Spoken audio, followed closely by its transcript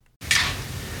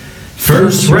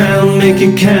First round, make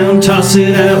it count, toss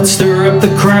it out, stir up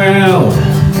the crowd.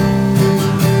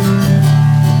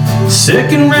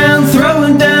 Second round,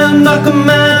 throwing down, knock 'em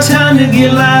out, time to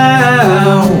get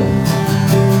loud.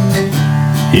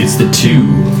 It's the Two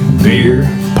Beer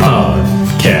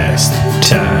Podcast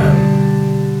time.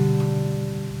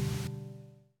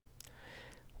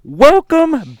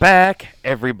 Welcome back,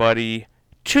 everybody,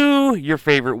 to your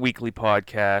favorite weekly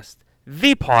podcast,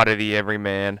 the Pod of the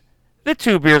Everyman, the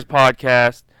Two Beers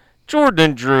Podcast.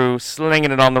 Jordan and Drew slinging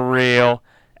it on the reel.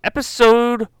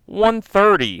 Episode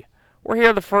 130. We're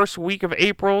here the first week of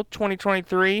April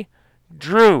 2023.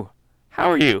 Drew, how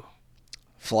are you?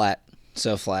 Flat.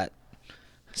 So flat.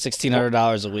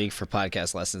 $1,600 a week for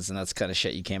podcast lessons, and that's the kind of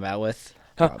shit you came out with.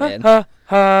 Oh, man.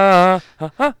 I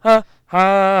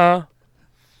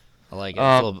like it.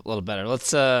 It's a little better.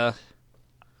 Let's turn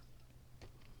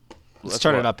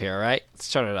it up here, all right?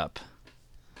 Let's turn it up.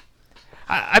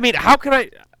 I mean, how could I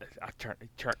turn?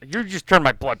 You just turned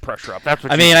my blood pressure up. That's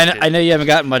what I you mean. just I know you haven't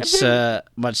gotten much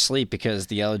sleep because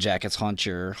the Yellowjackets haunt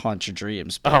your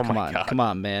dreams. But Oh come my on, God. come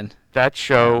on, man. that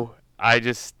show. I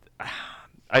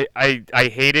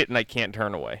hate it and I can't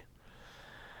turn away.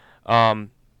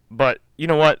 But you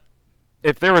know what?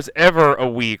 If there was ever a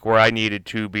week where I needed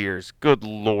two beers, good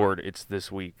Lord, it's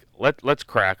this week. Let's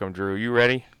crack them, Drew. You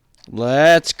ready?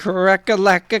 Let's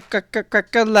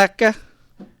crack-a-lacka.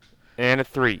 And a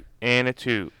 3, and a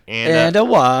 2, And a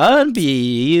one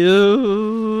beautiful,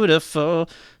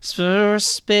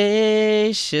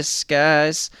 spacious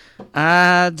skies.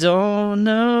 I don't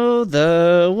know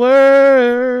the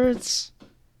words.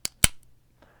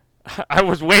 I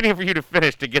was waiting for you to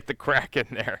finish to get the crack in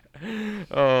there.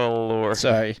 Oh Lord.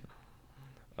 Sorry.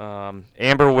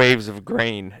 Amber waves of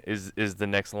grain is the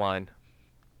next line.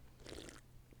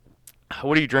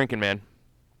 What are you drinking, man?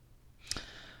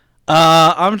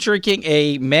 I'm drinking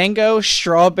a mango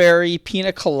strawberry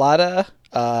pina colada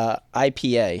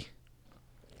IPA.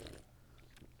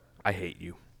 I hate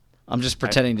you. I'm just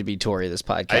pretending to be Tori this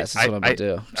podcast. That's what I'm gonna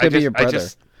do. It's gonna I be your brother.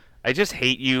 I just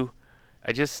hate you.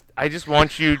 I just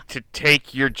want you to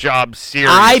take your job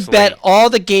seriously. I bet all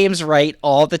the games right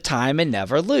all the time and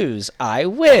never lose. I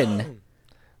win.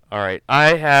 All right.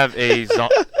 I have a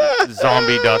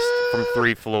zombie dust from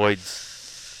 3 Floyds.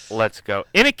 Let's go.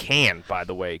 In a can, by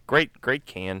the way. Great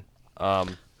can.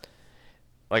 Like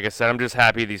I said, I'm just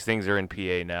happy these things are in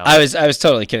PA now. I was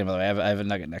totally kidding, by the way. I have a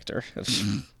Nugget Nectar.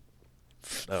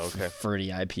 Oh, okay. Fruity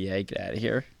IPA. Get out of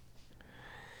here.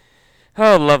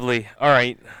 Oh, lovely. All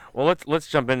right. Well, let's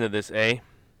jump into this, eh?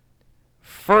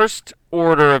 First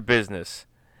order of business.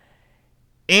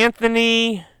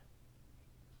 Anthony.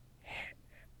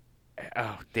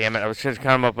 Oh, damn it! I was just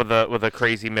coming up with a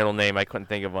crazy middle name. I couldn't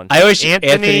think of one. I wish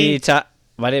Anthony.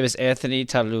 My name is Anthony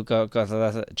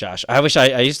Taluka. Josh. I wish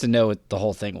I used to know what the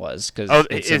whole thing was.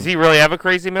 Does he really have a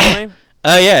crazy middle name?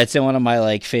 Oh yeah, it's in one of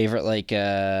my favorite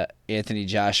Anthony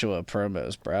Joshua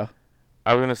promos, bro.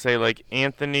 I was gonna say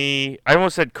Anthony. I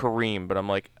almost said Kareem, but I'm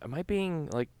like, am I being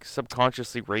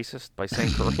subconsciously racist by saying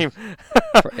Kareem?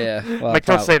 Yeah, well,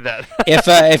 don't say that.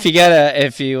 if you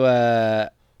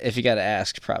gotta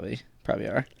ask, probably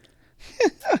are.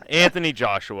 Anthony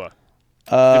Joshua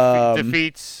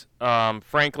defeats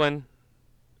Franklin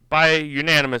by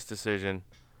unanimous decision.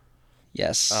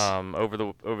 Yes.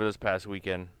 Over this past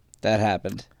weekend. That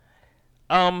happened.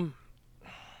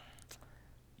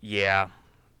 Yeah.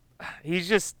 He's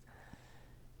just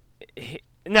he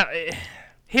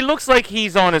looks like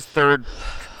he's on his third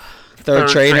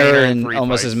trainer in fights.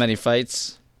 almost as many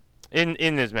fights.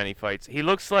 In as many fights. He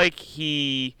looks like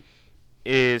he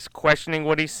is questioning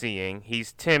what he's seeing.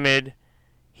 He's timid.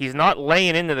 He's not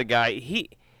laying into the guy.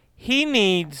 He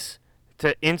needs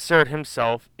to insert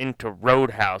himself into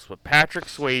Roadhouse with Patrick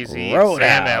Swayze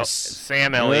and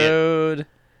Sam Elliott.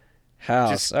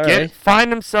 Roadhouse.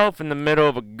 Find himself in the middle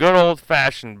of a good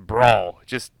old-fashioned brawl.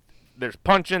 Just there's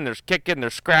punching, there's kicking,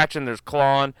 there's scratching, there's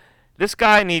clawing. This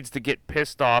guy needs to get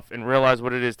pissed off and realize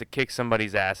what it is to kick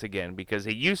somebody's ass again, because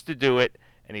he used to do it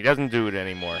and he doesn't do it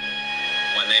anymore.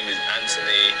 My name is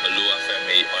Anthony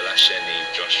Oluwafemi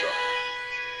Olasheni Joshua.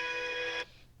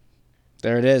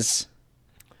 There it is.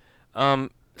 So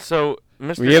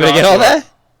Mr. Were you able to get all that?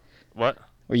 What?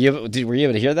 Were you able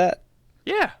to hear that?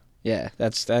 Yeah. Yeah,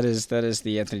 that is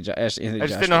the Anthony Joshua. I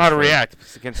just didn't know how to react,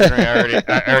 considering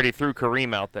I already threw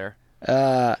Kareem out there.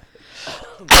 Yeah,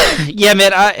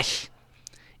 man.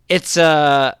 It's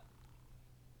I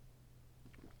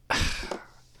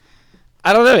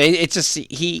don't know. It's just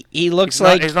he looks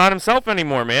he's not himself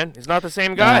anymore, man. He's not the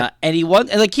same guy. And he won.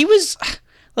 And he was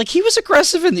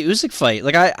aggressive in the Usyk fight.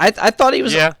 I thought he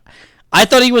was. Yeah. I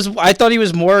thought he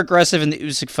was more aggressive in the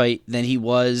Usyk fight than he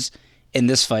was in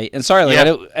this fight. And sorry,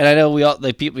 Yeah. I know we all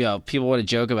like people want to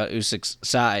joke about Usyk's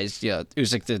size.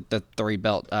 Usyk the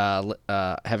 3-belt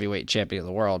heavyweight champion of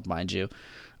the world, mind you.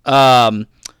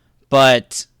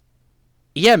 But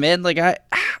yeah, man, like I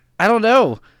don't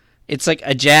know. It's like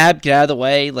a jab, get out of the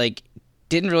way. Like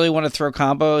didn't really want to throw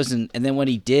combos, and then when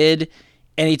he did,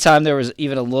 anytime there was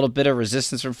even a little bit of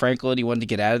resistance from Franklin, he wanted to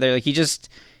get out of there. Like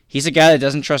he's a guy that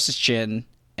doesn't trust his chin,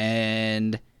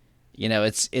 and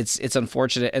it's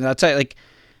unfortunate. And I'll tell you, like,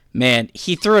 man,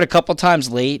 he threw it a couple times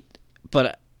late,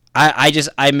 but I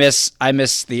miss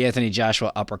the Anthony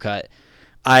Joshua uppercut.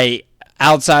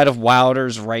 Outside of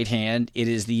Wilder's right hand, it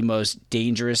is the most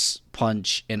dangerous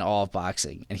punch in all of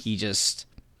boxing, and he just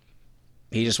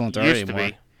won't throw it Used to anymore.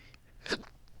 be.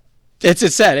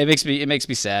 It's sad. It makes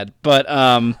me sad. But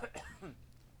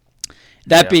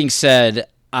that being said,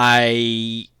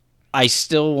 I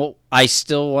still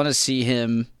want to see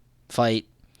him fight.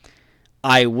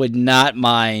 I would not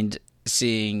mind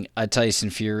seeing a Tyson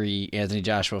Fury Anthony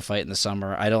Joshua fight in the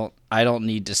summer. I don't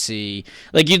need to see,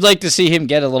 like, you'd like to see him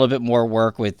get a little bit more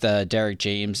work with Derek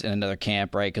James in another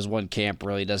camp, right? Because one camp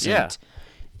really doesn't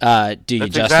do you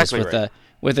That's justice exactly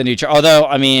with a new. Although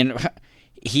I mean,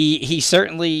 he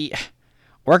certainly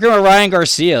working with Ryan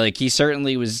Garcia, like he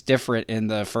certainly was different in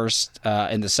the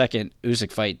second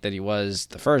Usyk fight than he was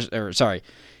the first. Or sorry,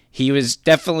 he was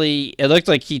definitely. It looked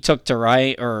like he took to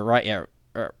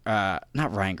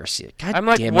not Ryan Garcia. God I'm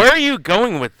like, damn it. where are you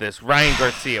going with this, Ryan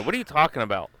Garcia? What are you talking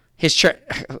about?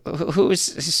 Who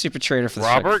is his super trainer for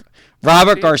the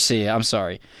Robert Garcia. I'm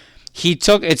sorry.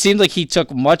 It seemed like he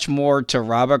took much more to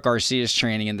Robert Garcia's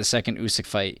training in the second Usyk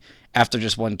fight after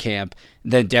just one camp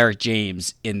than Derek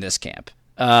James in this camp.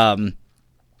 Against,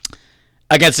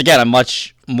 again, a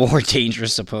much more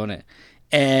dangerous opponent.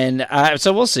 And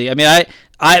so we'll see. I mean,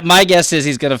 my guess is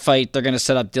he's going to fight. They're going to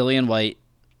set up Dillian White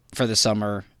for the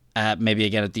summer, maybe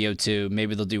again at the O2.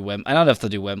 Maybe they'll do Wembley. I don't know if they'll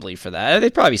do Wembley for that.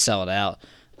 They'd probably sell it out.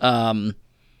 He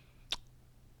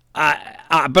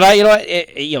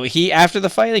after the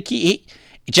fight, like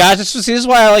Josh. This is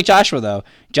why I like Joshua though.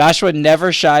 Joshua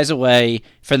never shies away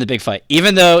from the big fight,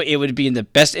 even though it would be in the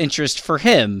best interest for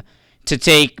him to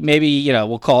take maybe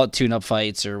we'll call it tune-up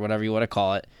fights or whatever you want to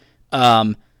call it.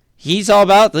 He's all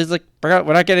about. He's like, we're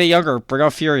not getting younger. Bring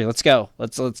out Fury. Let's go.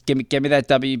 Let's give me that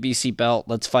WBC belt.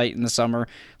 Let's fight in the summer.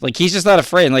 Like he's just not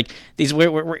afraid. And like these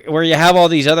where you have all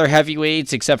these other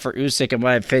heavyweights except for Usyk, in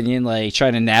my opinion, like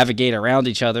trying to navigate around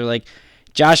each other. Like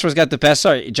Joshua's got the best.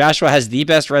 Sorry, Joshua has the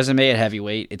best resume at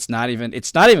heavyweight. It's not even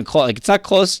close. Like it's not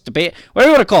close to debate. Whatever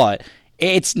you want to call it.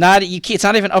 It's not. It's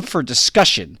not even up for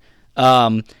discussion.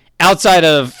 Outside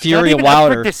of Fury and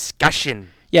Wilder. Up for discussion.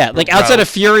 Yeah, like outside of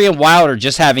Fury and Wilder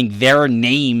just having their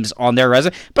names on their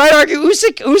resume. But I'd argue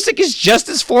Usyk is just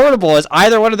as formidable as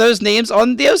either one of those names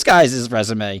on those guys'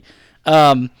 resume.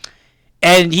 And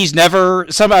he's never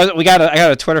I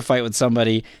got a Twitter fight with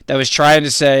somebody that was trying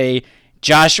to say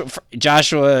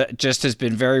Joshua just has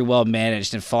been very well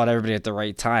managed and fought everybody at the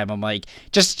right time. I'm like,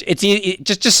 just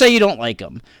say you don't like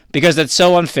him because that's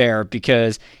so unfair.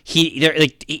 Because he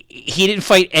didn't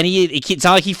fight any. It's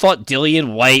not like he fought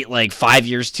Dillian White like 5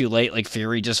 years too late. Like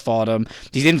Fury just fought him.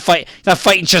 He didn't fight. He's not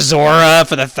fighting Chisora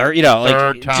for the third.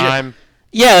 Third time.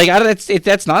 Yeah, like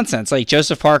that's nonsense. Like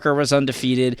Joseph Parker was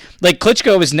undefeated. Like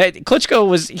Klitschko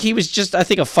was just I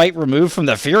think a fight removed from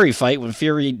the Fury fight when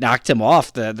Fury knocked him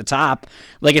off the top.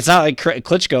 Like it's not like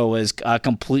Klitschko was a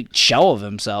complete shell of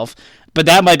himself. But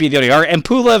that might be the only argument.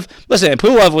 And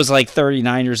Pulev was like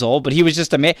 39 years old, but he was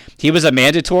just he was a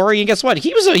mandatory. And guess what?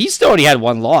 He still only had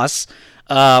one loss.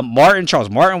 Charles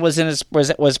Martin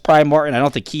was prime Martin. I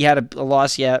don't think he had a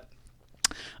loss yet.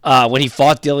 When he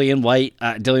fought Dillian White,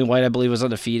 I believe was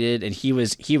undefeated, and he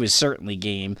was certainly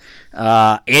game.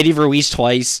 Andy Ruiz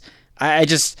twice. I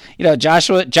just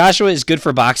Joshua is good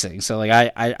for boxing, so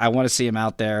like I want to see him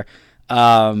out there,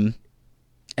 and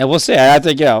we'll see. I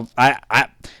think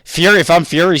Fury. If I'm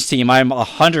Fury's team, I'm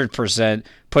 100%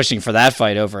 pushing for that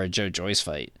fight over a Joe Joyce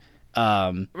fight.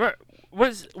 Was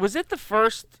it the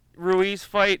first Ruiz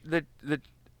fight that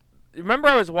remember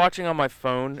I was watching on my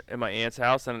phone at my aunt's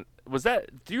house and. Was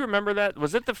that? Do you remember that?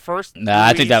 Was it the first? Nah,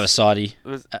 I think that was Saudi. It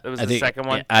was the second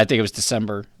one. Yeah, I think it was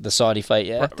December, the Saudi fight.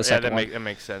 Yeah, the second one. That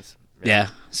makes sense. Yeah.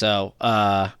 So,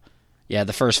 the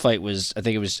first fight was. I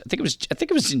think it was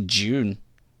in June.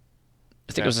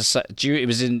 I think it was June. It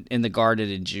was in the Garden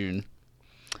in June.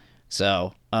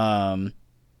 So, hey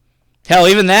Hell,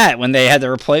 even that when they had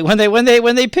to replace when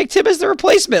they picked him as the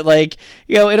replacement, like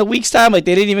in a week's time, like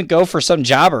they didn't even go for some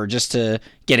jobber just to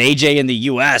get AJ in the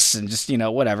U.S. and just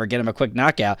whatever, get him a quick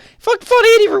knockout. Fuck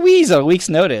Andy Ruiz on a week's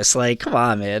notice. Like, come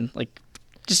on, man. Like,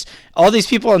 just all these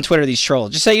people on Twitter, these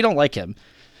trolls, just say you don't like him.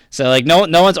 So like, no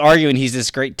one's arguing he's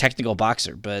this great technical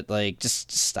boxer, but like,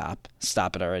 just stop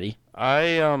it already.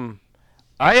 I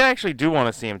actually do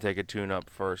want to see him take a tune-up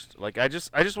first. Like, I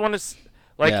just want to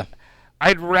like. Yeah.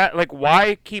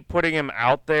 Why keep putting him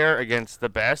out there against the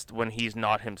best when he's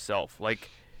not himself?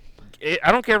 Like,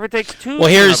 I don't care if it takes two.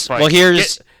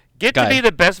 Get to be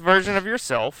the best version of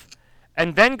yourself,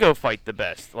 and then go fight the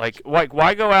best. Like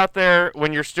why go out there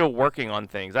when you're still working on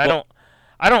things? I don't.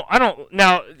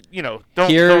 Now,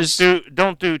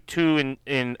 don't do two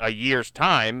in a year's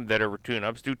time that are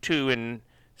tune-ups. Do 2 in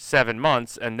 7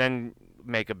 months, and then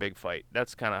make a big fight.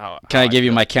 That's kind of how. Can I give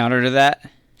you my counter to that?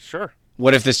 Sure.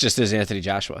 What if this just is Anthony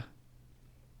Joshua?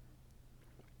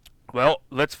 Well,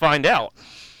 let's find out.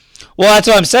 Well, that's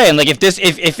what I'm saying. Like,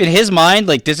 if in his mind,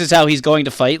 like, this is how he's going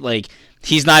to fight, like,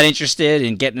 he's not interested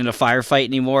in getting in a firefight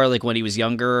anymore, like when he was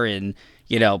younger, and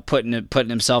putting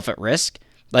himself at risk.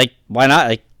 Like, why not?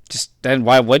 Like, then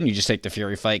why wouldn't you just take the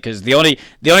Fury fight? Because the only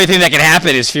thing that can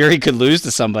happen is Fury could lose to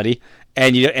somebody,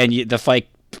 and the fight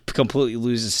completely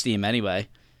loses steam anyway.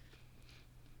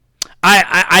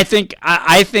 I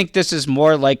think this is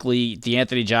more likely the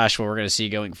Anthony Joshua we're going to see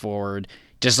going forward.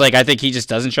 Just like I think he just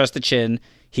doesn't trust the chin.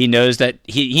 He knows that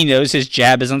he knows his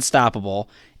jab is unstoppable,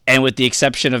 and with the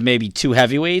exception of maybe 2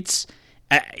 heavyweights,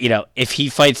 if he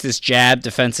fights this jab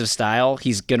defensive style,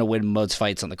 he's going to win most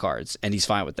fights on the cards, and he's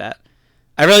fine with that.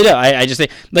 I really do. I just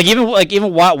think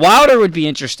even Wilder would be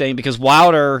interesting because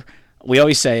Wilder, we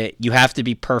always say it, you have to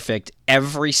be perfect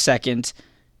every second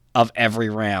of every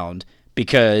round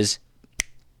because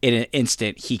in an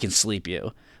instant he can sleep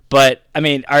you. But I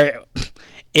mean,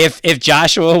 if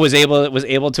Joshua was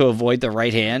able to avoid the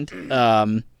right hand,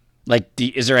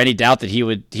 is there any doubt that he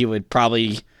would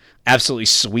probably absolutely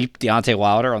sweep Deontay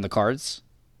Wilder on the cards?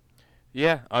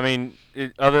 Yeah, I mean,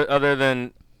 other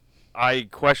than I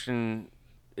question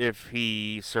if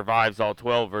he survives all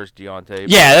 12 versus Deontay.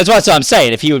 Yeah, that's what I'm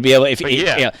saying. If he would be able, that's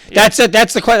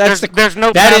the question. There's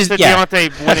no path to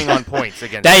Deontay winning on points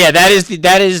against.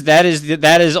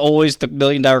 That is always the $1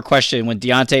 million question when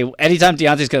anytime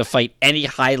Deontay's going to fight any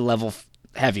high level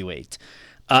heavyweight,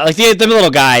 like the little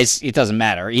guys, it doesn't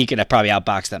matter. He could probably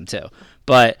outbox them too.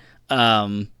 But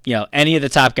any of the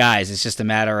top guys, it's just a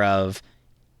matter of,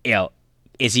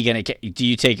 is he going to? Do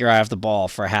you take your eye off the ball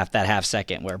for half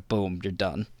second where boom, you're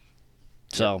done?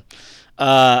 So,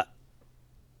 I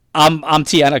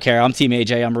don't care. I'm Team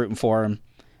AJ. I'm rooting for him.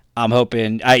 I'm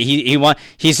hoping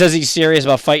he says he's serious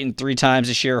about fighting 3 times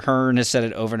this year. Hearn has said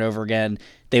it over and over again.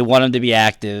 They want him to be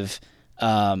active. He's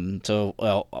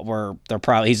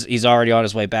already on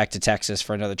his way back to Texas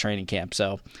for another training camp.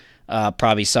 So,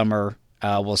 probably summer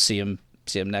we'll see him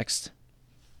next.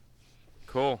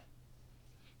 Cool.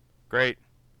 Great.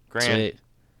 Grand. Sweet.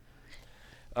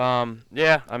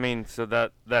 Yeah, I mean, so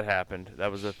that happened. That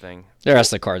was a thing. The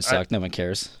rest of the cards suck. No one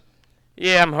cares.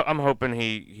 Yeah, I'm hoping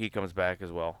he comes back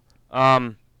as well.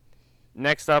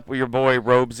 Next up, your boy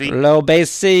Robeisy.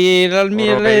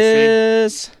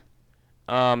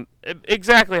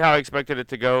 Exactly how I expected it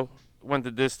to go. Went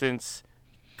the distance.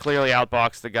 Clearly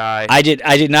outboxed the guy. I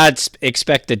did not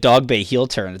expect the Dog Bay heel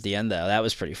turn at the end though. That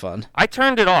was pretty fun. I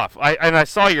turned it off. I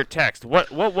saw your text.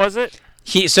 What was it?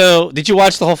 So did you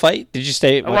watch the whole fight? Did you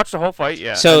stay? I watched the whole fight.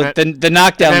 Yeah. So the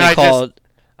knockdown they called.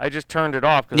 I just turned it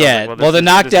off. Yeah. The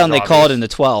knockdown they called in the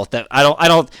 12th. That I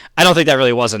don't think that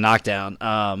really was a knockdown.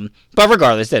 But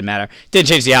regardless, it didn't matter. Didn't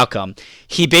change the outcome.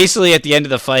 He basically at the end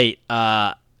of the fight,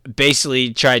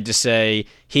 basically tried to say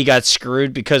he got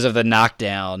screwed because of the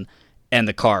knockdown and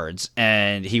the cards,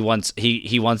 and he wants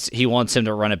him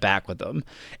to run it back with him,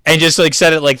 and just like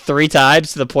said it like 3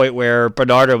 times to the point where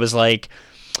Bernardo was like,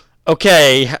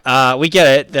 "Okay, we get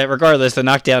it. That regardless, the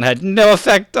knockdown had no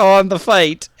effect on the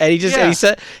fight." And he just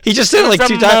said it like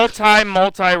 2 times.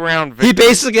 Multi-round victory. He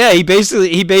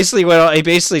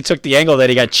basically took the angle that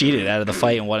he got cheated out of the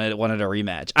fight and wanted a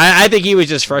rematch. I think he was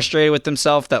just frustrated with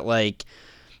himself that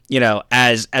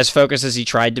as focused as he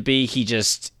tried to be, he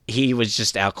was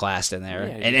just outclassed in there.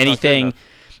 Yeah,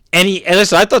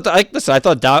 I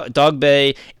thought Dog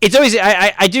Bay. It's always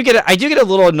I do get a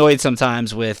little annoyed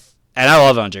sometimes with. And I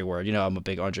love Andre Ward. I'm a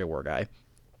big Andre Ward guy.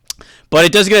 But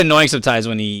it does get annoying sometimes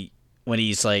when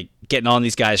he's like getting on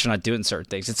these guys for not doing certain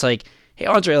things. It's like, hey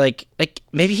Andre, like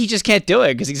maybe he just can't do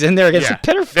it because he's in there against a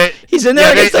better fighter.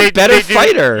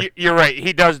 You're right.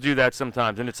 He does do that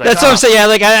sometimes, and it's like that's what I'm saying. Yeah,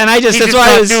 that's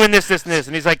why doing this, and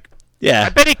he's like, Yeah. I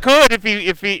bet he could I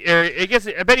guess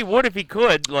I bet he would if he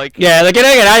could. Like, Yeah, like,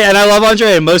 and I love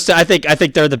Andre, and I think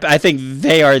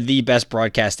they are the best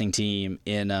broadcasting team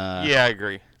in. Yeah, I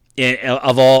agree.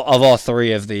 Of all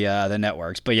three of the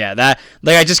networks. But yeah, that,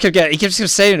 like, I just he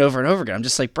keeps saying it over and over again. I'm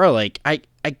just like, bro, like, I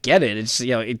get it. It's,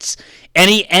 it's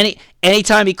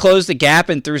anytime he closed the gap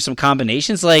and threw some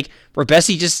combinations, like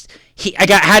Robeisy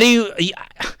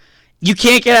you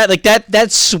can't get out, like,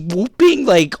 that swooping,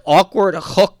 like, awkward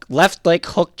hook, left, like,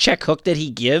 check hook that he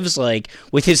gives, like,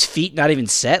 with his feet not even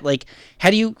set. Like,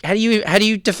 how do you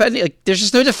defend it? Like, there's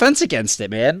just no defense against it,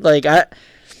 man. Like, it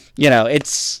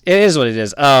is what it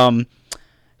is.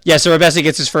 Yeah, so Robeisy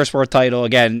gets his first world title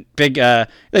again. Big, the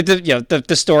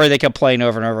story they kept playing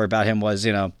over and over about him was,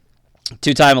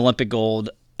 two-time Olympic gold,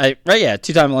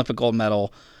 two-time Olympic gold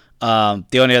medal.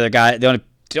 The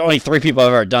only three people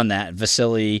have ever done that: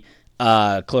 Vasily,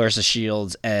 Clarissa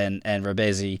Shields, and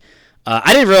Robeisy.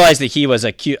 I didn't realize that he was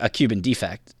a Cuban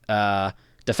defector. I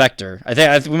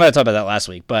think we might have talked about that last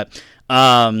week, but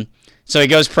so he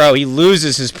goes pro. He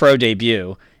loses his pro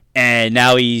debut. And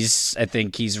now I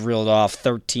think he's reeled off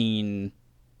 13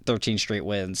 straight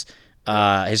wins.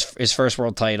 His first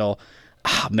world title.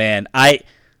 Oh, man, him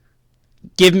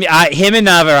and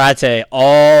Navarrete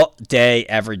all day,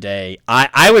 every day.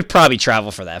 I would probably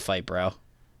travel for that fight, bro.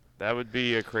 That would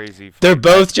be a crazy fight. They're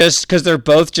both just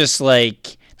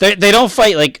like, they don't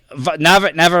fight, like,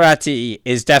 Navarrete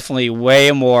is definitely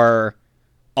way more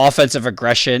offensive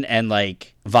aggression and,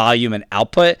 like, volume and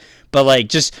output, but, like,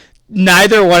 just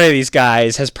neither one of these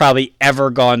guys has probably ever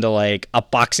gone to, like, a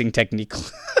boxing technique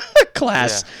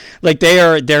class. Yeah. Like,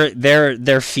 their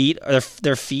feet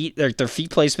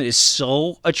placement is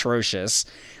so atrocious.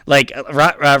 Like, I don't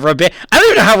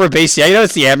even know how Robeisy, I know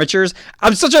it's the amateurs.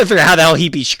 I'm still trying to figure out how the hell he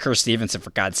beat Shakur Stevenson,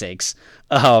 for God's sakes.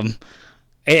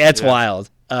 It's wild.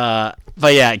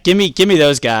 But yeah, give me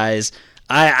those guys.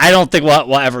 I don't think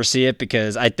we'll ever see it,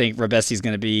 because I think Robeisy's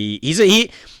going to be,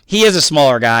 he is a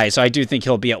smaller guy, so I do think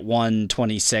he'll be at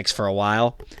 126 for a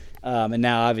while. And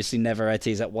now obviously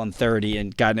Navarrete's at 130,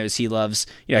 and God knows he loves,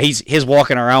 his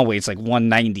walking around weight's like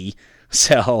 190.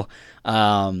 So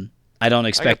I don't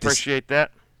expect I appreciate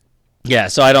that. Yeah,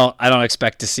 so I don't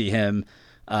expect to see him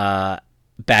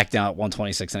back down at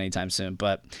 126 anytime soon.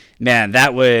 But man,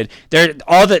 they're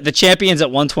all the champions at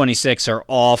 126 are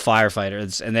all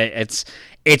firefighters, and it's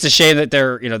a shame that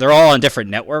they're all on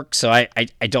different networks. So I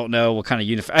don't know what kind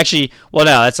of actually, well,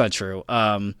 no, that's not true.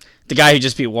 The guy who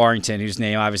just beat Warrington, whose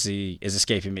name obviously is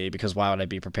escaping me, because why would I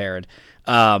be prepared?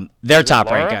 Their top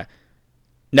ranked guy.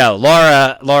 No,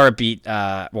 Laura beat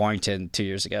Warrington 2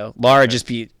 years ago. Laura just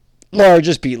beat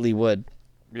Lee Wood.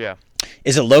 Yeah.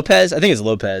 Is it Lopez? I think it's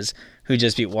Lopez who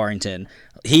just beat Warrington.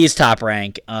 He's top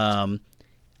rank. I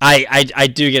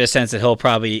do get a sense that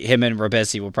him and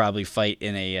Robeisy will probably fight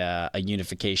in a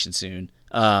unification soon.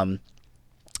 And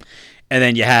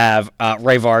then you have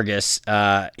Ray Vargas.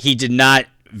 He did not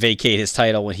vacate his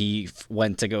title when he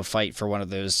went to go fight for one of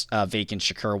those vacant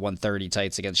Shakur 130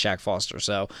 tights against Shaq Foster.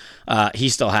 So he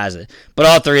still has it. But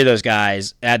all three of those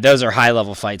guys, those are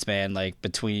high-level fights, man, like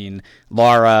between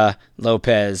Lara,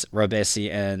 Lopez, Robeisy,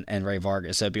 and Ray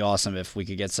Vargas. So it'd be awesome if we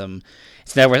could get some.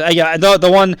 It's never,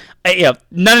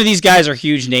 none of these guys are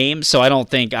huge names, so I don't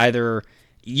think either.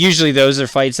 Usually those are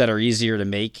fights that are easier to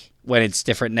make when it's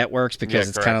different networks, because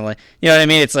it's kind of like, what I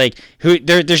mean? It's like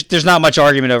there's not much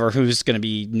argument over who's going to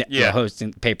be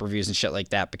hosting pay-per-views and shit like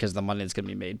that, because the money is going to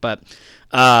be made. But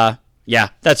yeah,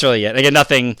 that's really it. Again,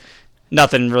 nothing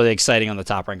really exciting on the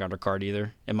top rank undercard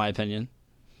either, in my opinion.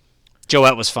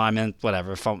 Joette was fine, man.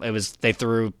 Whatever. They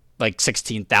threw like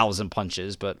 16,000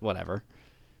 punches, but whatever.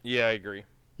 Yeah, I agree.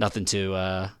 Nothing too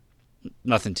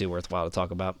worthwhile to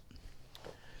talk about.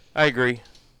 I agree.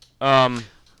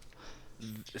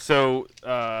 So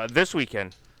this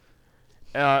weekend,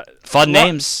 fun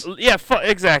names. Yeah,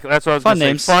 exactly. That's what I was going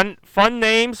to say. Fun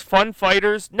names, fun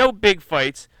fighters. No big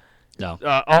fights. No.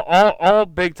 All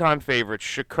big time favorites.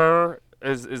 Shakur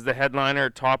is the headliner,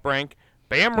 top rank.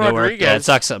 Bam Rodriguez. Yeah, it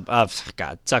sucks.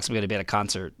 God, it sucks. I'm going to be at a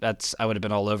concert. I would have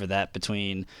been all over that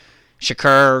between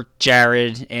Shakur,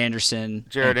 Jared Anderson,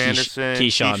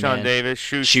 Keyshawn Davis,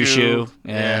 Shushu.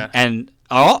 Yeah. And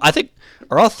I think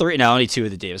are all three. No, only two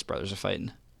of the Davis brothers are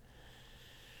fighting.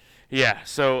 Yeah,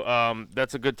 so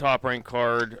that's a good top rank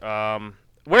card.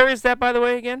 Where is that, by the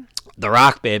way, again? The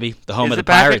Rock, baby, the home of the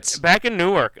Pirates. Back in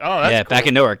Newark. Oh, that's cool. Back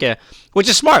in Newark. Yeah, which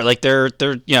is smart. Like they're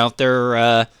Top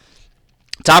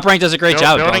Rank does a great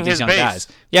job building these young guys.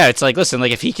 Yeah, it's like, listen,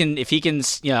 like if he can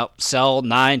sell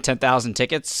 9,000-10,000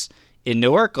 tickets in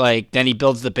Newark, like then he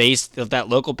builds the base of that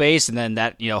local base, and then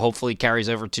that hopefully carries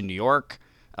over to New York.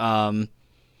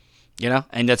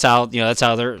 and that's how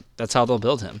they'll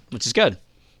build him, which is good.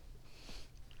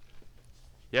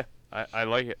 Yeah, I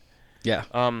like it. Yeah.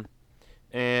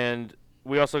 And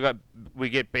we also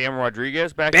get Bam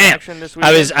Rodriguez back in action this week.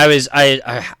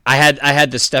 I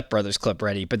had the Step Brothers clip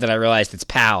ready, but then I realized it's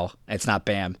Pow. It's not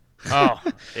Bam. Oh,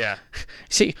 yeah.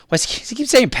 See, he keeps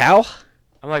saying Pow?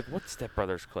 I'm like, what Step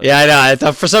Brothers clip? Yeah, I know. I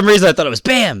thought for some reason I thought it was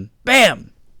Bam,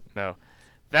 Bam. No,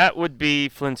 that would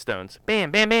be Flintstones. Bam,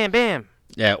 bam, bam, bam.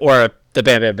 Yeah, or the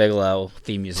Bam Bam Bigelow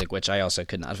theme music, which I also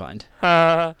could not find.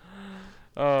 Oh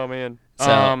man.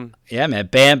 So yeah, man,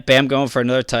 Bam going for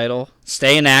another title,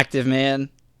 staying active, man.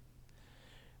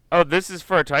 Oh, this is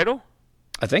for a title?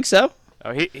 I think so.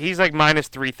 Oh, he's like minus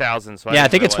 3,000. So yeah, I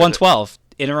think it's 112.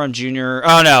 Interim junior.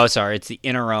 Oh no, sorry, it's the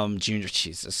interim junior.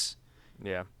 Jesus.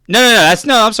 Yeah. No.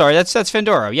 I'm sorry. That's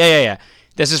Fandoro. Yeah.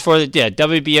 This is for the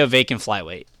WBO vacant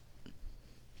flyweight.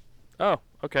 Oh,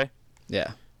 okay.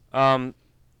 Yeah.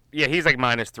 Yeah, he's like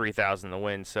minus 3,000 to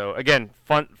win. So again,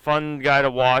 fun guy to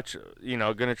watch.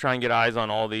 Gonna try and get eyes on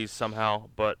all these somehow,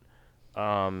 but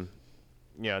not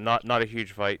a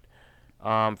huge fight.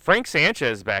 Frank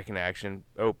Sanchez back in action.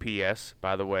 OPS,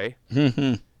 by the way.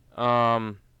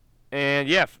 And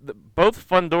yeah, both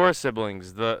Fundora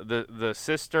siblings, the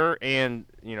sister and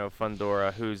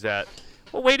Fundora, who's at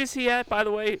what weight is he at, by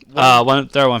the way? They're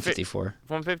 154.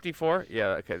 154? Yeah,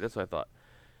 okay, that's what I thought.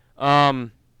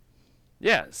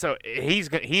 Yeah, so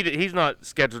he's not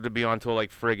scheduled to be on till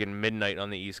like friggin' midnight on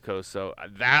the East Coast, so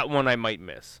that one I might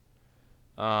miss.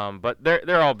 But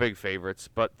they're all big favorites,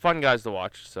 but fun guys to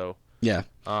watch. So yeah.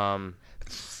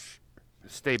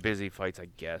 Stay busy fights, I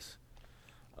guess.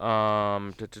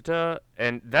 And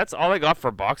that's all I got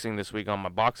for boxing this week on my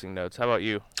boxing notes. How about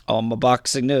you? On my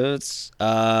boxing notes,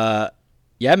 yeah,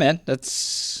 man, I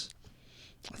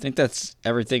think that's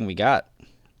everything we got.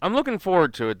 I'm looking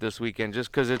forward to it this weekend,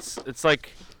 just because it's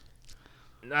like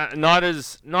not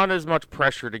as much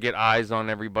pressure to get eyes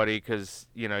on everybody, because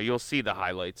you'll see the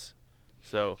highlights.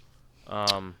 So,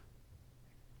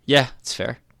 yeah, it's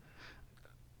fair.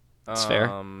 It's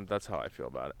fair. That's how I feel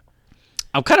about it.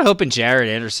 I'm kind of hoping Jared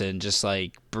Anderson just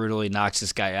like brutally knocks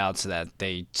this guy out, so that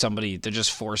they're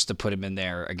just forced to put him in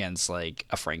there against like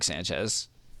a Frank Sanchez.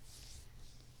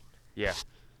 Yeah.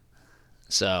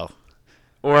 So.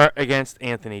 Or against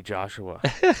Anthony Joshua.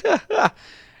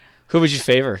 Who would you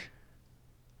favor?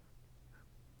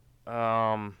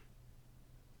 I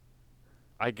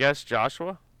guess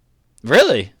Joshua.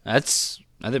 Really? I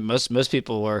think most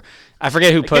people were. I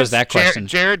forget who posed that question.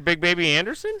 Jared Big Baby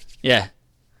Anderson? Yeah.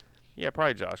 Yeah,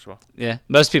 probably Joshua. Yeah,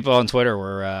 most people on Twitter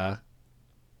were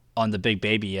on the big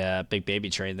baby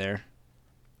train there.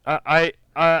 I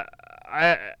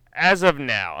as of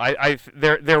now,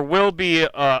 there will be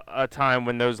a time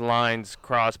when those lines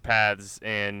cross paths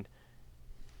and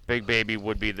Big Baby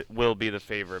will be the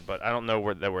favorite, but I don't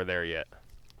know that we're there yet.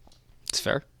 It's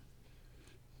fair.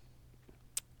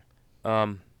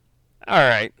 All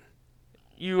right.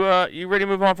 You ready to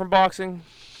move on from boxing?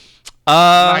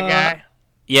 My guy.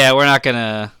 Yeah, we're not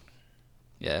gonna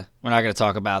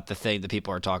talk about the thing that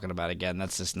people are talking about again.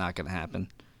 That's just not gonna happen.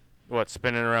 What,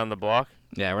 spinning around the block?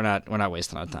 Yeah, we're not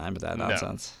wasting our time with that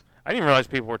nonsense. I didn't even realize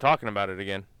people were talking about it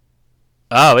again.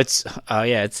 It's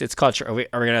culture. Are we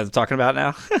gonna be talking about it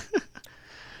now?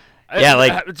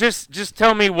 Yeah, just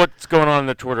tell me what's going on in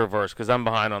the Twitterverse, because I'm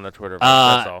behind on the Twitterverse.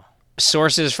 That's all.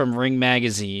 Sources from Ring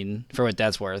Magazine, for what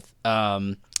that's worth,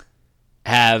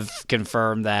 have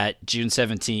confirmed that June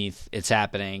 17th it's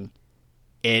happening.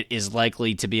 It is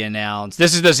likely to be announced.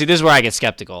 This is where I get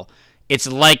skeptical. It's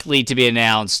likely to be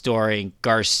announced during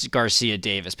Garcia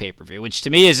Davis pay-per-view, which to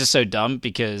me is just so dumb,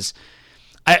 because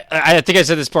I think I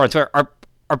said this before on Twitter.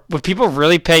 Would people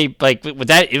really pay, like, would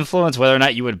that influence whether or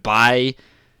not you would buy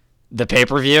the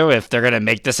pay-per-view if they're going to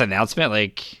make this announcement?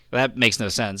 Like, that makes no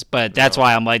sense. But that's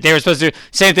why I'm like, they were supposed to,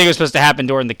 same thing was supposed to happen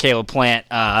during the Caleb Plant,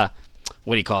 what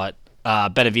do you call it?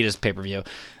 Benavidez pay-per-view.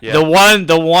 Yeah.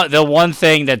 The one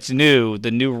thing that's new,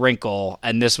 the new wrinkle,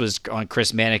 and this was on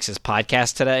Chris Mannix's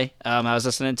podcast today, I was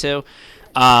listening to.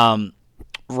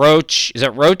 Roach, is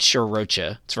that Roach or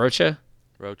Rocha? It's Rocha?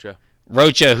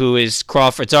 Rocha, who is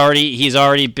Crawford's he's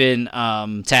already been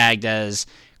tagged as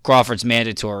Crawford's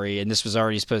mandatory, and this was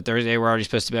already they were already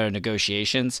supposed to be out of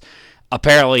negotiations.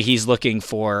 Apparently he's looking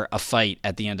for a fight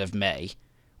at the end of May,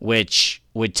 which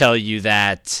would tell you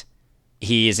that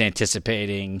he is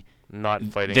anticipating not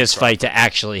fighting this fight to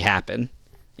actually happen.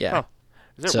 Yeah. Huh.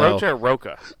 Is it Rocha or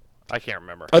Roca? I can't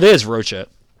remember. Oh, it is Rocha.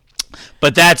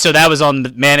 But that was on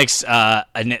Mannix said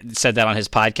that on his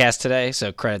podcast today,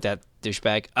 so credit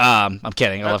douchebag. I'm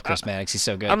kidding. I love Chris Mannix. He's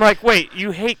so good. I'm like, wait,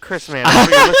 you hate Chris Mannix, but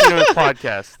you're listening to his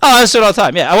podcast. Oh, I listen all the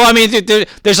time. Yeah. Well, I mean,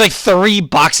 there's like 3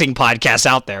 boxing podcasts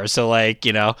out there, so like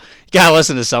you gotta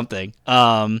listen to something.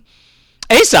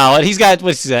 He's solid. He's got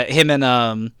what's that? Him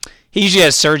and he usually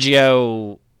has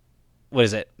Sergio. What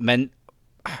is it?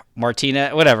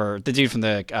 Martinez, whatever, the dude from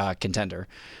the Contender,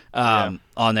 on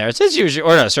there. It's usually,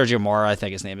 or no, Sergio Mora, I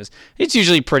think his name is. It's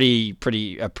usually pretty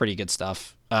good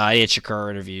stuff. He had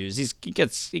Shakur interviews. He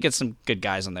gets some good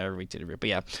guys on there every week to interview. But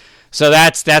yeah, so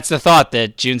that's the thought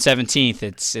that June 17th,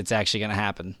 it's actually gonna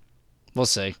happen. We'll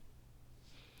see.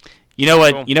 You know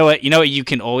what? Cool. You know what? You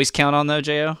can always count on though,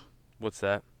 Jo. What's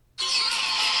that?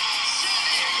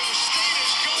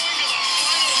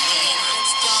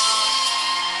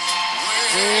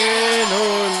 Win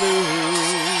or lose,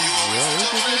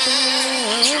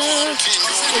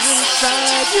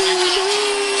 inside you.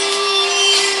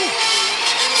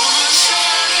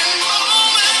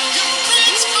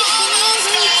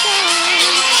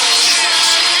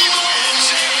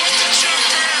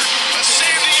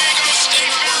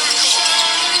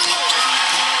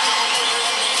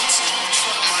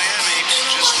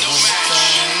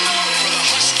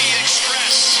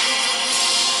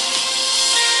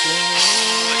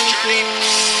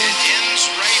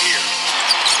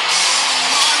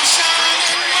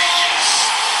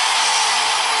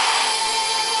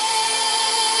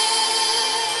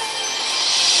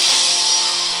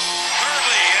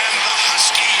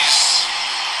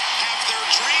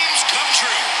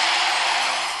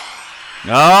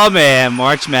 Oh man,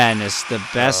 March Madness, the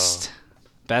best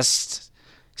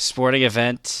sporting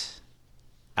event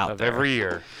out there every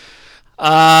year.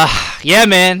 Yeah,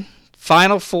 man.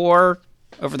 Final Four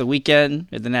over the weekend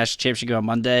at the National Championship game on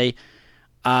Monday.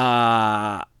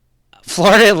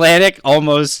 Florida Atlantic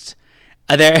almost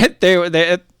they're at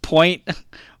point I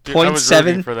was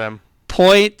seven rooting for them.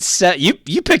 0.7.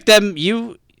 You picked them.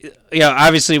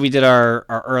 Obviously we did our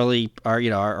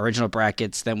original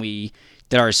brackets. Then we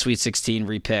did our Sweet 16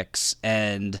 repicks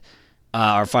and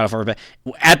our Final Four repick.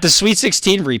 At the Sweet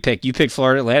 16 repick, you picked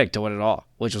Florida Atlantic to win it all,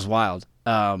 which was wild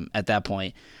at that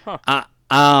point. Huh.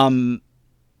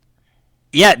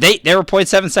 Yeah, they were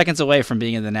 0.7 seconds away from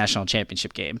being in the national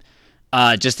championship game.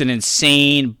 Just an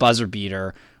insane buzzer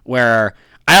beater where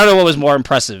I don't know what was more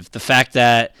impressive, the fact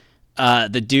that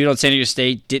the dude on San Diego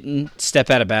State didn't step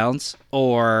out of bounds,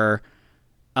 or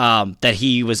that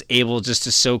he was able just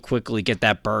to so quickly get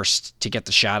that burst to get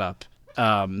the shot up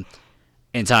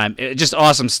in time. Just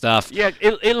awesome stuff. Yeah,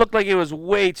 it looked like it was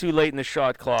way too late in the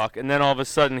shot clock, and then all of a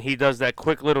sudden he does that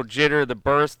quick little jitter, the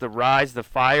burst, the rise, the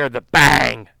fire, the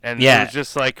bang, and it was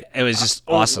just like... It was just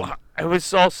awesome. It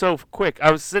was all so quick.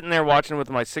 I was sitting there watching with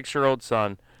my 6-year-old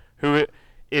son, who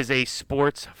is a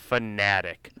sports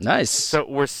fanatic. Nice. So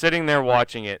we're sitting there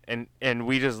watching it, and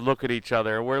we just look at each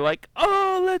other, and we're like,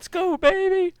 "Oh, let's go,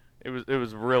 baby!" It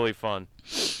was really fun.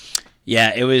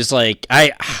 Yeah, it was like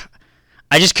I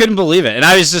just couldn't believe it, and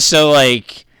I was just so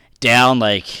like down,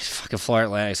 like fucking Florida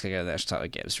Atlantic's gonna go to the national title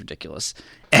game. It's ridiculous.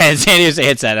 And San Diego State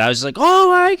hits that, and I was just like, "Oh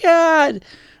my god!"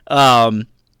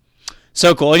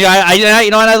 So cool. Yeah,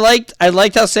 I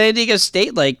liked how San Diego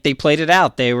State, like, they played it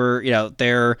out. They were,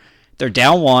 they're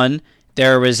down 1.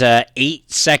 There was a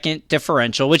 8-second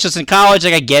differential, which is in college.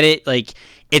 Like, I get it. Like,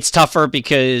 it's tougher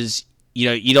because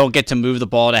you don't get to move the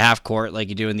ball to half court like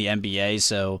you do in the NBA.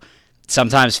 So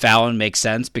sometimes fouling makes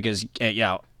sense because you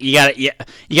gotta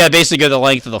basically go the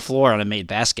length of the floor on a made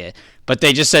basket. But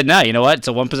they just said, no, you know what? It's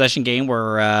a 1-possession game.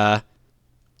 We're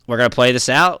gonna play this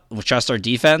out. We'll trust our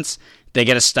defense. They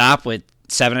get a stop with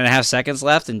 7.5 seconds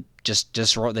left, and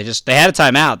just roll. They had a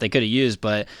timeout they could have used,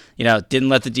 but didn't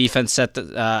let the defense set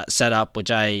up, which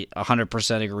I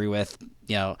 100% agree with.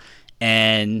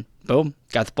 And boom,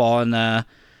 got the ball in the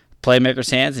playmaker's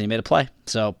hands, and he made a play.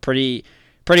 So pretty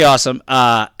awesome.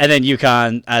 And then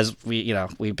UConn, as we've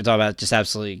been talking about, just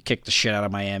absolutely kicked the shit out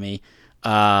of Miami.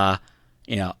 They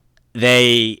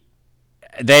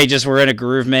just were in a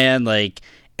groove, man. Like.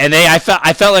 And I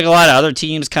felt like a lot of other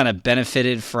teams kind of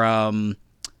benefited from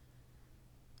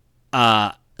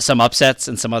some upsets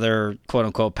and some other quote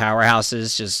unquote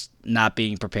powerhouses just not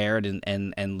being prepared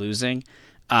and losing.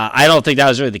 I don't think that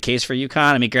was really the case for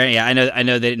UConn. I mean, granted, yeah, I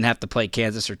know they didn't have to play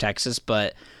Kansas or Texas,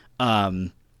 but for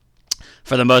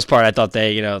the most part, I thought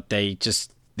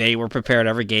they were prepared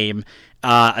every game.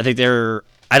 I think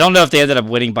I don't know if they ended up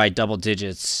winning by double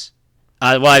digits.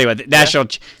 Well, anyway,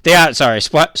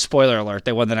 spoiler alert,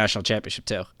 they won the national championship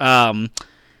too.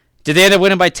 Did they end up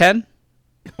winning by 10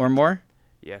 or more?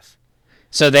 Yes.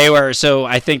 So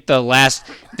I think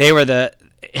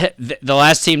the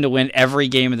last team to win every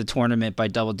game of the tournament by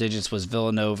double digits was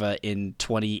Villanova in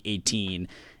 2018,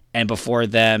 and before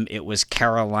them it was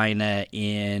Carolina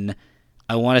in,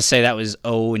 I want to say that was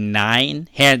 2009.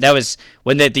 That was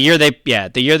when the year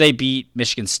they beat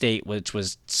Michigan State, which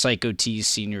was Psycho T's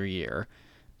senior year.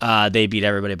 They beat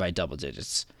everybody by double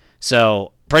digits.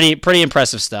 So pretty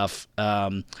impressive stuff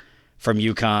from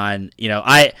UConn. You know,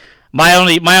 my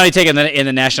only take in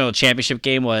the national championship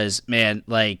game was, man,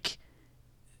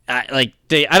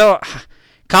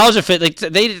 college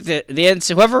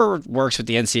whoever works with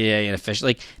the NCAA and official,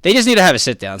 like, they just need to have a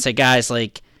sit down and say, guys,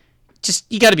 like, just,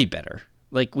 you got to be better.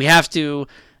 Like, we have to,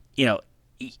 you know,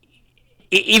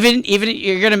 even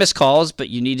you're gonna miss calls, but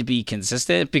you need to be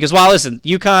consistent, because while, listen,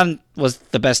 UConn was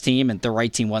the best team and the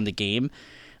right team won the game.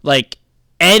 Like,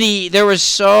 there was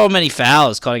so many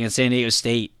fouls called against San Diego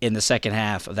State in the second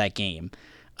half of that game,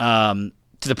 to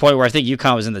the point where I think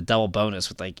UConn was in the double bonus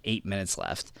with like 8 minutes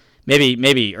left,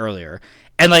 maybe earlier.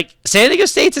 And like, San Diego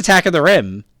State's attacking the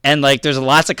rim, and like, there's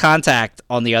lots of contact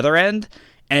on the other end,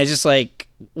 and it's just like,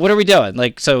 what are we doing?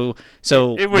 Like, so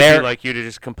it would be like you to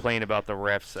just complain about the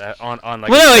refs on like.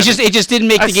 Well, no, it just didn't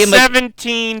make the game.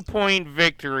 17-point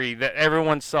victory that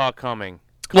everyone saw coming.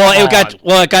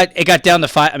 It got down to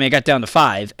 5. I mean, it got down to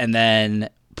 5, and then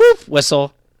boop,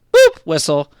 whistle, boop,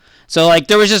 whistle. So like,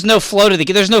 there was just no flow to the.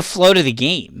 There's no flow to the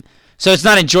game. So it's just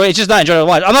not enjoyable to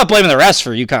watch. I'm not blaming the refs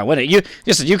for UConn winning.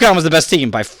 UConn was the best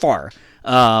team by far,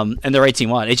 and the right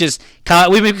team won. It just,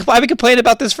 I've been complaining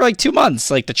about this for like 2 months.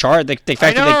 Like, the fact that they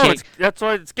can't. That's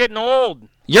why it's getting old.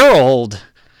 You're old.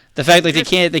 The fact that they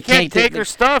can't take her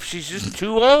stuff. She's just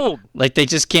too old. Like, they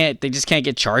just can't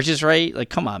get charges right. Like,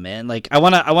 come on, man. Like, I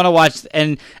wanna watch,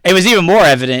 and it was even more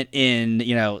evident in,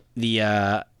 you know,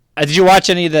 the. Did you watch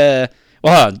any of the?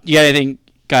 Well, hold on. You got anything?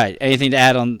 Guy, anything to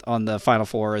add on the Final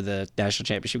Four or the national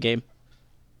championship game?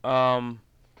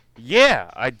 Yeah,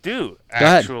 I do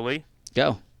actually.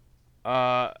 Go.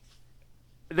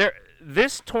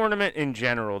 This tournament in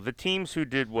general, the teams who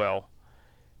did well,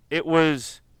 it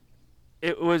was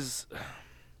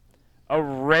a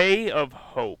ray of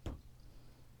hope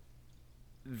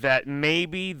that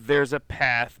maybe there's a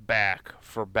path back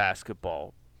for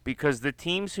basketball, because the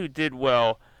teams who did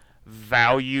well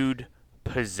valued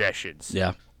possessions.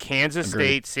 Yeah. Kansas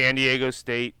State, San Diego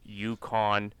State,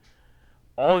 UConn,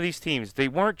 all of these teams, they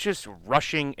weren't just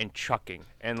rushing and chucking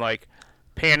and like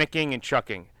panicking and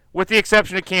chucking. With the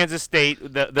exception of Kansas State,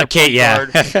 the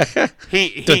guard,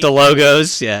 the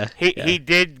logos, he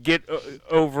did get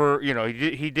over, you know,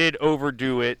 he did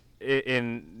overdo it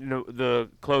in, you know, the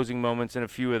closing moments in a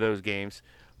few of those games,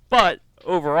 but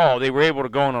overall they were able to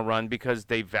go on a run because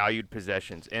they valued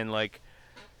possessions. And like,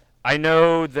 I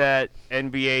know that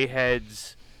NBA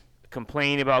heads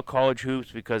complain about college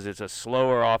hoops because it's a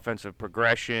slower offensive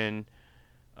progression.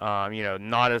 You know,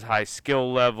 not as high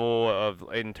skill level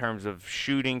in terms of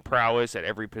shooting prowess at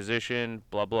every position.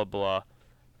 Blah blah blah.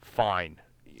 Fine.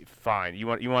 You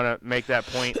want to make that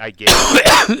point? I get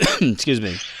it. Excuse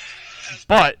me.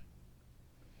 But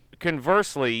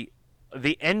conversely,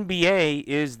 the NBA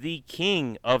is the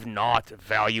king of not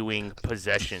valuing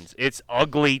possessions. It's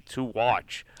ugly to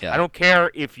watch. Yeah. I don't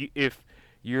care if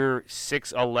your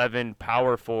 6'11"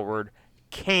 power forward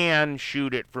can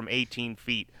shoot it from 18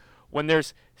 feet. When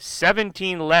there's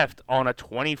 17 left on a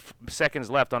 20 seconds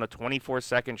left on a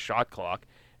 24-second shot clock,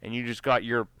 and you just got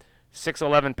your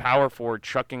 6'11" power forward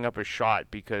chucking up a shot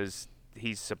because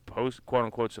he's quote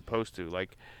unquote supposed to,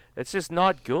 like, it's just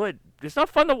not good. It's not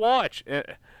fun to watch.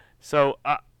 So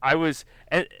I was,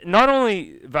 and not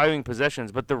only valuing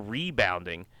possessions, but the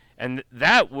rebounding, and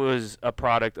that was a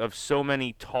product of so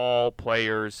many tall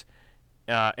players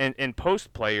and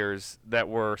post players that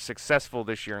were successful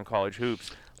this year in college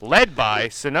hoops, led by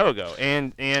Sonogo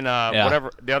and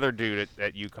whatever the other dude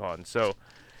at UConn. So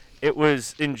it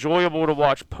was enjoyable to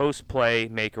watch post play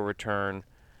make a return,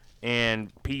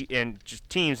 and just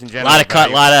teams in general. A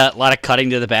lot of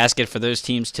cutting to the basket for those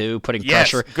teams too, putting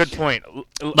pressure. Good point.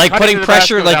 Like putting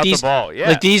pressure, like these, the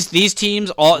like these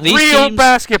teams, these real teams,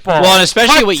 basketball. Well, and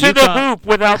especially with UConn, the hoop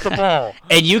without the ball.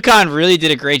 And UConn really did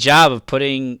a great job of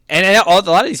putting, and a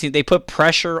lot of these teams, they put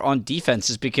pressure on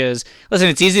defenses because, listen,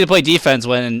 it's easy to play defense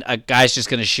when a guy's just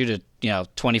going to shoot a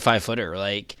 25-footer.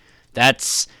 Like,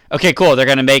 that's okay, cool. They're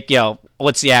going to make,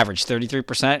 what's the average?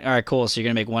 33%? All right, cool. So you're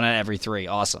going to make one out of every three.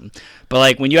 Awesome. But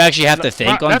like, when you actually have to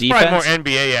think on defense, that's probably more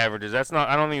NBA averages. That's not,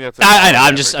 I don't think that's I know.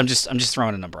 I'm just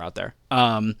throwing a number out there.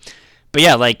 But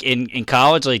yeah, like in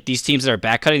college, like these teams that are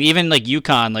back cutting, even like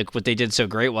UConn, like what they did so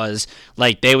great was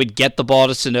like they would get the ball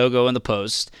to Sonogo in the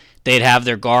post. they'd have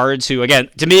their guards who, again,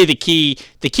 to me, the key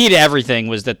to everything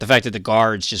was that the fact that the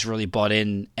guards just really bought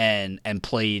in and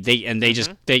played. They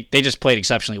just played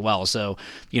exceptionally well. So,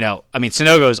 I mean,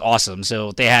 Sonogo is awesome.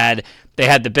 So they had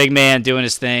the big man doing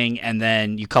his thing, and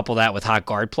then you couple that with hot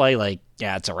guard play, like,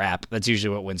 yeah, it's a wrap. That's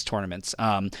usually what wins tournaments.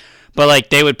 But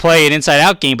like they would play an inside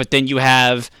out game, but then you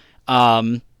have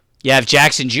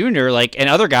Jackson Jr. and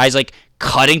other guys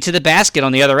cutting to the basket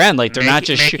on the other end. Like they're not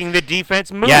just making the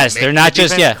defense move. Yes, they're not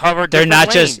just they're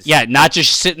not lanes. not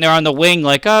just sitting there on the wing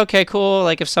like, oh, okay, cool.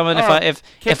 Like if I'm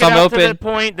open to the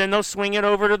point, then they'll swing it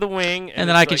over to the wing, and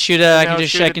then I can shoot a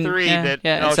three instead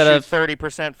of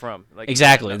 30% from.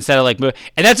 Exactly, instead of move.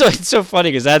 And that's it's so funny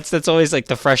because that's always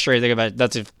the frustrating thing about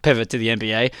that's a pivot to the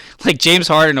NBA. Like James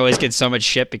Harden always gets so much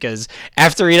shit because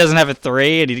after he doesn't have a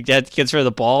three and he gets rid of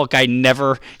the ball, guy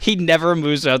never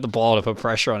moves out the ball to put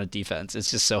pressure on a defense.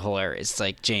 It's just so hilarious. It's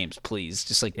like, James, please,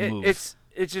 just move. It's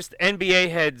just NBA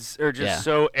heads are just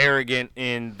so arrogant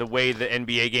in the way the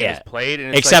NBA game is played,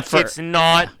 and it's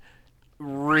not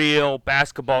real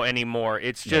basketball anymore.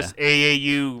 It's just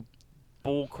AAU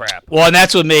bullcrap. Well, and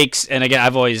that's what makes. And again,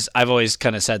 I've always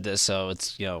kind of said this, so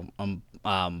it's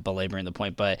I'm belaboring the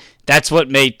point, but that's what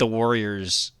made the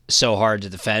Warriors so hard to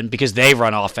defend because they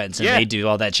run offense and they do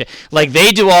all that shit. Like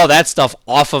they do all that stuff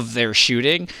off of their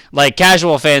shooting. Like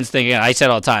casual fans think, I said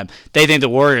all the time, they think the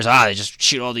Warriors, they just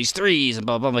shoot all these threes and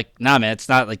blah blah. I'm like, nah, man, it's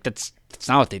not like that's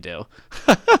not what they do.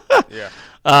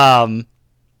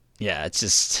 It's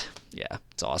just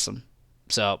it's awesome.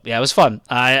 So it was fun.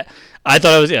 I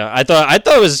thought it was I thought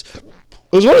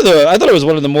it was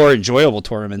one of the more enjoyable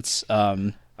tournaments.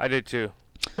 I did too.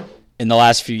 In the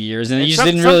last few years, and you just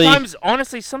didn't really.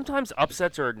 Honestly, sometimes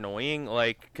upsets are annoying,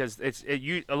 because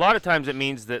a lot of times it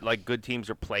means that good teams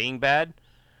are playing bad,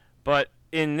 but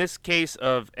in this case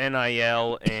of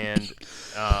NIL and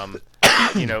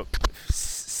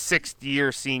sixth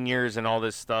year seniors and all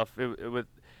this stuff,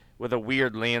 with a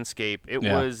weird landscape, it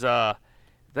was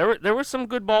there was some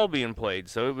good ball being played,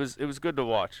 so it was good to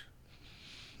watch.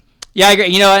 Yeah, I agree.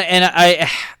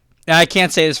 And I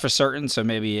can't say this for certain, so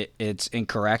maybe it's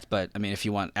incorrect, but, I mean, if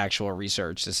you want actual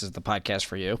research, this is the podcast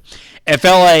for you. It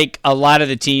felt like a lot of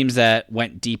the teams that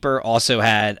went deeper also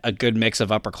had a good mix of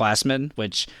upperclassmen,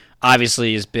 which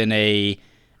obviously has been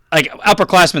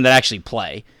upperclassmen that actually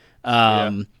play.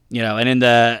 And in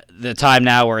the time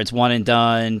now where it's one and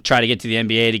done, try to get to the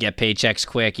NBA to get paychecks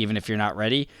quick, even if you're not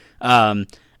ready, I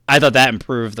thought that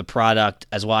improved the product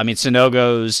as well. I mean,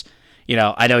 Sonogo's...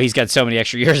 I know he's got so many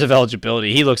extra years of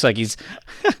eligibility. He looks like he's.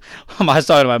 I was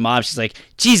talking to my mom. She's like,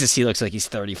 Jesus, he looks like he's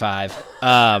 35.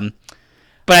 But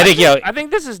I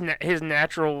think this is his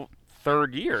natural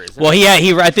third year. Isn't well,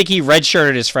 it? I think he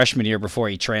redshirted his freshman year before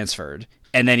he transferred,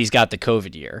 and then he's got the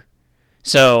COVID year.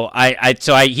 So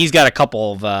he's got a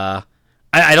couple of. I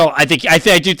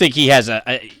do think he has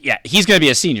he's going to be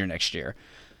a senior next year.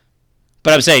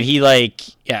 But I'm saying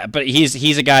but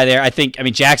he's a guy there. I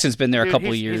mean, Jackson's been there a couple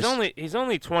of years. He's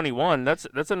only 21.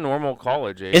 That's a normal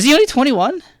college age. Is he only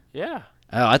 21? Yeah.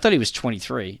 Oh, I thought he was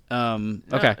 23.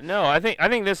 Okay. No, I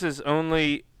think this is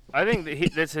only. I think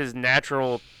this is his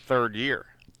natural third year.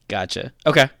 Gotcha.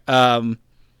 Okay. I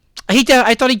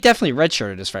thought he definitely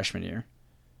redshirted his freshman year.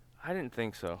 I didn't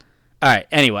think so. All right.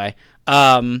 Anyway,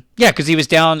 because he was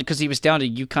down to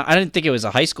UConn. I didn't think it was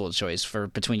a high school choice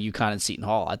between UConn and Seton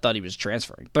Hall. I thought he was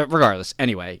transferring. But regardless,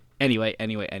 anyway. I mean,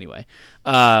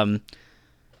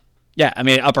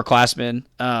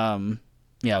 upperclassmen.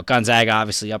 Gonzaga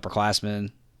obviously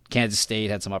upperclassmen. Kansas State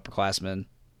had some upperclassmen.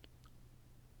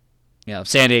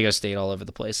 San Diego State all over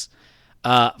the place.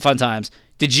 Fun times.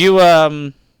 Did you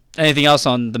anything else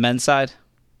on the men's side?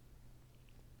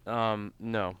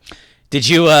 No. Did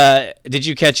you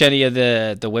catch any of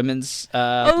the women's?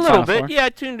 A little bit, yeah. I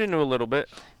tuned into a little bit.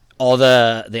 All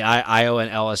the Iowa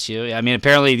and LSU. I mean,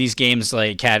 apparently these games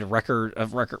had record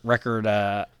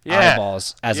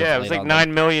eyeballs as of late. Yeah, it was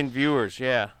 9 million viewers.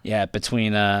 Yeah. Yeah,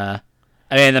 between the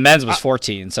men's was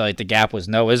 14, so the gap was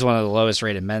one of the lowest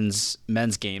rated men's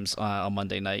games on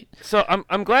Monday night. So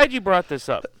I'm glad you brought this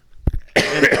up.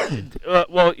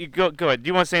 Well, you go ahead. Do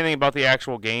you want to say anything about the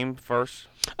actual game first?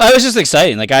 It was just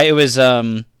exciting. I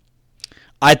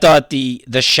thought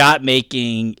the shot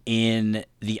making in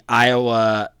the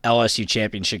Iowa LSU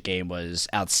championship game was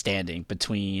outstanding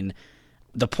between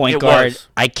the point guard.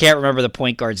 I can't remember the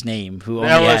point guard's name. The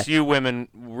LSU women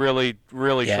really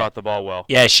shot the ball well.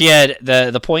 Yeah, she had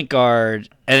the point guard,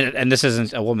 and this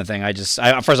isn't a woman thing. First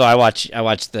of all, I watch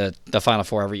the Final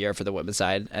Four every year for the women's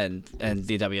side and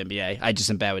the WNBA. I just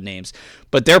am bad with names,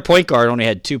 but their point guard only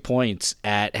had 2 points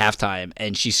at halftime,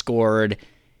 and she scored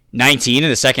 19 in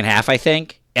the second half. I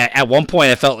think at one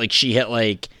point I felt like she hit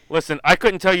Listen, I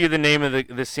couldn't tell you the name of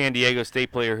the San Diego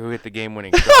State player who hit the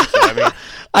game-winning shot. So, I mean,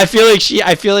 I feel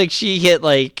like she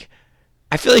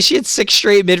hit 6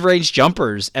 straight mid-range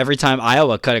jumpers every time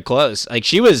Iowa cut it close. Like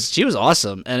she was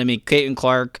awesome. And I mean, Caitlin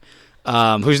Clark,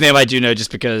 whose name I do know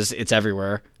just because it's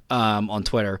everywhere on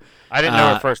Twitter. I didn't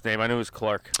know her first name. I knew it was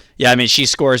Clark. Yeah, I mean, she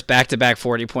scores back-to-back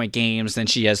 40-point games. Then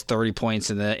she has 30 points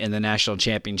in the national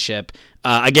championship.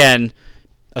 Again,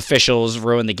 officials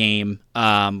ruined the game,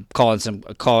 calling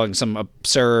some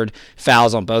absurd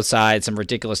fouls on both sides, some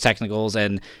ridiculous technicals,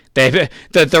 and they were.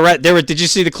 Did you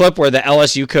see the clip where the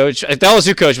LSU coach? The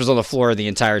LSU coach was on the floor the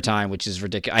entire time, which is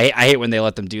ridiculous. I hate when they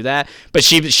let them do that. But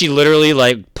she literally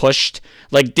like pushed,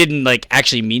 like didn't like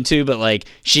actually mean to, but like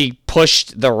she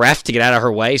pushed the ref to get out of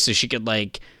her way so she could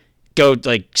like go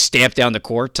like stamp down the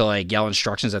court to like yell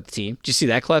instructions at the team. Did you see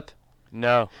that clip?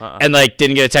 No. And like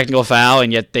didn't get a technical foul,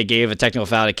 and yet they gave a technical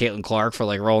foul to Caitlin Clark for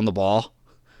like rolling the ball.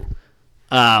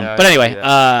 But anyway,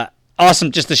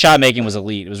 awesome. Just the shot making was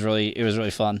elite. It was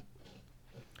really fun.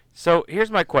 So here's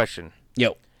my question.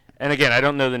 Yo. And again, I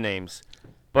don't know the names,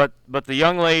 but the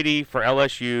young lady for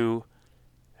LSU,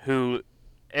 who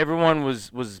everyone was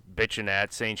bitching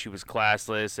at, saying she was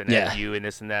classless and FU and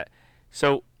this and that.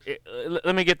 So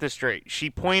let me get this straight. She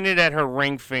pointed at her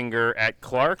ring finger at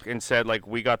Clark and said, like,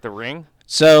 "We got the ring."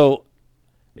 So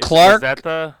Clark, is that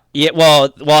the? Yeah,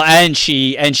 well, and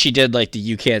she did like the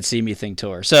 "You Can't See Me" thing to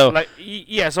her. So like,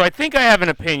 yeah, so I think I have an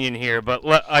opinion here, but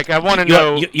like I want to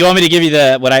know. You want me to give you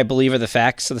what I believe are the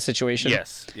facts of the situation?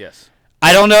 Yes.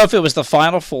 I don't know if it was the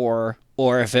Final Four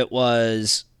or if it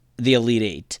was the Elite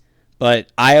Eight,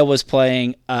 but Iowa was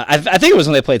playing. I think it was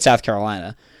when they played South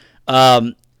Carolina.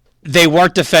 They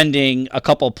weren't defending a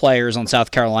couple of players on South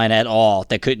Carolina at all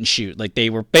that couldn't shoot. Like they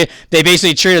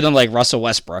basically treated them like Russell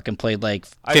Westbrook and played like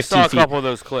 15 I saw a feet. couple of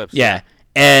those clips. Yeah.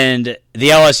 And the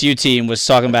LSU team was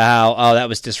talking about how, that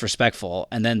was disrespectful.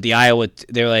 And then the Iowa,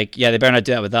 they were like, yeah, they better not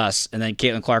do that with us. And then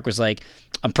Caitlin Clark was like,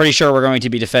 I'm pretty sure we're going to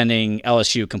be defending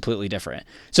LSU completely different.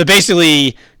 So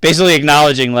basically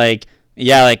acknowledging like,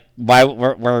 yeah, like why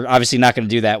we're obviously not going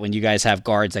to do that when you guys have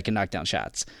guards that can knock down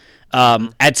shots.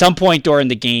 At some point during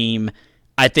the game,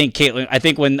 I think they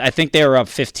were up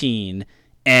 15,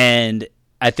 and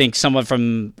I think someone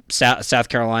from South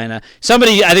Carolina,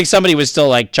 somebody was still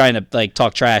like trying to like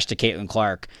talk trash to Caitlin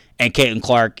Clark, and Caitlin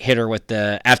Clark hit her with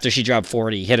after she dropped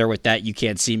 40, hit her with that "You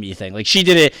Can't See Me" thing. Like she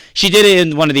did it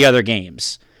in one of the other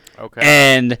games. Okay.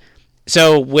 And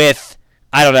so with,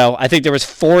 I don't know, I think there was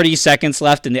 40 seconds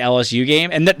left in the LSU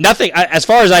game, and nothing, as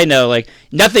far as I know, like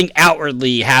nothing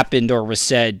outwardly happened or was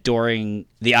said during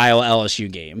the Iowa LSU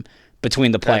game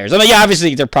between the players. I mean, yeah,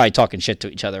 obviously they're probably talking shit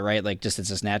to each other, right? Like, it's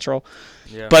just natural.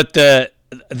 Yeah. But the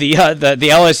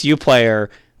LSU player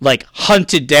like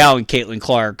hunted down Caitlin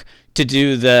Clark to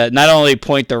do not only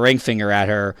point the ring finger at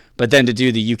her, but then to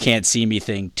do the "You Can't See Me"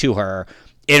 thing to her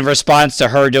in response to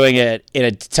her doing it in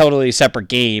a totally separate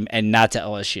game and not to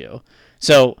LSU.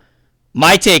 So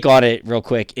my take on it real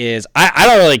quick is I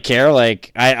don't really care.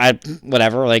 Like I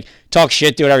whatever, like talk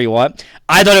shit, do whatever you want.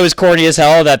 I thought it was corny as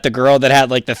hell that the girl that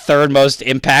had like the third most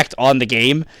impact on the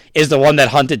game is the one that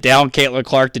hunted down Caitlin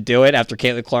Clark to do it after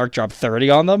Caitlin Clark dropped 30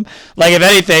 on them. Like if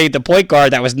anything, the point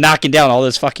guard that was knocking down all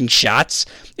those fucking shots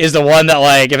is the one that,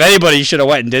 like, if anybody should have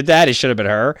went and did that, it should have been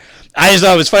her. I just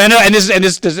thought it was funny. I know, and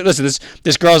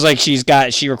this girl's like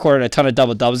she recorded a ton of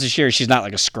double doubles this year. She's not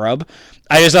like a scrub.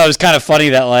 I just thought it was kind of funny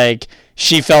that like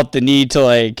she felt the need to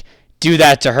like do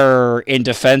that to her in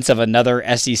defense of another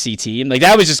SEC team. Like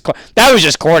that was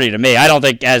just corny to me. I don't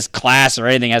think as class or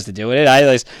anything has to do with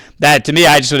it. That to me,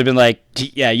 I just would have been like,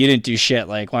 yeah, you didn't do shit.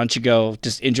 Like, why don't you go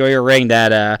just enjoy your ring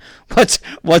that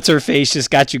what's her face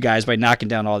just got you guys by knocking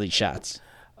down all these shots.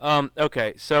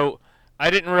 Okay, so I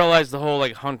didn't realize the whole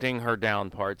like hunting her down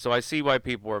part. So I see why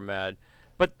people were mad.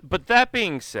 But that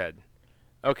being said,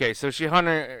 okay, so she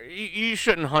hunted. You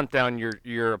shouldn't hunt down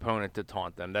your opponent to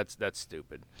taunt them. That's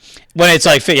stupid. When it's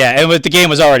like, yeah, and the game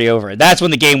was already over. That's when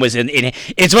the game was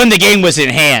it's when the game was in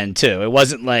hand too. It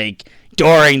wasn't like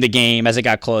during the game as it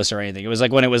got close or anything. It was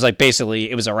like when it was like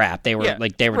basically it was a wrap. They were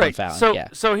right. done fouling.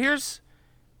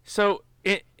 So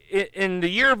in the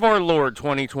year of our Lord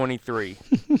 2023,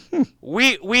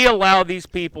 we allow these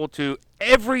people to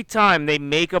every time they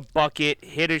make a bucket,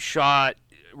 hit a shot,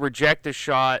 reject a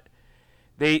shot.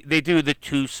 They do the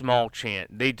too small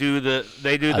chant. They do the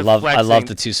flexing. I love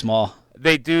the too small.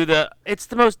 They do it's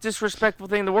the most disrespectful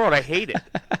thing in the world. I hate it.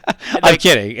 I'm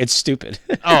kidding. It's stupid.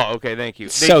 Oh, okay, thank you.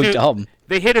 Dumb.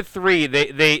 They hit a three.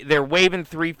 They're waving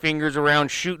three fingers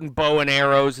around, shooting bow and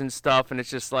arrows and stuff, and it's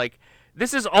just like,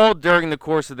 this is all during the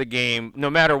course of the game. No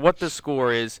matter what the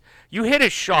score is, you hit a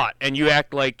shot and you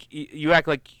act like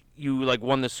you like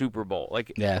won the Super Bowl.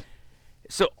 Like, Yeah.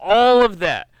 so all of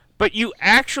that. But you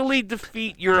actually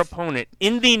defeat your opponent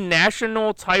in the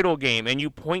national title game, and you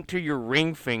point to your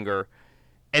ring finger,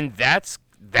 and that's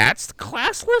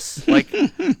classless. Like,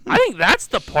 I think that's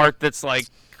the part that's like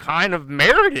kind of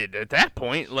merited at that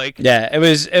point. Like, Yeah, it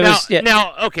was. Yeah.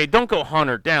 Now, okay, don't go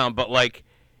hunter down, but like,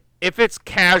 if it's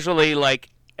casually like,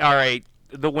 all right,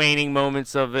 the waning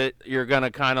moments of it, you're gonna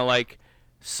kind of like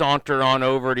saunter on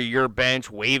over to your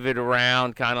bench, wave it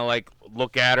around, kind of like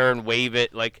look at her and wave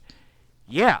it, like.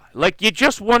 Yeah, like you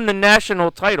just won the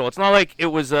national title. It's not like it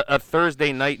was a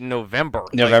Thursday night in November.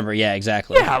 November, yeah,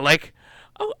 exactly. Yeah, like,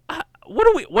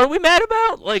 what are we mad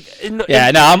about? Like, I'm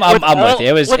with you.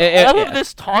 It was all of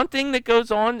this taunting that goes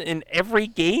on in every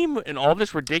game and all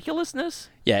this ridiculousness.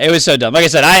 Yeah, it was so dumb. Like I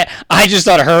said, I just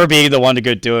thought her being the one to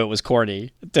go do it was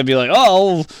corny. To be like,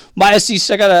 oh, my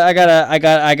SEC, I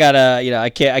gotta, you know, I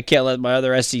can't let my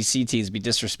other SEC teams be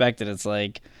disrespected. It's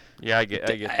like. Yeah, I get.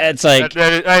 It's like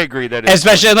I agree that.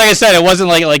 Especially like I said, it wasn't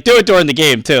like do it during the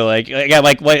game too.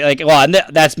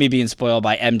 That's me being spoiled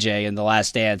by MJ in The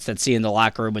Last Dance. That's seeing the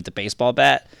locker room with the baseball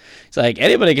bat. It's like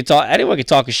anyone can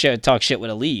talk shit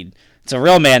with a lead. It's a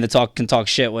real man that can talk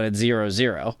shit when it's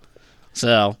 0-0.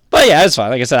 So, but yeah, it's fine.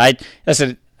 Like I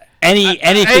said,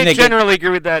 anything. I generally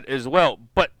agree with that as well,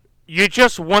 but. You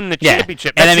just won the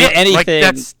championship. And I mean, anything.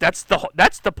 Like,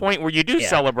 that's the point where you do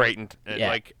celebrate and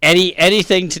like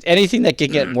anything that can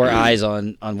get more eyes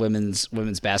on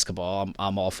women's basketball.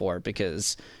 I'm all for it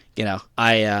because you know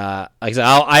I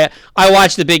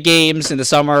watch the big games in the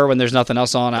summer when there's nothing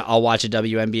else on. I'll watch a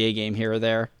WNBA game here or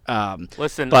there.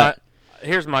 Listen, but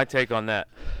here's my take on that.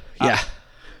 Yeah,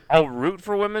 I'll root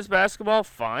for women's basketball.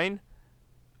 Fine.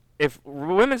 If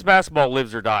women's basketball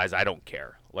lives or dies, I don't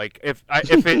care. Like I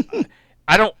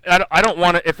don't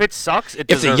want to. If it sucks, it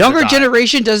deserves If the younger to die.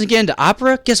 generation doesn't get into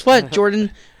opera, guess what,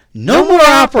 Jordan? No more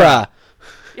opera.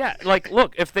 Yeah, like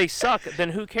look, if they suck, then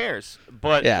who cares?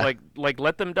 But like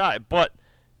let them die. But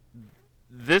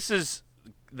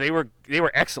they were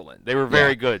excellent. They were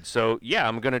very good. So yeah,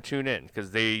 I'm gonna tune in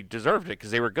because they deserved it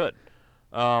because they were good.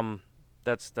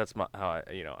 That's my how I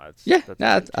you're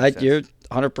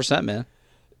 100%, man.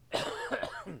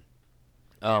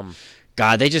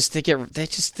 God, they just think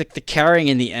the carrying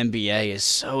in the NBA is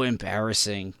so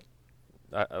embarrassing.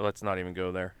 Let's not even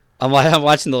go there. I'm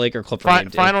watching the Laker Clipper game.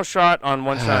 Final shot on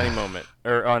One Shining Moment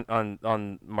or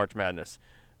on March Madness.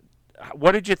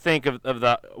 What did you think of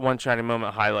the One Shining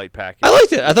Moment highlight package? I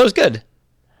liked it. I thought it was good.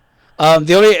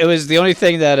 The only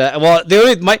thing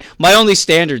that my only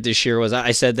standard this year was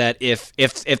I said that if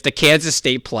the Kansas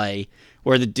State play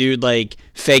where the dude like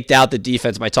faked out the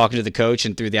defense by talking to the coach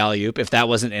and threw the alley-oop, if that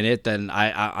wasn't in it, then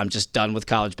I'm just done with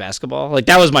college basketball. Like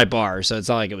that was my bar, so it's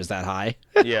not like it was that high.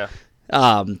 Yeah.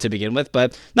 To begin with,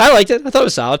 but no, I liked it. I thought it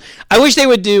was solid.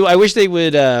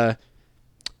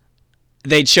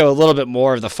 They'd show a little bit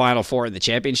more of the Final Four in the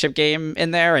championship game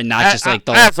in there, and not just like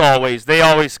the. As always, they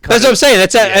always. That's what I'm saying.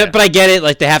 But I get it.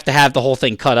 Like they have to have the whole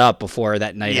thing cut up before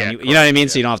that night. Yeah, you know what I mean? Yeah.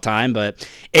 So you don't have time. But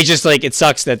it's just like it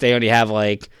sucks that they only have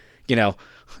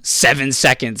 7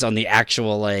 seconds on the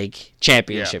actual like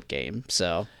championship game.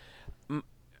 So.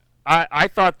 I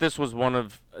thought this was one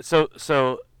of so.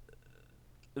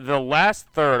 The last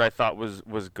third I thought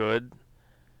was good.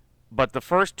 But the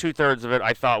first 2/3 of it,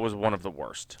 I thought was one of the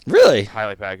worst. Really?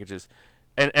 Highlight packages,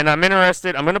 and I'm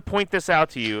interested. I'm going to point this out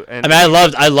to you. And I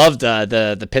loved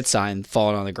the pit sign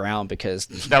falling on the ground because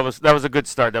that was a good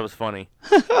start. That was funny.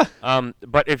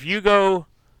 But if you go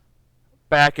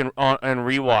back and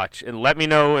rewatch and let me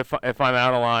know if I'm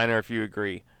out of line or if you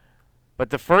agree. But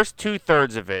the first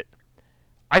 2/3 of it,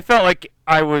 I felt like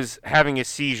I was having a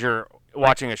seizure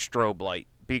watching a strobe light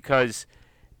because.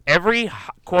 Every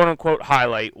quote-unquote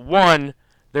highlight, one,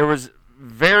 there was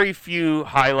very few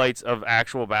highlights of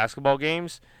actual basketball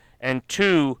games, and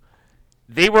two,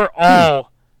 they were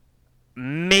all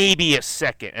maybe a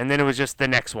second, and then it was just the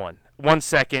next one. 1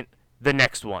 second, the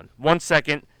next one. 1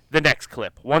 second, the next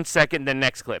clip. 1 second, the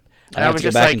next clip. And I was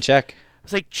just back and check. I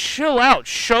was like, chill out.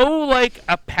 Show, like,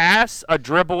 a pass, a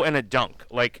dribble, and a dunk.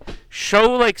 Like,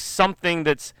 show, like, something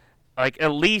that's, like,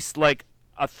 at least, like,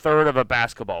 a third of a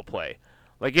basketball play.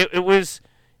 Like it was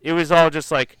all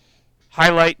just like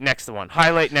highlight next one,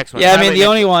 highlight next one. Yeah, I mean the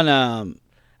only one. I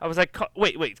was like,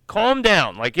 wait, calm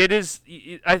down. Like it is.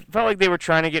 I felt like they were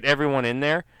trying to get everyone in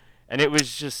there, and it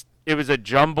was a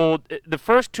jumbled. The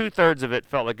first 2/3 of it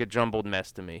felt like a jumbled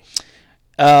mess to me.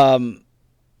 Yeah,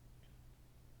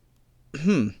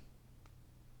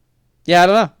 I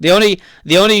don't know.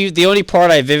 The only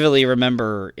part I vividly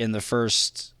remember in the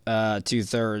first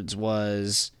 2/3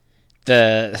 was.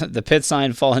 The pit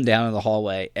sign falling down in the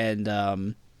hallway and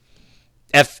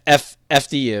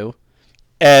FDU,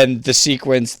 and the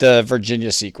sequence, the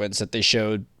Virginia sequence that they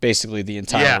showed basically the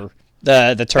entire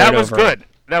the turnover. That was good.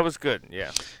 That was good.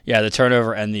 Yeah. Yeah, the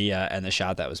turnover and the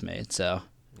shot that was made. So.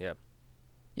 Yep.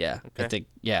 Yeah, Okay. I think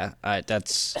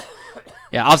that's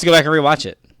I'll have to go back and rewatch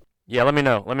it. Yeah, let me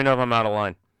know. Let me know if I'm out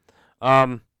of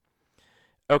line.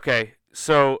 Okay,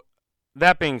 so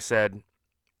that being said,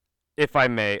 if I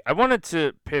may, I wanted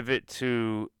to pivot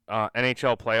to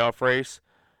NHL Playoff Race,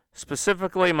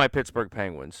 specifically my Pittsburgh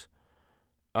Penguins.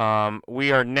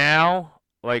 We are now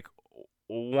like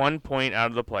 1 point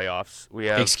out of the playoffs. We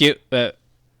have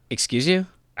excuse you?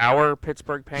 our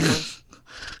Pittsburgh Penguins.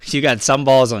 You got some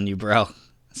balls on you, bro.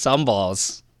 Some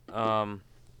balls.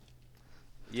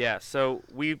 Yeah, so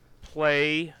we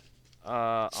play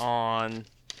on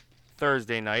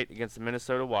Thursday night against the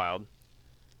Minnesota Wild.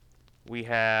 We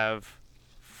have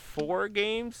 4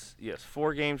 games. Yes,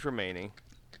 4 games remaining.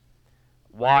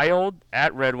 Wild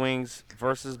at Red Wings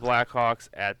versus Blackhawks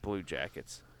at Blue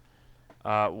Jackets.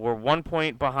 We're 1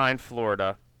 point behind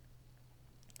Florida.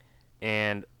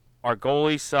 And our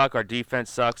goalies suck, our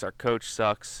defense sucks, our coach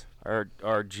sucks, our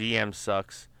GM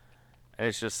sucks. And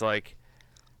it's just like,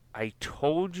 I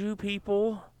told you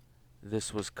people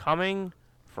this was coming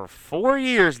for 4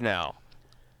 years now.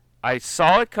 I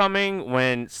saw it coming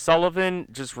when Sullivan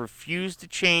just refused to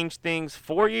change things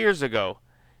 4 years ago.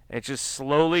 And it just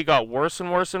slowly got worse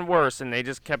and worse and worse, and they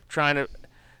just kept trying to...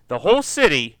 The whole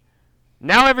city...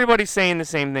 Now everybody's saying the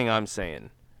same thing I'm saying.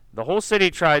 The whole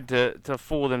city tried to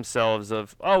fool themselves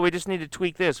of, oh, we just need to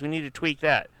tweak this, we need to tweak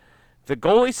that. The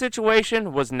goalie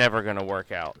situation was never going to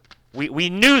work out. We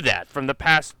knew that from the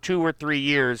past 2 or 3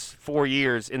 years, 4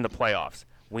 years in the playoffs.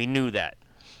 We knew that.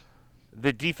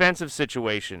 The defensive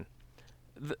situation.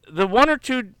 The 1 or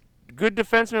 2 good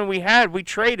defensemen we had, we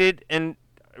traded and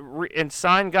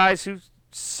signed guys who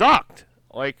sucked.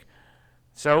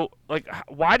 So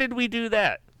why did we do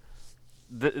that?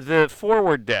 The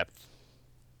forward depth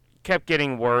kept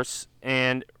getting worse,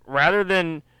 and rather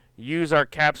than use our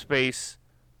cap space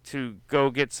to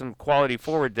go get some quality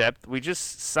forward depth, we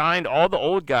just signed all the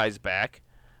old guys back.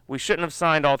 We shouldn't have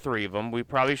signed all 3 of them. We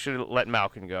probably should have let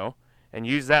Malkin go and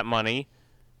use that money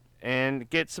and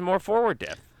get some more forward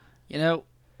depth. You know,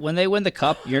 when they win the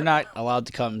cup, you're not allowed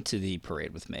to come to the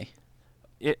parade with me.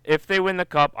 If they win the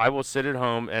cup, I will sit at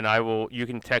home and you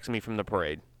can text me from the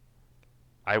parade.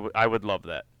 I would love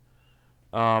that.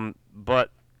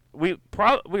 But we're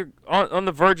on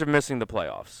the verge of missing the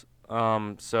playoffs.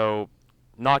 So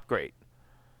not great.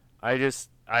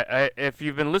 If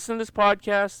you've been listening to this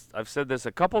podcast, I've said this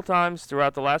a couple times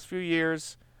throughout the last few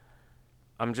years.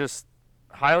 I'm just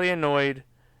highly annoyed.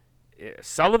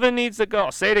 Sullivan needs to go.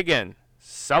 I'll say it again.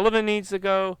 Sullivan needs to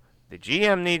go. The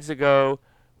GM needs to go.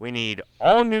 We need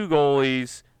all new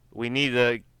goalies. We need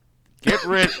to get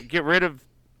rid of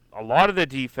a lot of the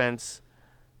defense.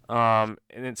 And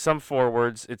then some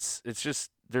forwards. It's just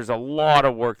there's a lot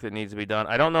of work that needs to be done.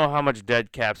 I don't know how much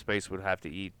dead cap space would have to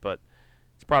eat, but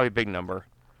it's probably a big number.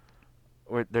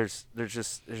 There's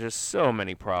just so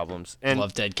many problems. And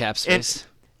love dead cap space.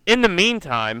 In the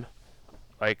meantime,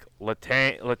 like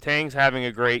Letang's having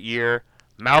a great year.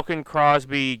 Malkin,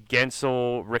 Crosby,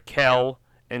 Gensel, Raquel,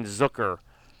 and Zucker.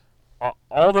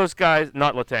 All those guys,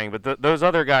 not Letang, but those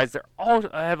other guys, they all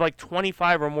have like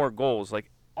 25 or more goals.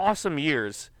 Like awesome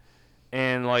years,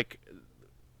 and like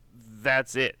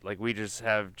that's it. Like we just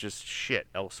have just shit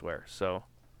elsewhere. So,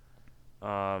 cool.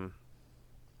 I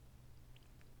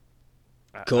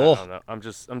don't know. I'm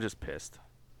just pissed.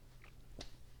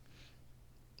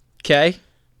 Okay.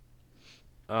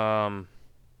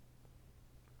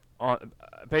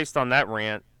 Based on that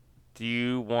rant, do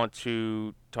you want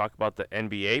to talk about the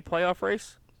NBA playoff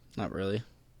race? Not really.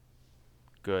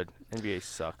 Good. NBA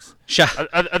sucks.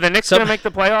 Are the Knicks going to make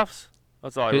the playoffs?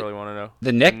 That's all I really want to know.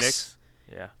 The Knicks?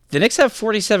 Yeah. The Knicks have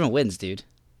 47 wins, dude.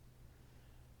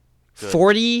 Good.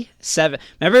 47.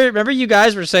 Remember you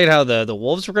guys were saying how the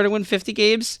Wolves were going to win 50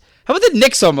 games? How about the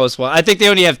Knicks almost won? I think they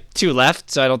only have 2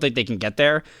 left, so I don't think they can get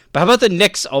there. But how about the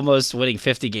Knicks almost winning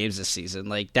 50 games this season?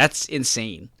 Like, that's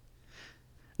insane.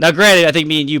 Now, granted, I think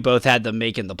me and you both had them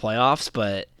making the playoffs,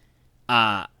 but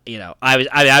I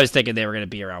was thinking they were going to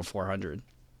be around 400.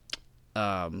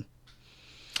 400.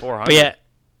 But yeah.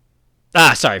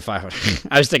 Sorry, 500.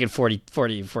 I was thinking 40,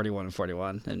 41, and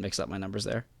 41, and mixed up my numbers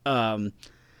there. Somehow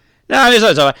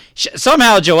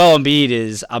Joel Embiid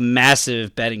is a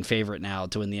massive betting favorite now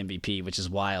to win the MVP, which is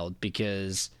wild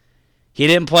because he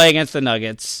didn't play against the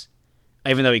Nuggets,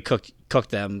 even though he cooked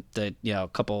them a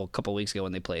couple weeks ago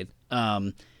when they played.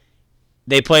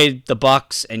 They played the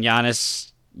Bucks, and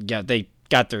Giannis, they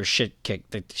got their shit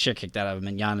kicked out of him,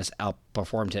 and Giannis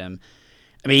outperformed him.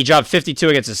 I mean, he dropped 52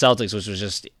 against the Celtics, which was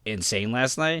just insane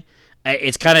last night.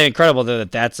 It's kind of incredible, though,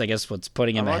 that's, I guess, what's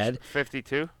putting him ahead.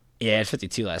 52? Yeah,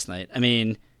 52 last night. I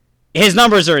mean, his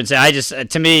numbers are insane.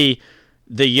 To me,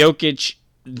 the Jokic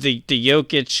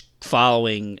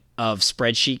following of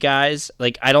spreadsheet guys,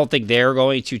 like, I don't think they're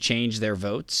going to change their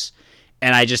votes.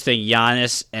 And I just think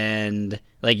Giannis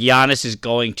is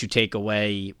going to take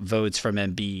away votes from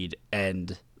Embiid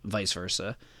and vice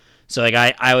versa. So, like,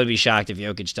 I would be shocked if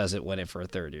Jokic doesn't win it for a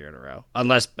third year in a row.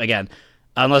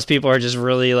 Unless people are just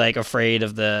really, like, afraid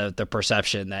of the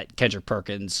perception that Kendrick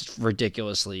Perkins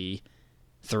ridiculously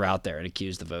threw out there and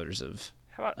accused the voters of.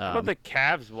 How about the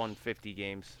Cavs won 50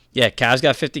 games? Yeah, Cavs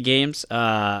got 50 games.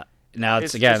 Now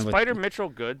it's is Spider Mitchell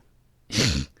good?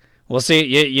 We'll see.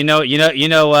 You know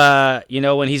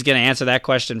when he's going to answer that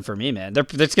question for me, man.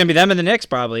 It's going to be them and the Knicks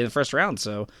probably in the first round.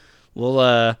 So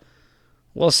we'll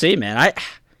see, man.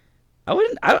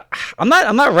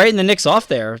 I'm not writing the Knicks off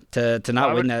there to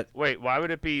not win that. Wait, why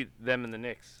would it be them and the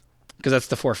Knicks? Because that's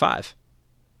the 4-5.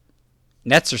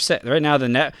 Nets are set right now.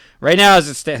 Right now as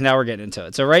it stands. Now we're getting into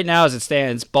it. So right now as it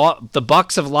stands, the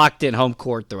Bucks have locked in home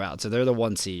court throughout, so they're the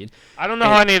 1 seed. I don't know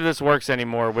how any of this works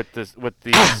anymore with these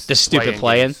the stupid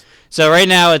play-in. Games. So right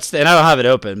now and I don't have it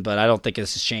open, but I don't think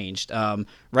this has changed.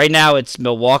 Right now it's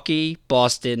Milwaukee,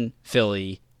 Boston,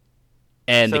 Philly,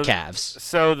 and the Cavs.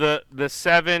 So the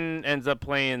 7 ends up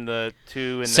playing the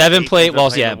 2 and 7 play.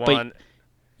 Well, yeah, but.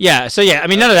 I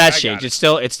mean, none of that's changed. It's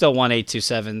still 1, 8, 2,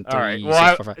 7, 3, all right.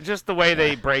 6, 4, 5. Just the way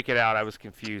they break it out, I was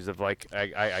confused.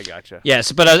 I gotcha.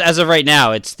 Yes, but as of right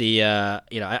now, it's the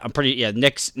I'm pretty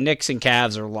Knicks and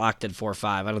Cavs are locked at 4-5.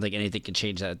 I don't think anything can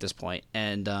change that at this point.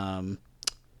 And I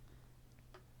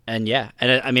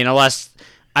mean, unless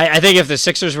I think if the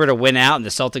Sixers were to win out and the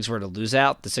Celtics were to lose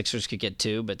out, the Sixers could get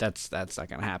 2, but that's not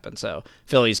going to happen. So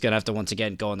Philly's going to have to once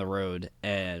again go on the road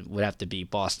and would have to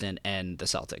beat Boston and the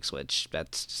Celtics, which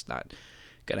that's just not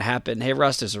going to happen. Hey,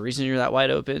 Russ, there's a reason you're that wide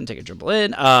open. Take a dribble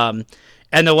in. And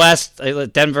the West,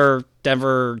 Denver,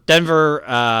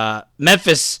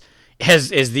 Memphis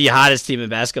is the hottest team in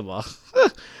basketball.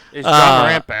 Is John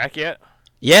Morant back yet?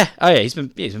 Yeah. Oh yeah, he's been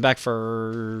back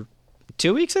for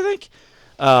 2 weeks, I think.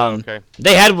 Okay.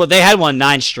 They had won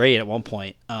 9 straight at one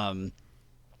point. I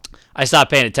stopped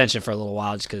paying attention for a little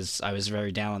while just because I was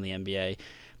very down on the NBA.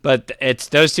 But it's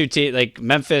those two teams, like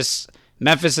Memphis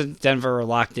and Denver are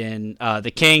locked in.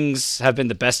 The Kings have been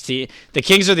the best team. The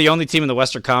Kings are the only team in the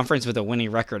Western Conference with a winning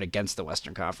record against the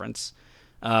Western Conference.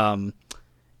 And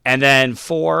then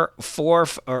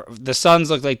the Suns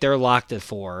look like they're locked at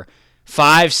 4.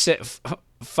 5,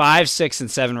 6, and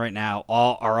 7 right now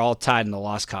are all tied in the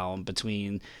loss column.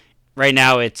 Between right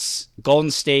now, it's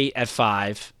Golden State at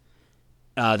 5,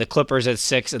 the Clippers at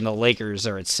 6, and the Lakers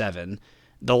are at 7.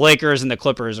 The Lakers and the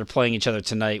Clippers are playing each other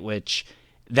tonight, which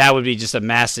that would be just a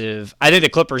massive. I think the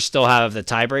Clippers still have the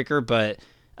tiebreaker, but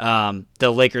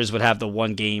the Lakers would have the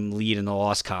 1-game lead in the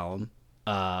loss column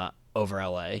over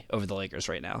the Lakers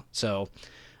right now. So,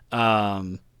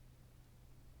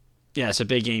 it's a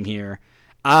big game here.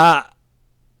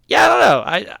 Yeah, I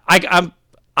don't know.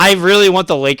 I really want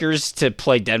the Lakers to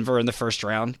play Denver in the first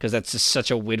round because that's just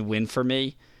such a win-win for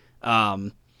me.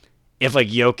 If like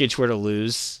Jokic were to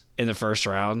lose in the first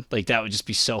round, like that would just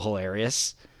be so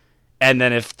hilarious. And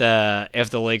then if the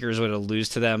Lakers were to lose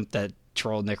to them, that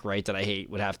troll Nick Wright that I hate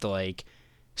would have to like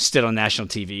sit on national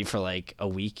TV for like a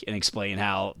week and explain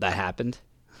how that happened.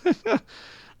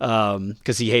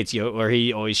 Because he hates he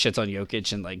always shits on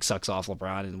Jokic and like sucks off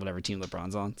LeBron and whatever team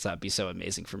LeBron's on. So that'd be so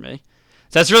amazing for me.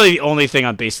 So that's really the only thing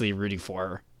I'm basically rooting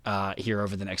for here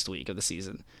over the next week of the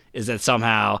season is that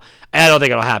somehow. I don't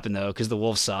think it'll happen though because the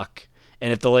Wolves suck.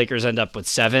 And if the Lakers end up with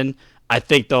 7, I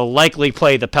think they'll likely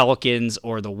play the Pelicans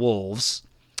or the Wolves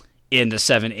in the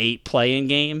 7-8 play-in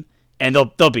game, and they'll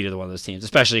beat either one of those teams,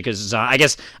 especially because I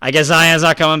guess Zion's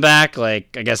not coming back.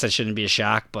 Like I guess that shouldn't be a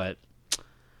shock, but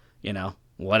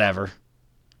whatever.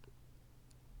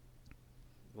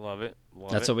 Love it.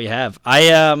 That's what we have. I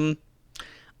don't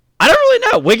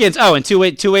really know. Wiggins. Oh, and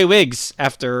two-way Wiggs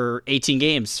after 18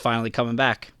 games finally coming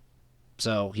back.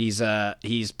 So he's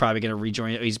probably gonna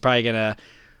rejoin. He's probably gonna.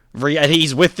 I think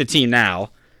he's with the team now.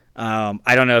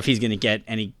 I don't know if he's gonna get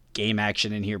any game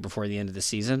action in here before the end of the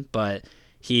season, but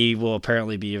he will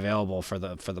apparently be available for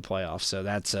the playoffs. So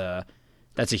that's a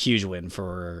huge win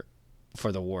for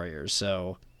the Warriors.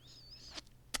 So.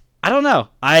 I don't know.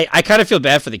 I kind of feel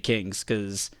bad for the Kings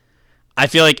because I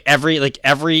feel like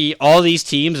all these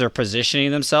teams are positioning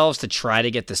themselves to try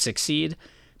to get the 6th seed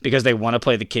because they want to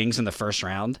play the Kings in the first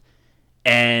round.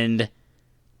 And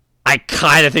I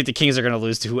kind of think the Kings are going to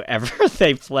lose to whoever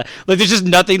they play. Like, there's just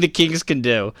nothing the Kings can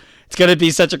do. It's going to be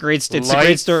such a great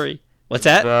story. What's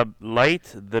that?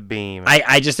 Light the beam.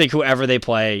 I just think whoever they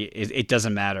play, it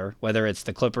doesn't matter whether it's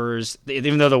the Clippers,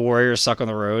 even though the Warriors suck on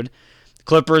the road.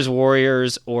 Clippers,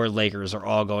 Warriors, or Lakers are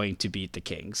all going to beat the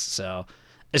Kings. So,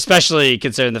 especially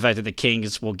considering the fact that the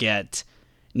Kings will get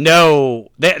no,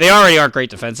 they already aren't great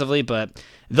defensively, but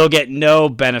they'll get no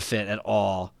benefit at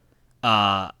all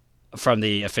from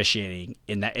the officiating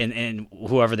in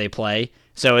whoever they play.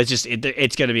 So it's just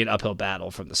it's going to be an uphill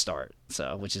battle from the start.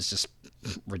 So, which is just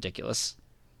ridiculous.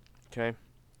 Okay.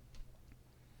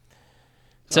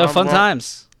 So fun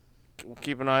times. We'll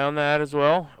keep an eye on that as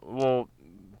well. We'll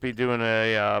be doing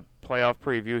a playoff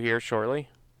preview here shortly.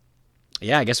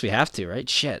 Yeah, I guess we have to, right?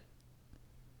 Shit.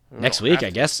 We Next don't week, have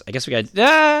I guess. I guess we got.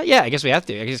 Yeah, I guess we have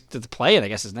to. I guess the play-in, I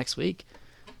guess, is next week.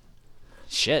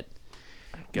 Shit.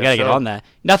 We gotta get on that.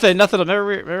 Nothing.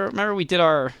 Remember we did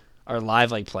our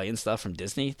live play-in stuff from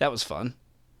Disney. That was fun.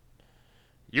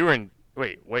 You were in.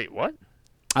 Wait. What?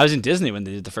 I was in Disney when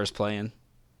they did the first play-in.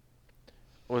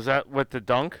 Was that with the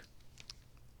dunk?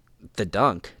 The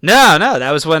dunk? No.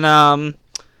 That was when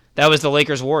that was the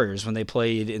Lakers Warriors when they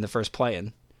played in the first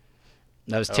play-in.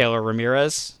 That was Taylor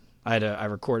Ramirez. I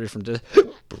recorded from.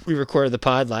 We recorded the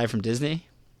pod live from Disney.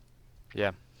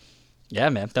 Yeah. Yeah,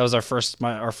 man. That was our first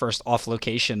off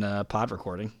location pod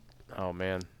recording. Oh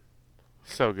man,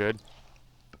 so good.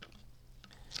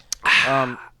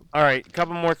 All right, a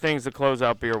couple more things to close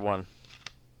out beer one.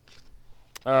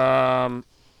 I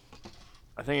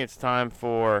think it's time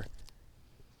for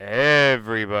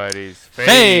everybody's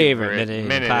favorite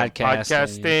minute of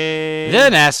podcasting. The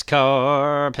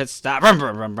Nascar Pitstop.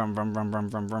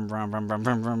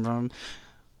 Rum.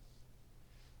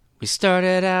 We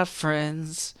started out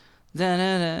friends.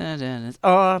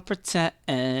 Or pretend.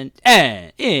 And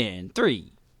in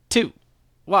 3, 2,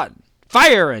 1.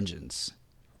 Fire engines.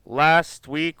 Last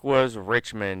week was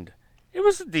Richmond. It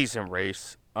was a decent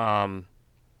race. I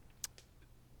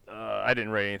didn't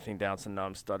write anything down, so now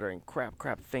I'm stuttering.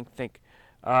 Crap. Think.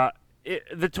 The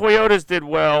Toyotas did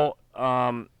well.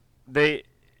 There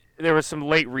were some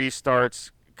late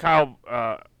restarts. Kyle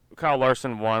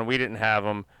Larson won. We didn't have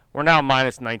him. We're now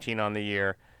minus 19 on the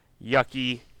year.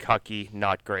 Yucky, cucky,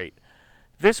 not great.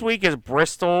 This week is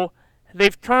Bristol.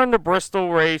 They've turned the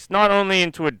Bristol race not only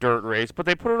into a dirt race, but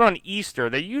they put it on Easter.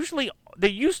 They used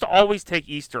to always take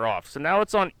Easter off, so now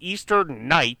it's on Easter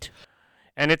night,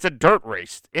 and it's a dirt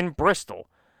race in Bristol.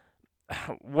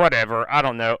 Whatever, I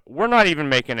don't know. We're not even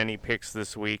making any picks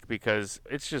this week because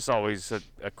it's just always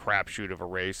a crapshoot of a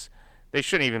race. They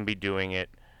shouldn't even be doing it.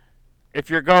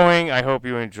 If you're going, I hope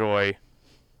you enjoy.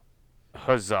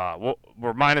 Huzzah.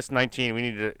 We're minus 19. We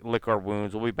need to lick our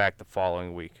wounds. We'll be back the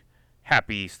following week.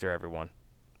 Happy Easter, everyone.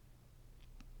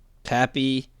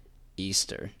 Happy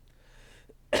Easter.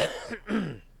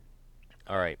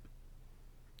 All right.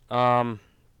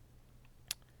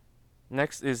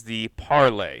 Next is the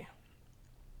parlay.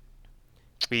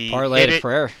 Parlay to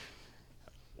prayer.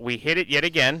 We hit it yet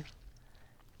again.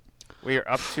 We are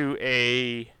up to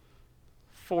a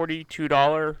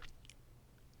 $42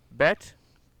 bet.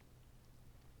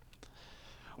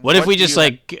 What if we just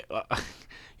you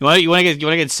want to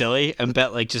get silly and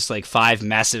bet just 5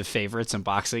 massive favorites in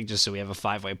boxing just so we have a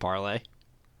 5-way parlay?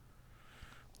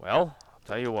 Well, I'll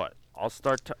tell you what. I'll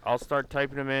start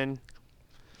typing them in.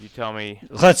 You tell me.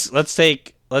 Let's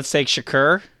take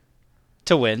Shakur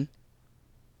to win.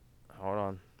 Hold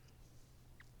on.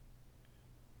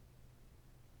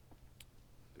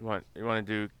 You want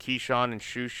to do Keyshawn and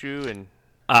Shushu and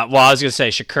well, I was going to say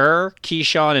Shakur,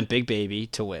 Keyshawn, and Big Baby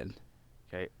to win.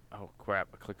 Okay. Oh, crap.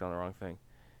 I clicked on the wrong thing.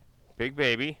 Big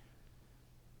Baby.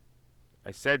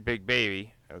 I said Big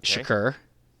Baby. Okay. Shakur.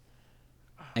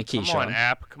 And Keyshawn.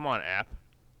 Come on, app.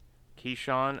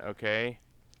 Keyshawn, okay.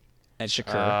 And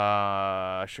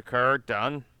Shakur. Shakur,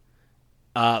 done.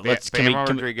 Bammer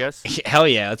Rodriguez. Hell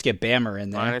yeah, let's get Bammer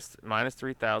in there. Minus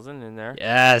 3,000 in there.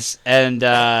 Yes, and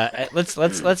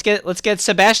let's get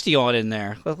Sebastian in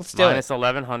there. Let's do minus it.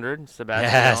 1,100,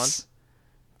 Sebastian. Yes.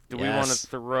 Do we want to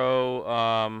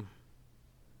throw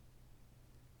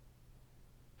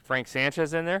Frank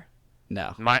Sanchez in there?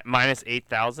 No. Minus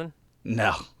 8,000?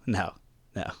 No.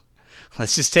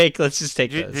 Let's just take those.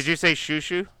 Did you say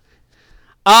Shushu?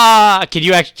 Can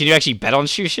you actually bet on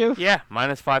Shushu? Yeah,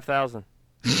 minus 5,000.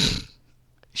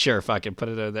 Sure, fucking put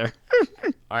it in there.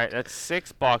 All right, that's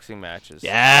 6 boxing matches.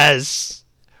 Yes.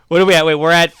 What are we at? Wait, we're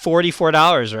at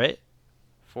 $44, right?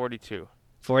 42.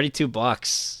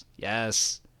 $42.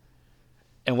 Yes.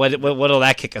 And what'll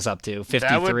that kick us up to?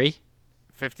 53?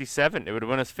 57. It would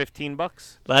win us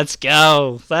 $15. Let's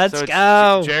go. Let's so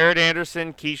go. Jared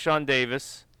Anderson, Keyshawn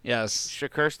Davis. Yes.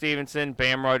 Shakur Stevenson,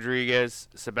 Bam Rodriguez,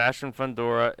 Sebastian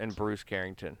Fundora, and Bruce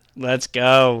Carrington. Let's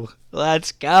go.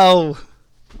 Let's go.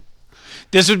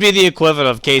 This would be the equivalent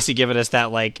of Casey giving us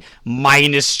that like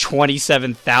minus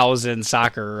 27,000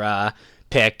 soccer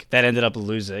pick that ended up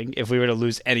losing if we were to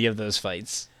lose any of those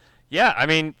fights. Yeah, I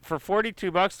mean, for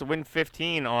 $42 to win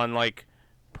 15 on like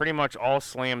pretty much all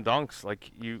slam dunks, like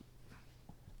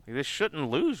this shouldn't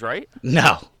lose, right?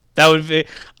 No. That would be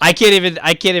I can't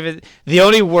even the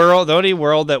only world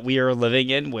that we are living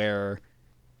in where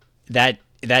that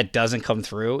doesn't come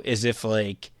through is if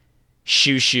like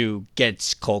Shoo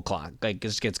gets cold clocked. Like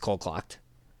just gets cold clocked.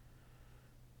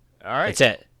 All right.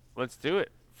 That's it. Let's do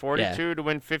it. 42 to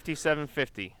win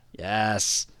 57.50.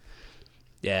 Yes.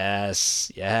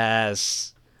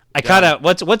 I kind of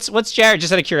what's Jared,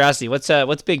 just out of curiosity,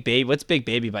 what's Big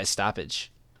Baby by stoppage?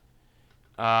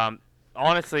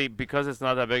 Honestly, because it's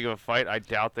not that big of a fight, I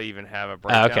doubt they even have a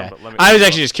breakdown. Okay. But I was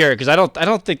actually just curious because I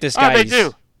don't think this guy. Oh, they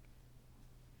do.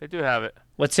 They do have it.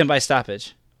 What's him by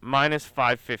stoppage? Minus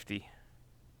 550.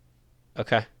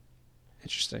 Okay.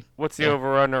 Interesting. What's the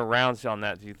over/under rounds on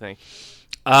that? Do you think?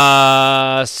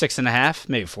 6.5,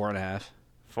 maybe 4.5.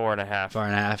 4.5.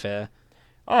 4.5. Yeah.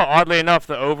 Oh, oddly enough,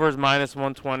 the over is minus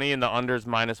 120 and the under is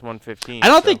minus 115. I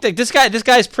don't think that this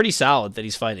guy's pretty solid that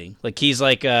he's fighting. Like he's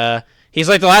like the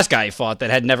last guy he fought that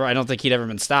had never. I don't think he'd ever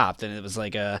been stopped, and it was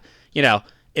like it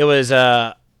was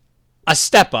a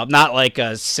step up, not like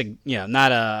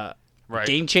not a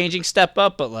game changing step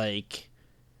up, but like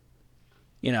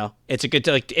it's a good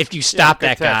like if you stop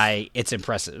that guy, it's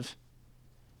impressive.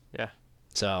 Yeah.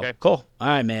 So okay. Cool. All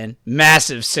right, man.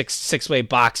 Massive six-way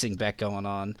boxing bet going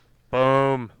on.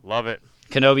 Boom. Love it.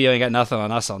 Kenobi ain't got nothing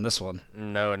on us on this one.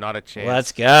 No, not a chance.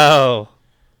 Let's go.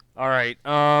 All right.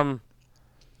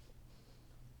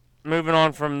 Moving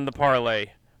on from the parlay.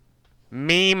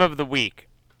 Meme of the week.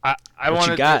 I what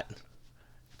you got?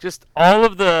 Just all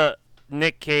of the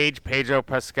Nick Cage, Pedro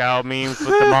Pascal memes with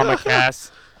the Mama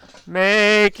Cass.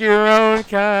 Make your own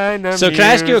kind of music. So can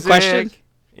I ask you a question?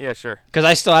 Yeah, sure. Because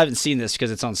I still haven't seen this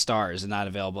because it's on Stars and not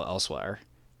available elsewhere.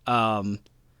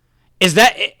 Is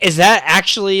that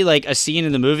actually like a scene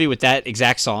in the movie with that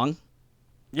exact song?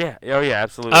 Yeah. Oh, yeah.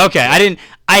 Absolutely. Okay.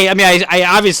 I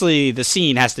obviously the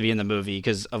scene has to be in the movie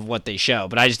because of what they show,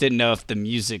 but I just didn't know if the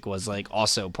music was like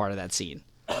also part of that scene.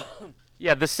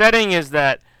 Yeah. The setting is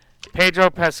that Pedro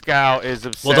Pascal is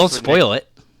obsessed. Well, don't spoil it.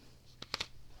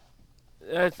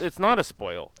 It's not a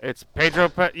spoil. It's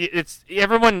Pedro. It's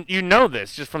everyone. You know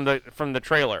this just from the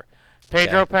trailer.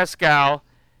 Pedro Pascal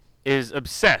is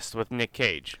obsessed with Nick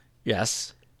Cage.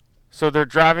 Yes. So they're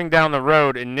driving down the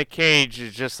road, and Nick Cage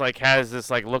is just like has this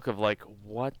like look of like,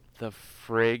 what the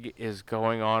frig is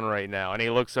going on right now? And he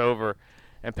looks over,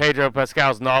 and Pedro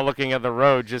Pascal's not looking at the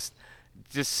road, just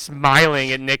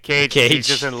smiling at Nick Cage. He's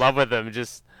just in love with him.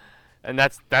 And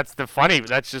that's the funny.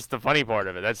 That's just the funny part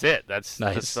of it. That's it. That's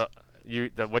nice.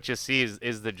 What you see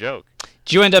is the joke.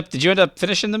 Did you end up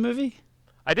finishing the movie?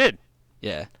 I did.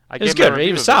 Yeah. It was good. Right?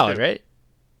 It was solid, right?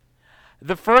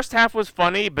 The first half was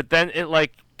funny, but then it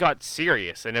like got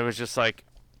serious, and it was just like,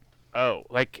 oh,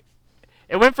 like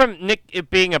it went from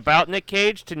it being about Nick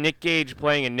Cage to Nick Cage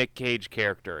playing a Nick Cage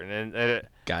character, and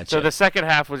gotcha. So the second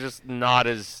half was just not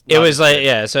as. It was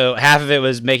like so half of it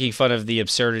was making fun of the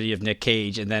absurdity of Nick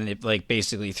Cage, and then it like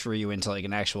basically threw you into like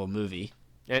an actual movie.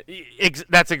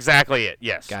 That's exactly it.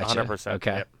 Yes, gotcha. 100%.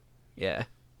 Okay. Yep. Yeah.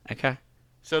 Okay.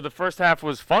 So the first half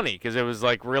was funny because it was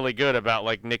like really good about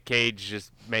like Nick Cage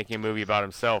just making a movie about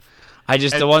himself.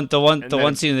 The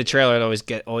one scene in the trailer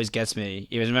that always gets me.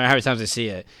 Even no matter how many times I see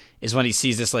it, is when he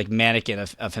sees this like mannequin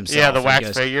of himself. Yeah, the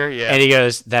wax figure. Yeah. And he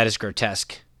goes, "That is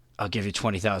grotesque. I'll give you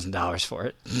 $20,000 for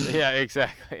it." Yeah,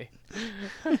 exactly.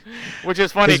 Which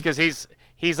is funny because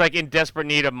he's like in desperate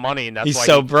need of money, and that's he's why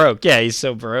so broke. Yeah, he's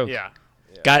so broke. Yeah.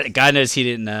 God knows he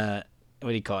didn't. What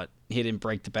do you call it? He didn't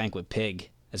break the bank with Pig.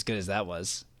 As good as that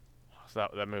was. So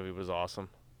that movie was awesome.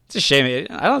 It's a shame.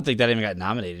 I don't think that even got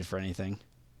nominated for anything.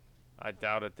 I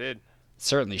doubt it did.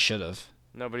 Certainly should have.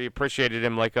 Nobody appreciated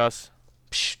him like us.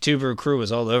 Two Brew Crew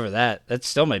was all over that. That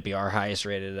still might be our highest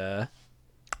rated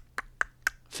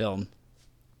film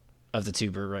of the Two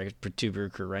Brew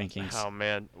Crew rankings. Oh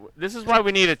man, this is why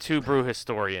we need a Two Brew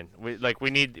historian. We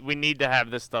need to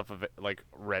have this stuff like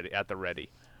ready at the ready.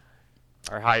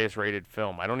 Our highest rated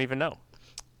film. I don't even know.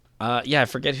 Yeah, I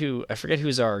forget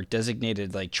who's our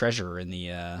designated like treasurer in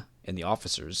the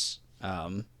officers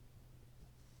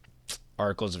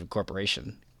articles of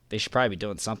incorporation. They should probably be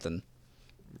doing something.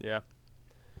 Yeah.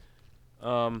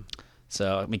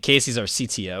 So I mean, Casey's our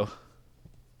CTO.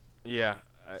 Yeah.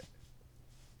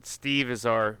 Steve is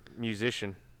our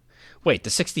musician. Wait, the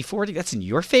 60-40? That's in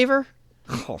your favor?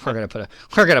 Oh, we're gonna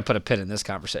put a pin in this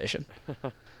conversation.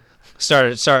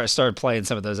 Started playing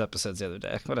some of those episodes the other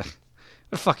day. What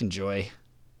a fucking joy.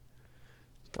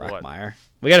 Brockmeyer.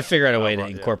 We got to figure out a way to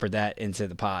incorporate that into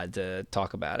the pod to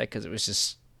talk about it because it was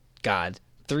just, God,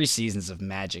 3 seasons of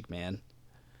magic, man.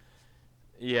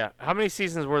 Yeah. How many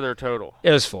seasons were there total?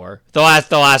 It was 4. The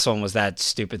last one was that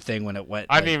stupid thing when it went.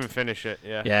 I didn't even finish it.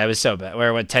 Yeah. Yeah, it was so bad. Where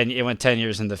it went 10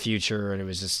 years in the future, and it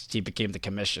was just he became the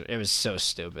commissioner. It was so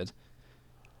stupid.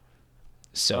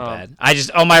 So bad.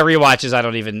 On my rewatches, I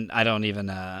don't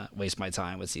even waste my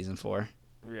time with season 4.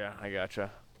 Yeah, I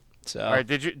gotcha. So. All right,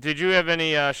 did you have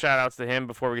any shout outs to him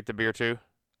before we get to beer 2?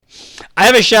 I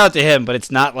have a shout out to him, but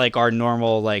it's not like our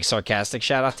normal like sarcastic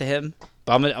shout out to him.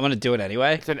 But I'm gonna do it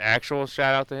anyway. It's an actual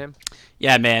shout out to him.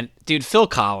 Yeah, man, dude, Phil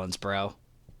Collins, bro.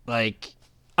 Like,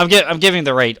 I'm giving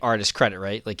the right artist credit,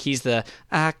 right? Like he's the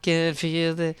I can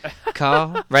feel the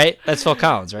call, right? That's Phil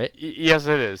Collins, right? Yes,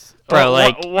 it is, bro.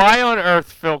 Why on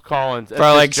earth Phil Collins at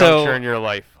bro, this like juncture in your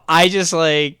life? I just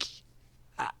like.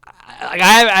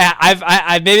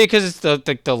 I've maybe because it's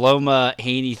the Loma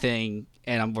Haney thing,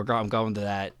 and I'm going to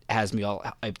that has me all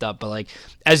hyped up. But like,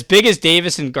 as big as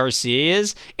Davis and Garcia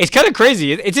is, it's kind of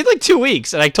crazy. It's in like 2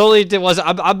 weeks, and I totally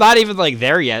I'm not even like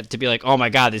there yet to be like, oh my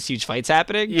god, this huge fight's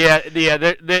happening. Yeah.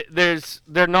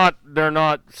 They're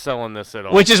not selling this at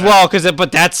all. Which is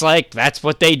but that's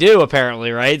what they do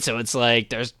apparently, right? So it's like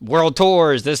there's world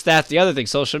tours, this, that, the other thing,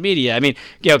 social media. I mean,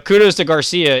 kudos to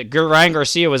Garcia. Ryan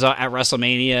Garcia was at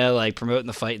WrestleMania, like promoting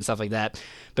the fight and stuff like that.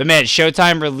 But man,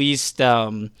 Showtime released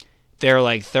their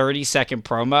like 30-second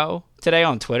promo today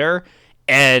on Twitter,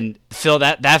 and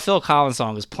that Phil Collins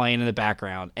song was playing in the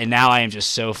background, and now I am just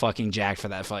so fucking jacked for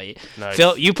that fight. Nice.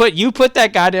 Phil, you put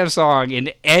that goddamn song in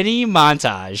any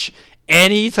montage,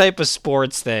 any type of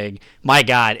sports thing, my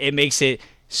God, it makes it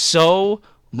so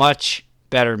much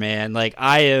better, man. Like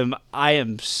I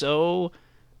am so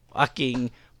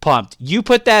fucking pumped. You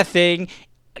put that thing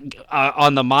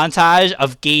on the montage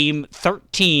of Game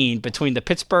 13 between the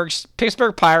Pittsburgh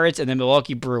Pirates and the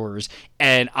Milwaukee Brewers,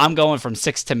 and I'm going from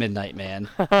 6 to midnight, man.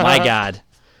 My God,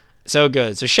 so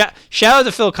good. So shout out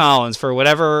to Phil Collins for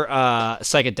whatever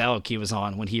psychedelic he was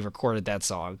on when he recorded that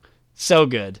song. So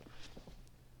good.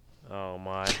 Oh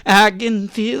my! I can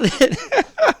feel it.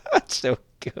 So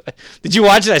good. Did you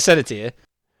watch it? I sent it to you.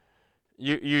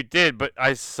 You did, but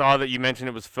I saw that you mentioned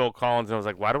it was Phil Collins, and I was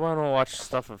like, why do I want to watch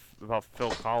stuff about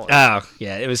Phil Collins? Oh,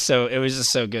 yeah, it was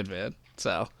just so good, man.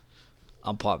 So,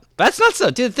 I'm pumped. But that's not so,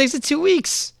 dude. The thing's in 2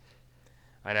 weeks.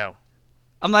 I know.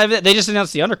 I'm not even, they just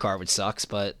announced the undercard, which sucks,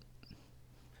 but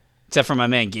except for my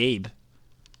man Gabe.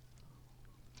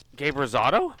 Gabe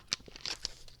Rosado?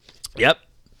 Yep.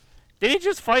 Did he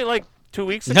just fight like 2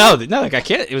 weeks ago? No, it got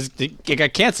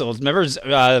canceled. Remember,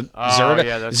 yeah,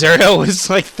 Zerto was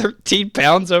like 13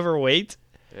 pounds overweight.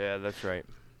 Yeah, that's right.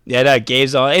 Yeah, no,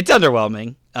 Gabe's on. It's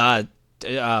underwhelming.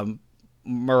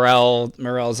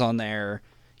 Morel's on there.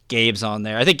 Gabe's on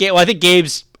there. I think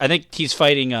he's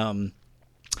fighting. I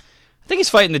think he's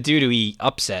fighting the dude who he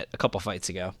upset a couple fights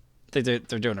ago. I think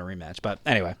they're doing a rematch. But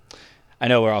anyway, I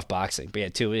know we're off boxing. But yeah,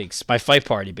 2 weeks. My fight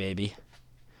party, baby.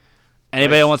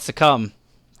 Anybody that wants to come,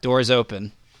 doors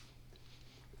open.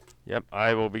 Yep,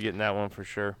 I will be getting that one for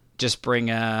sure. Just bring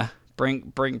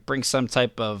some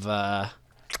type of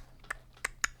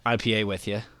IPA with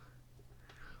you.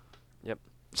 Yep.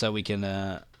 So we can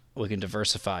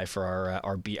diversify for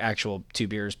our actual Two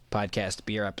Beers podcast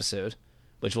beer episode,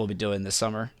 which we'll be doing this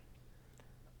summer.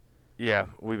 Yeah,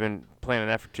 we've been planning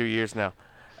that for 2 years now.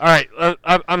 All right,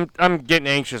 I'm getting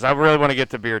anxious. I really want to get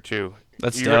to beer too.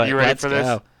 Let's do it. You ready Let's for this?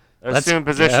 go. Assume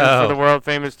position for the world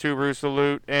famous two-brew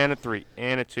salute, and a 3,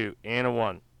 and a 2, and a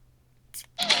 1.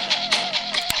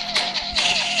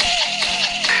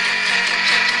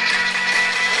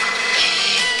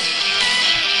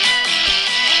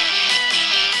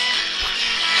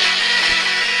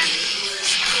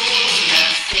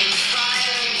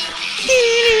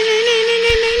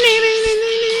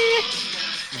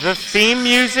 The theme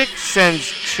music sends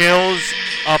chills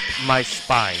up my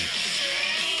spine.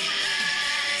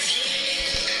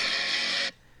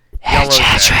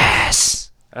 Yellowjackets.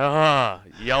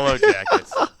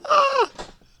 Yellowjackets.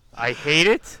 I hate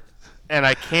it, and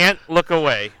I can't look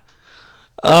away.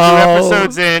 2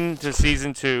 episodes into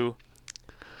season 2.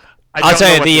 I'll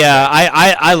tell you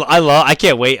I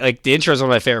can't wait. Like the intro is one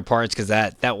of my favorite parts because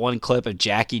that one clip of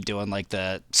Jackie doing like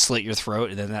the slit your throat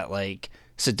and then that like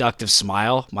seductive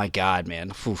smile. My God,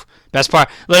 man, whew. Best part,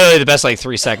 literally the best like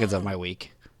 3 seconds of my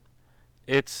week.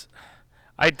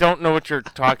 I don't know what you're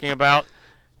talking about.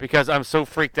 because I'm so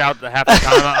freaked out that half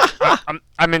the time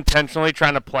I'm intentionally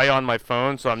trying to play on my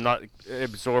phone, so I'm not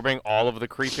absorbing all of the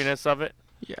creepiness of it.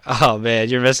 Yeah. Oh man,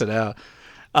 you're missing out.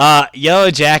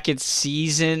 Yellowjackets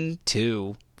season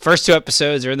 2. First 2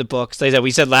 episodes are in the books. Like I said,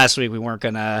 we said last week we weren't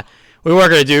gonna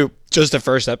do just the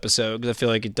first episode because I feel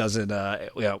like it doesn't.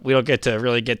 We don't get to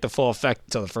really get the full effect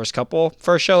until the first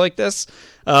show like this.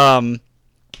 You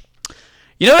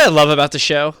know what I love about the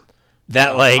show?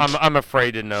 That like I'm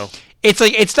afraid to know. It's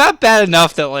like it's not bad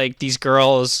enough that like these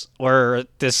girls or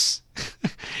this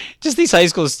just these high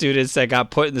school students that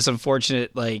got put in this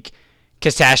unfortunate like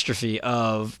catastrophe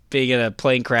of being in a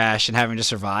plane crash and having to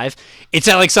survive. It's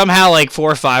that like somehow like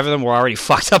 4 or 5 of them were already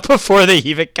fucked up before they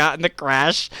even got in the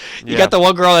crash. You got the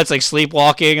one girl that's like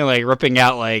sleepwalking and like ripping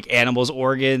out like animals'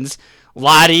 organs.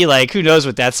 Lottie, like who knows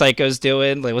what that psycho's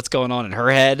doing? Like what's going on in her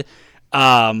head?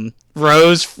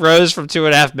 Rose from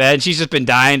 2.5 Men. She's just been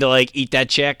dying to like eat that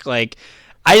chick. Like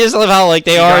I just love how like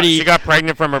she got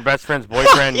pregnant from her best friend's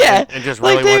boyfriend. Yeah, and just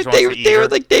really wants to eat her.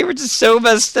 They were just so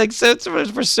messed like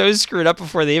were so screwed up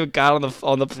before they even got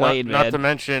on the plane. Not to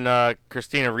mention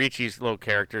Christina Ricci's little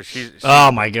character. She's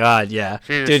oh my god, yeah,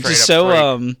 dude, just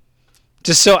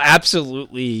so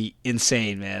absolutely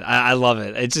insane, man. I love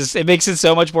it. It makes it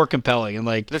so much more compelling and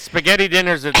like the spaghetti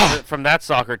dinners from that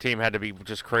soccer team had to be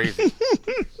just crazy.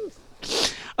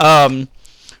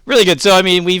 Really good. So I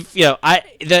mean,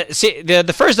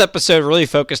 the first episode really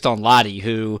focused on Lottie,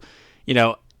 who,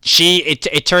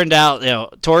 it turned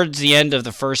out, towards the end of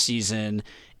the first season,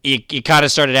 you kind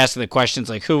of started asking the questions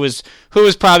like who was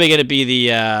probably going to be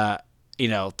the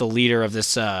leader of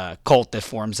this cult that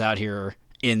forms out here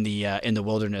in the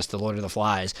wilderness, the Lord of the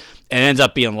Flies, and it ends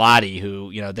up being Lottie,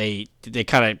 who they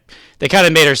kind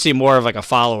of made her seem more of like a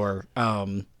follower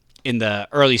in the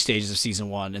early stages of season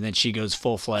 1, and then she goes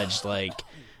full-fledged like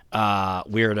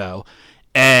weirdo,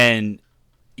 and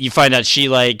you find out she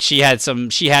had some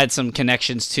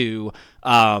connections to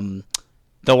the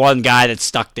one guy that's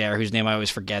stuck there, whose name I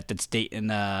always forget, that's dating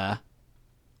the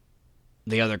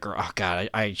other girl. Oh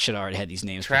god, I should have already had these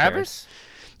names. Travis?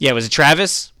 Prepared. Yeah, was it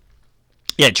Travis?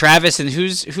 Yeah, Travis, and who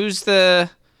is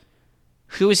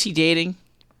he dating?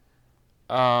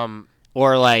 Or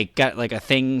like got like a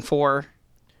thing for?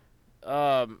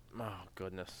 Oh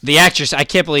goodness. The actress, I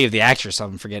can't believe the actress.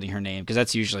 I'm forgetting her name because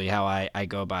that's usually how I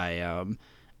go by.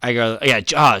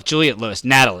 Juliet Lewis,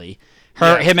 Natalie.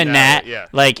 Him and Nat, yeah.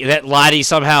 Like that. Lottie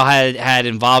somehow had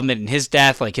involvement in his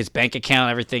death. Like his bank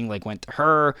account, everything like went to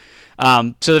her.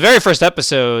 So the very first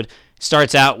episode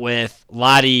starts out with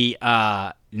Lottie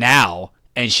now,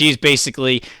 and she's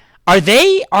basically. Are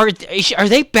they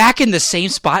back in the same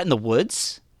spot in the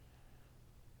woods?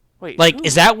 Wait, like who?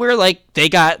 Is that where like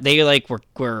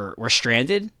were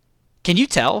stranded? Can you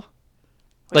tell?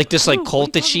 Wait, like this like who?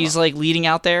 cult that she's like leading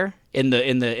out there in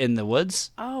the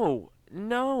woods? Oh,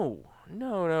 no,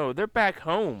 they're back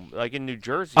home, like in New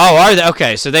Jersey. Oh, are they?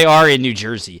 Okay, so they are in New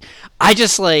Jersey. I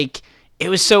just like it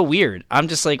was so weird. I'm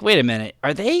just like, wait a minute,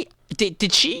 are they?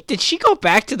 Did she go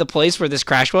back to the place where this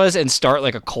crash was and start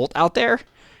like a cult out there?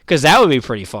 Because that would be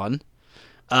pretty fun.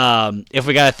 If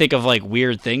we gotta think of like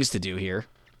weird things to do here.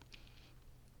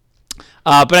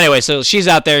 But anyway, so she's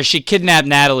out there. She kidnapped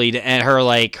Natalie and her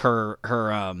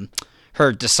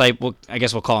disciple. I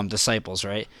guess we'll call them disciples,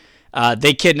 right?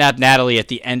 They kidnapped Natalie at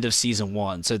the end of season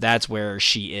 1, so that's where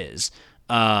she is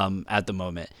at the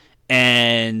moment.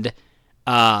 And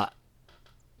what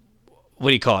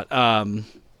do you call it? I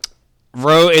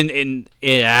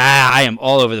am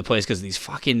all over the place because of these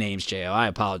fucking names, Jo. I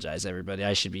apologize, everybody.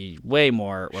 I should be way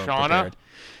more prepared.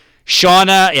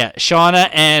 Shauna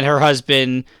and her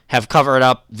husband have covered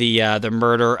up the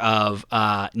murder of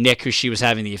Nick, who she was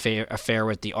having the affair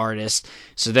with, the artist.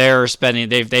 So they've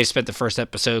spent the first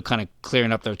episode kind of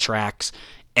clearing up their tracks.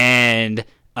 And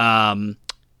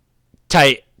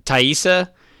Thaisa,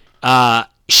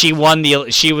 she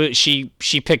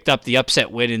picked up the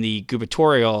upset win in the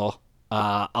gubernatorial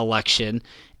election,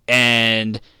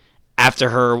 and after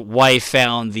her wife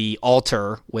found the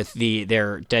altar with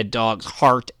their dead dog's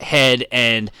heart, head,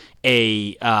 and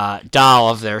a doll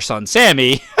of their son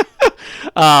Sammy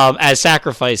as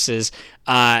sacrifices,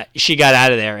 she got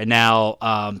out of there. And now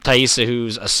Thaisa,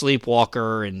 who's a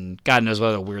sleepwalker and God knows what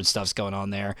other weird stuff's going on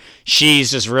there,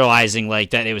 she's just realizing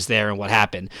like that it was there and what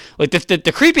happened. Like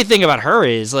the creepy thing about her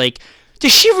is like,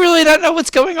 does she really not know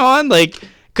what's going on? Like,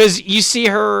 because you see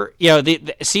her,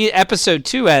 see episode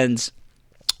 2 ends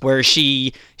where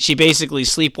she basically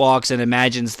sleepwalks and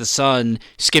imagines the son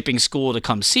skipping school to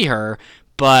come see her,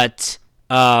 but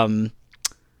then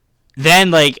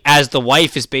like as the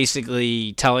wife is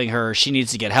basically telling her she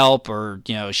needs to get help, or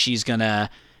she's gonna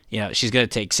she's going to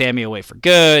take Sammy away for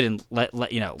good and let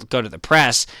go to the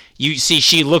press. You see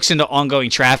she looks into ongoing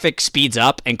traffic, speeds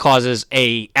up, and causes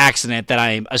a accident that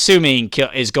I'm assuming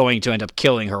is going to end up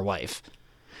killing her wife.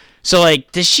 So,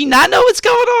 like, does she not know what's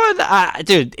going on?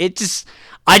 Dude,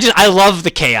 I love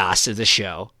the chaos of the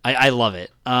show. I love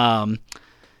it.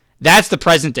 That's the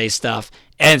present day stuff.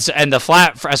 And as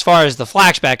far as the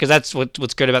flashback, because that's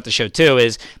what's good about the show too,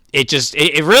 is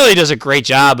it really does a great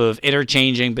job of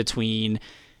interchanging between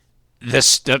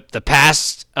the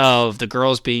past of the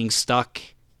girls being stuck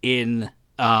in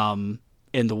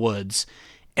the woods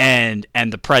and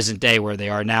the present day where they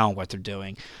are now and what they're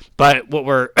doing. But what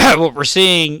we're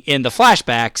seeing in the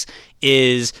flashbacks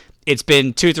is it's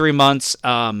been 2-3 months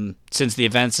since the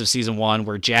events of season 1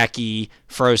 where Jackie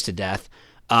froze to death.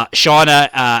 Shauna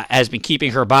has been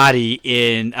keeping her body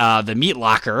in the meat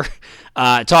locker,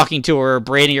 talking to her,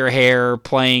 braiding her hair,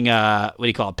 playing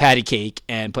patty cake,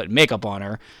 and putting makeup on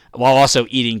her, while also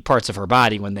eating parts of her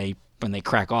body when they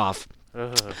crack off.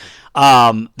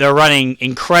 They're running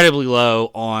incredibly low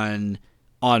on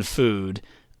food.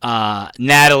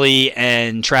 Natalie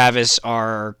and Travis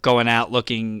are going out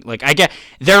looking like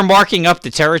they're marking up the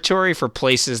territory for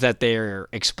places that they're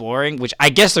exploring, which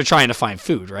I guess they're trying to find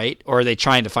food, right? Or are they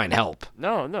trying to find help?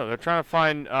 No, they're trying to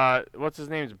find what's his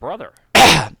name's brother.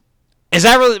 Is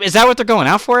that what they're going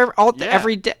out for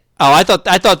every day? Oh, I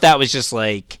thought that was just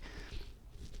like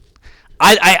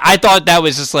I thought that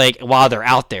was just like while they're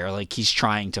out there, like he's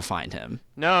trying to find him.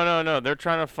 No. They're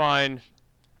trying to find.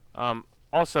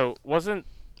 Also, wasn't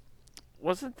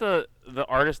the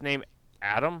artist name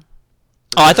Adam?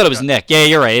 Oh, I thought it was Nick. Yeah,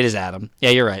 you're right. It is Adam. Yeah,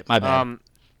 you're right. My bad.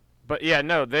 But yeah,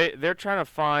 no, they're trying to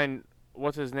find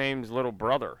what's his name's little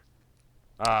brother,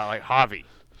 like Javi.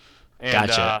 And,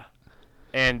 gotcha.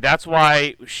 And that's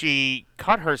why she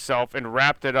cut herself and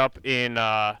wrapped it up in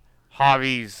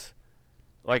Javi's,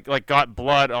 like got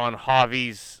blood on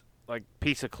Javi's like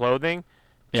piece of clothing,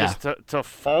 just to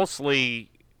falsely.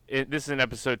 This is in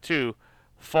episode 2.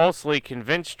 Falsely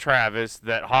convinced Travis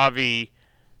that Javi,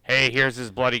 hey, here's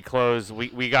his bloody clothes.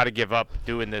 We got to give up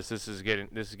doing this. This is getting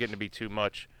to be too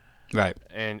much. Right.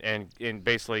 And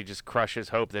basically just crush his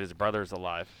hope that his brother's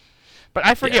alive. But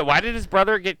I forget, why did his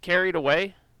brother get carried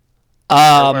away? Or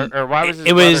why was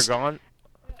his brother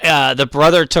gone? The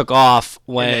brother took off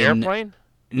when in the airplane?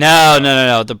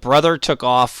 No. The brother took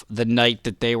off the night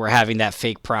that they were having that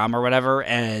fake prom or whatever,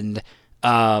 and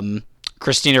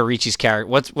Christina Ricci's character.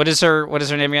 What is her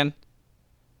name again?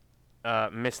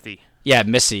 Misty. Yeah,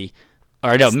 Missy.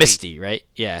 Or no, Misty, right?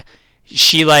 Yeah.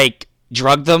 She like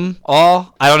drugged them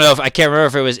all. I don't know I can't remember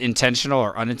if it was intentional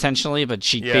or unintentionally, but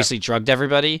she basically drugged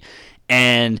everybody.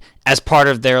 And as part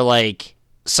of their like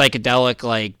psychedelic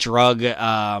like drug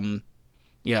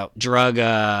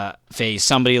phase,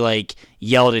 somebody like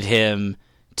yelled at him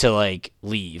to like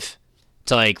leave,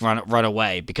 to like run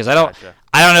away, because I don't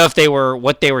know if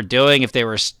what they were doing, if they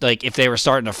were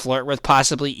starting to flirt with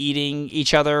possibly eating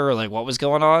each other, or like what was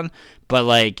going on. But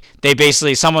like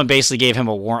someone basically gave him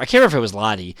a warning. I can't remember if it was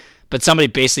Lottie, but somebody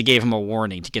basically gave him a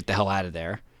warning to get the hell out of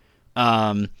there.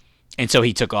 And so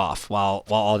he took off while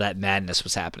all that madness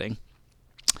was happening.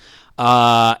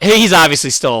 He's obviously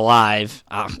still alive.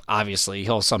 Obviously,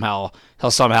 he'll somehow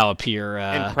appear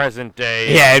in present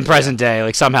day. Yeah, in present day,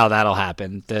 like somehow that'll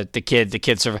happen. The kid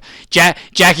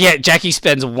Jackie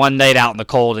spends one night out in the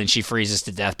cold and she freezes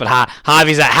to death. But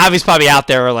Javi's probably out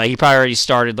there, like he probably already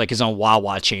started like his own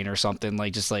Wawa chain or something,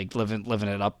 like just like living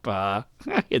it up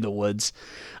in the woods.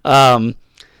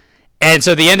 And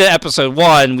so the end of episode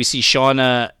 1, we see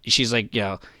Shauna. She's like,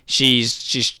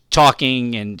 she's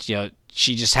talking, and she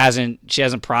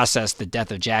hasn't processed the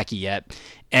death of Jackie yet,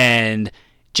 and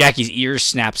Jackie's ear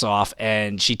snaps off,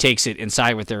 and she takes it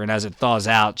inside with her, and as it thaws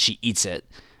out, she eats it,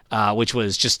 which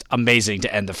was just amazing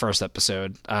to end the first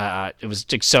episode. It was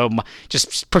like so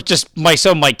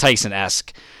Mike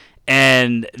Tyson-esque,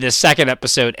 and the second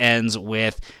episode ends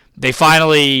with. They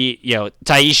finally,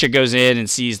 Taisha goes in and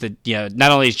sees that,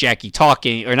 not only is Jackie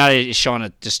talking, or not is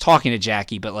Shauna just talking to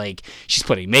Jackie, but like she's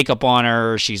putting makeup on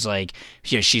her. She's like,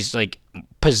 she's like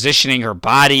positioning her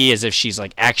body as if she's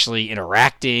like actually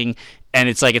interacting, and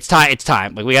it's like it's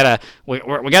time. Like we gotta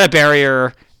bury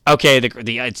her. Okay,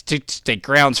 the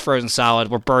ground's frozen solid.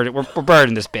 We're burning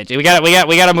this bitch. We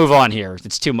gotta move on here.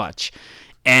 It's too much,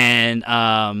 and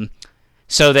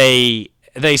so they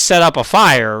set up a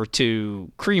fire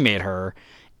to cremate her,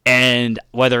 and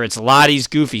whether it's Lottie's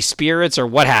goofy spirits or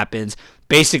what happens,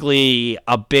 basically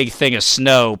a big thing of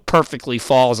snow perfectly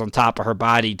falls on top of her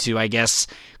body to, I guess,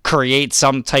 create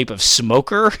some type of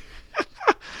smoker.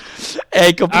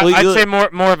 And completely, I'd say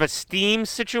more of a steam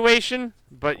situation,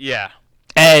 but yeah.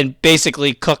 and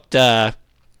basically cooked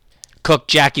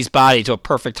Jackie's body to a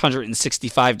perfect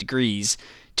 165 degrees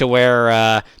to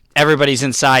where everybody's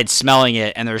inside smelling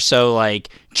it, and they're so like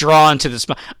drawn to the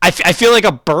smell. I feel like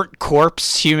a burnt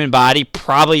corpse human body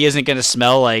probably isn't going to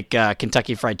smell like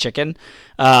Kentucky Fried Chicken,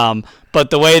 but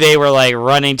the way they were like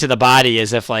running to the body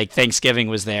as if like Thanksgiving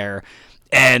was there,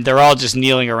 and they're all just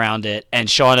kneeling around it, and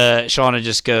Shauna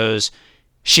just goes,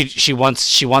 she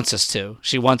wants us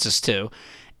to.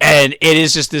 And it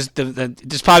is just this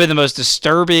probably the most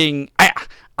disturbing.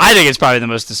 I think it's probably the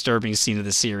most disturbing scene of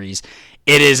the series.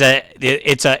 It's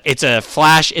a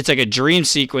flash. It's like a dream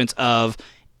sequence of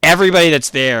everybody that's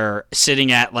there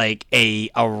sitting at like a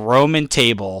Roman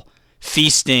table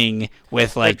feasting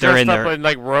with like they're in their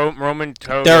like Roman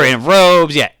togas. They're in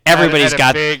robes. Yeah, everybody's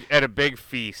got at a big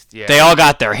feast. Yeah, they all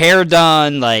got their hair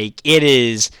done. Like it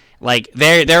is like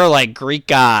they're like Greek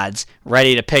gods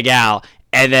ready to pig out.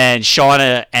 And then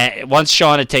once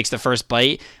Shauna takes the first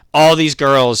bite, all these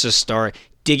girls just start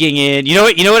digging in. You know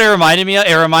what it reminded me of?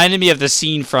 It reminded me of the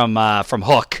scene from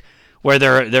Hook, where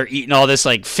they're eating all this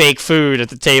like fake food at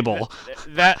the table.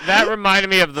 That reminded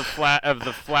me of the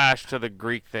Flash to the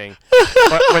Greek thing.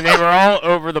 But when they were all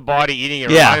over the body eating, it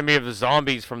reminded me of the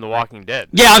zombies from The Walking Dead.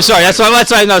 Yeah, I'm sorry. That's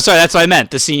what I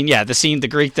meant. The scene, the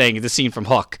Greek thing, the scene from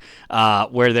Hook,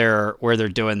 where they're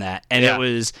doing that, and it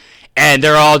was. And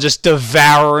they're all just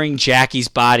devouring Jackie's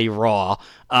body raw,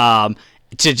 to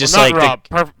just well, like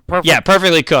raw,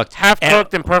 perfectly cooked, half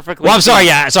cooked and perfectly. Well, I'm sorry,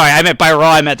 I meant by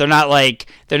raw. I meant they're not like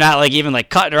even like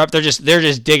cutting her up. They're just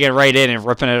digging right in and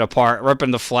ripping it apart,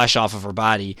 ripping the flesh off of her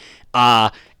body.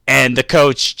 And the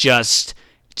coach just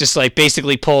like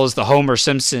basically pulls the Homer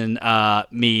Simpson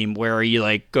meme where he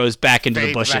like goes back into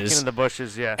the bushes. Back into the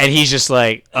bushes, yeah. And he's just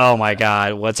like, oh my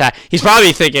god, what's that? He's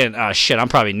probably thinking, oh shit, I'm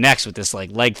probably next with this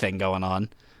like leg thing going on.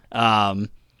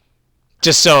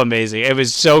 Just so amazing. It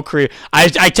was so creepy.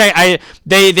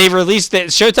 They released it.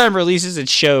 Showtime releases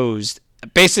its shows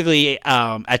basically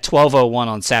at 12:01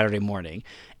 on Saturday morning,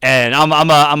 and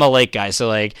I'm a late guy, so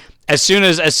like. As soon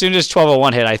as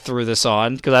 12:01 hit, I threw this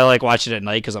on because I like watching it at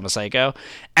night because I'm a psycho.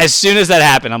 As soon as that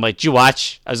happened, I'm like, "Did you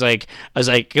watch?" I was like,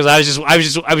 because I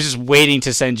was just waiting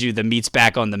to send you the meats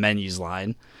back on the menus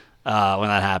line when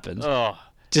that happened. Oh,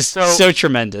 just so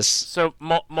tremendous. So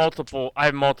multiple. I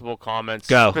have multiple comments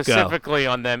specifically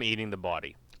on them eating the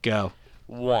body. Go.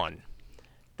 One,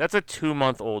 that's a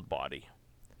 2-month-old body.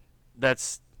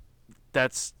 That's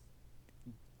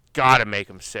gotta make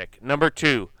them sick. Number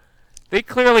two. They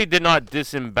clearly did not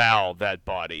disembowel that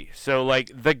body. So,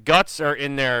 like, the guts are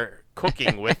in there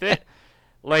cooking with it.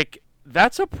 Like,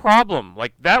 that's a problem.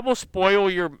 Like, that will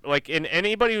spoil your... Like, in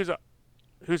anybody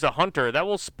who's a hunter, that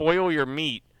will spoil your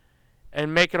meat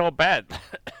and make it all bad.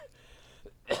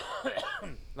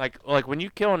 like, when you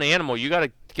kill an animal, you got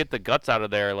to get the guts out of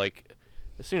there, like,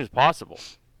 as soon as possible.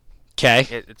 Okay.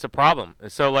 It's a problem. And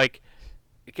so, like,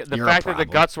 the fact that the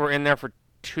guts were in there for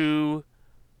 2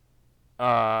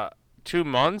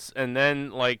 months and then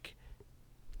like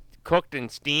cooked and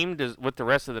steamed with the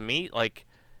rest of the meat, like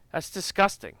that's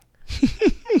disgusting.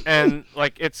 And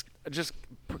like it's just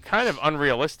kind of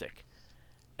unrealistic.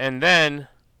 And then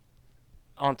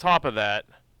on top of that,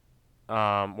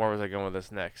 where was I going with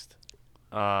this next?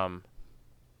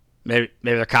 Maybe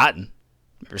they're cotton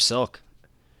or silk.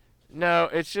 No,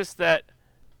 it's just that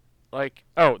like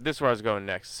this is where I was going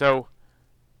next. So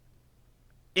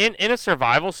in a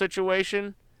survival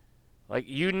situation, like,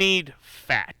 you need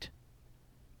fat.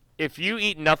 If you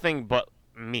eat nothing but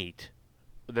meat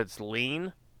that's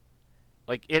lean,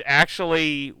 like, it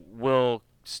actually will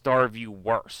starve you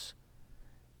worse.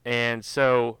 And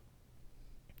so,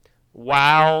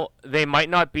 while they might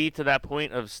not be to that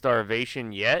point of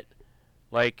starvation yet,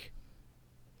 like,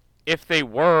 if they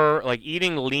were, like,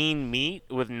 eating lean meat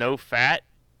with no fat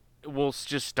will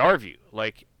just starve you.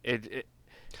 Like, it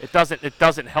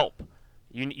doesn't help.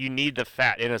 You need the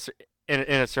fat in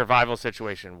a survival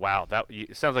situation. Wow,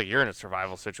 it sounds like you're in a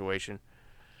survival situation.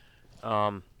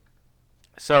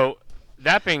 So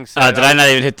that being said, did I not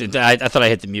even hit the? I thought I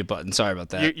hit the mute button. Sorry about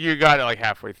that. You got it like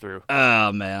halfway through.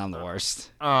 Oh man, I'm the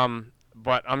worst.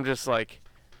 But I'm just like,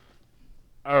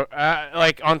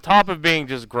 like on top of being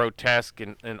just grotesque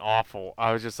and awful,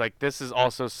 I was just like, this is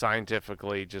also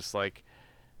scientifically just like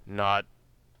not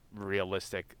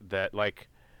realistic. That like.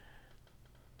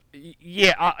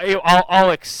 Yeah,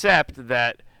 I'll accept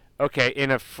that, okay,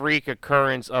 in a freak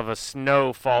occurrence of a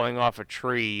snow falling off a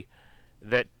tree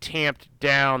that tamped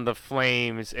down the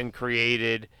flames and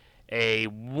created a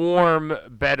warm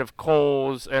bed of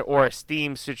coals or a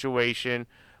steam situation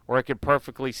where it could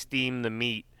perfectly steam the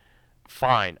meat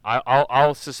fine.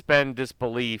 I'll suspend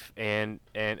disbelief and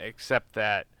accept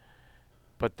that.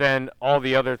 But then all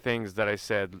the other things that I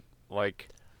said, like,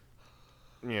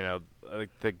 like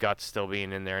the guts still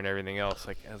being in there and everything else,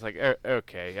 like I was like,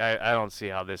 okay, I don't see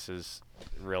how this is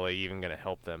really even going to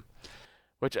help them.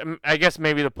 Which I guess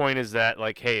maybe the point is that,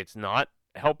 like, hey, it's not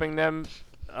helping them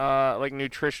like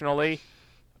nutritionally,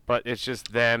 but it's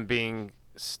just them being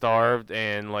starved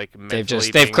and like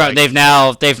mentally they've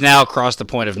now crossed the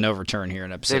point of no return here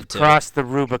in episode 2. They've crossed the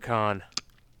Rubicon.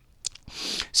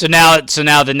 So now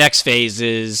the next phase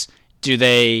is, do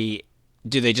they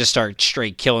just start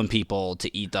straight killing people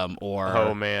to eat them, or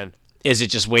oh man, is it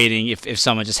just waiting if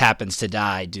someone just happens to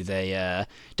die? Do they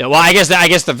well, I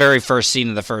guess the very first scene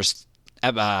of the first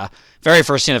episode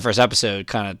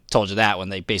kind of told you that, when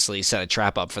they basically set a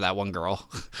trap up for that one girl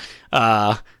with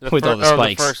all the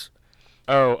spikes.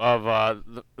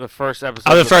 The first episode.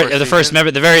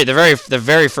 Remember the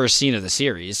very first scene of the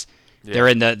series. Yeah. They're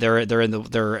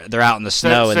out in the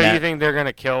snow. So you think they're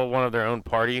gonna kill one of their own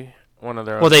party?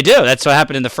 Well, they do. That's what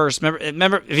happened in the first.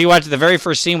 Remember, if you watch the very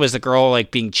first scene, was the girl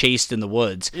like being chased in the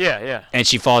woods. Yeah. And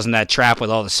she falls in that trap with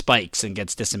all the spikes and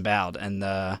gets disemboweled, and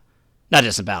not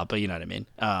disemboweled, but you know what I mean,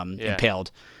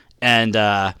 impaled. And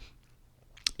I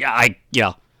can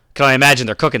only imagine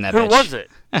they're cooking that. Who bitch. Was it?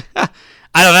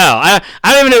 I don't know. I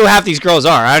don't even know who half these girls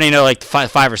are. I only know like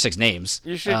five or six names.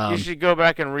 You should go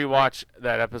back and rewatch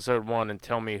that episode 1 and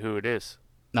tell me who it is.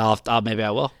 Maybe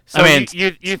I will. So I mean,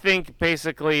 you think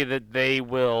basically that they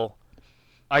will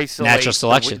isolate natural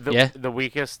selection, the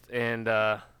weakest and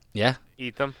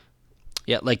eat them.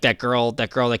 Yeah, like that girl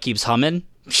that keeps humming.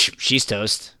 She's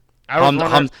toast.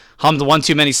 Hummed the one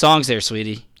too many songs there,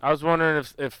 sweetie. I was wondering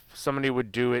if somebody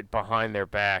would do it behind their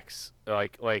backs,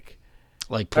 like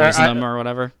poison them or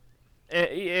whatever.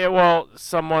 Yeah, well,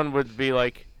 someone would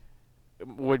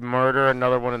would murder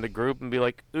another one in the group and be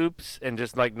like, "Oops," and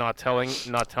just like not tell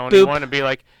anyone, and be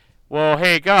like, "Well,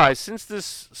 hey guys,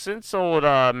 since old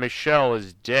Michelle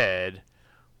is dead,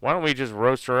 why don't we just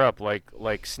roast her up like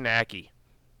Snackie?"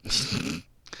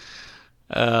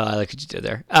 I like what you did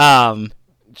there.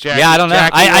 Jackie, yeah, I don't know.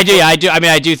 I do. I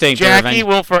mean, I do think Jackie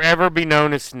will forever be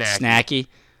known as Snackie. Snackie.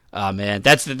 Oh man,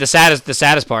 that's the saddest. The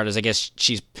saddest part is, I guess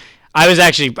I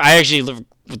actually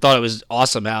thought it was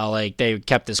awesome how like they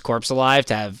kept this corpse alive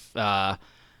to have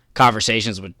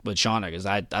conversations with Shauna, because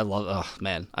I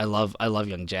love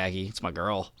young Jackie. It's my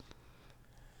girl.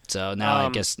 So now I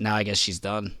guess she's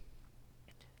done.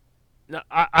 No,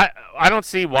 I don't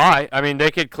see why. I mean,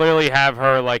 they could clearly have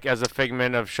her like as a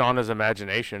figment of Shauna's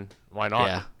imagination. Why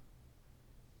not?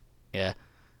 Yeah.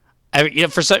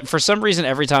 For some reason,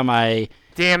 every time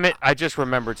damn it, I just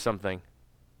remembered something.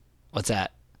 What's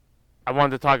that? I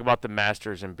wanted to talk about the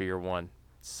Masters in Beer 1.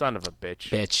 Son of a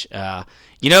bitch.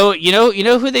 You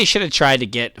know who they should have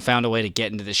found a way to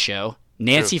get into the show?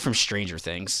 Nancy from Stranger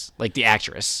Things, like the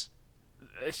actress.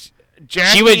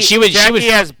 Jackie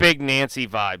has big Nancy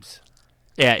vibes.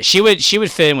 Yeah, she would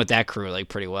fit in with that crew like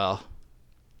pretty well.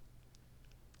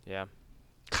 Yeah.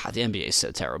 God, the NBA is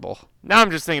so terrible. Now I'm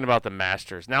just thinking about the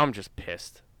Masters. Now I'm just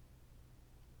pissed.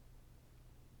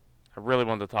 I really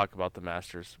wanted to talk about the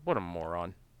Masters. What a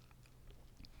moron.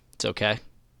 It's okay.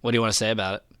 What do you want to say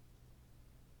about it?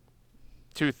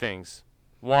 2 things.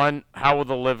 1, how will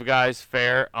the Live guys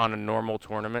fare on a normal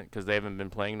tournament, because they haven't been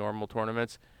playing normal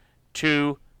tournaments.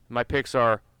 2, my picks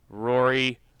are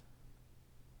Rory,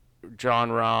 John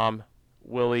Rahm,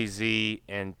 Willie Z,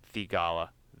 and Thigala.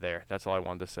 There. That's all I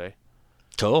wanted to say.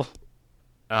 Cool.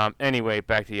 Anyway,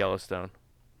 back to Yellowstone.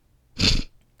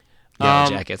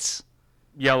 Yellowjackets.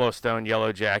 Yellowstone,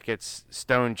 Yellowjackets,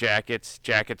 Stone Jackets,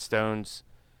 Jacket Stones,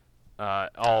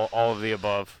 all of the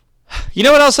above. You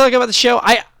know what else I like about the show?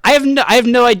 I have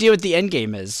no idea what the end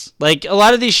game is. Like a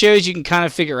lot of these shows, you can kind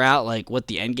of figure out like what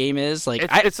the end game is. Like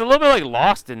it's a little bit like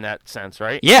Lost in that sense,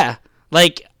 right? Yeah.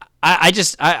 Like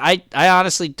I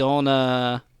honestly don't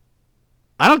I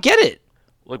don't get it.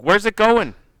 Like where's it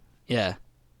going? Yeah.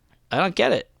 I don't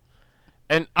get it.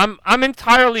 And I'm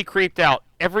entirely creeped out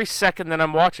every second that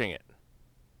I'm watching it.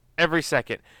 Every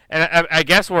second. And I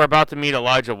guess we're about to meet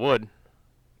Elijah Wood.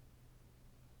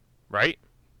 Right?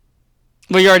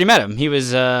 Well, you already met him. He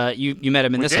was you met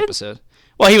him in this episode.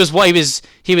 Well, he was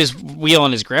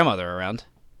wheeling his grandmother around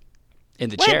in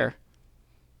the chair.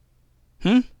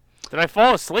 Did I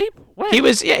fall asleep? When?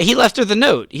 He left her the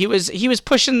note. He was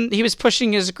pushing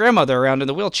his grandmother around in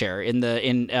the wheelchair in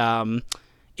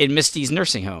Misty's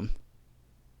nursing home.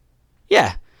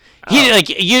 Yeah.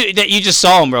 You just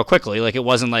saw him real quickly. Like it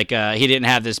wasn't like he didn't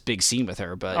have this big scene with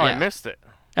her, but I missed it.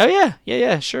 Oh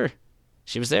yeah, sure.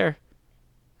 She was there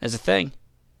as a thing.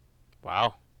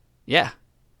 Wow. Yeah.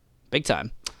 big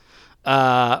time.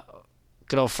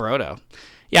 Good old Frodo.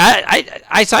 Yeah,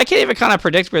 I can't even kind of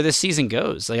predict where this season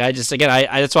goes. Like, I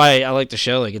that's why I like the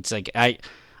show. Like, it's like I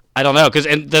don't know, because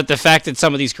the fact that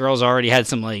some of these girls already had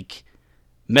some like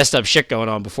messed up shit going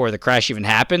on before the crash even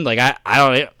happened. Like,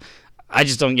 I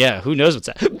just don't. Yeah, who knows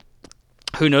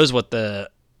who knows what the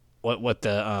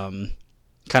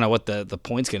kind of what the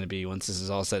point's going to be once this is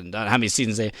all said and done. How many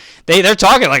seasons they're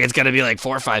talking like it's going to be like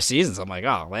 4 or 5 seasons. I'm like,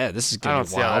 oh man, this is going to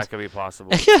be wild. I don't see how that could be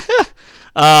possible.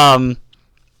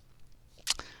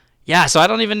 Yeah, so I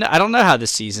don't know how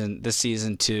this season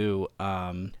 2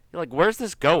 You're like, where's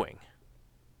this going?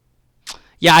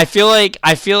 Yeah, I feel like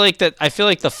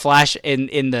the Flash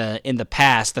in the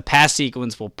past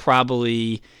sequence will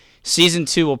probably season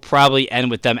 2 will probably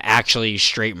end with them actually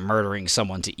straight murdering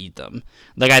someone to eat them.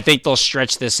 Like, I think they'll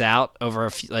stretch this out over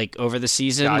over the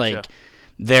season. Gotcha. Like,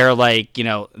 they're like,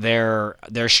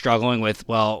 they're struggling with,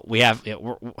 well, we have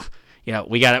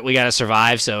we got to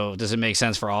survive, so does it make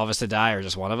sense for all of us to die or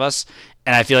just one of us?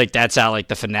 And I feel like that's how like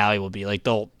the finale will be. Like,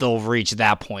 they'll reach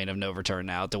that point of no return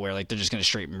now, to where like they're just going to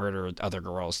straight murder other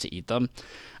girls to eat them.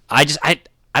 I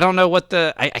don't know what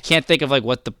I can't think of like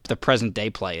what the present day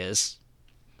play is.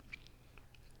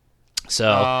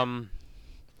 So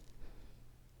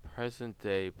present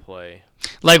day play.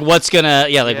 Like, what's gonna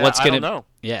what's I gonna don't know.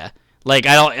 Yeah. I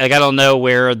don't know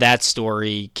where that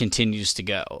story continues to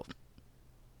go.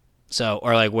 So,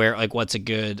 or like where, like what's a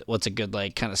good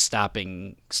like kind of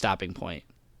stopping point.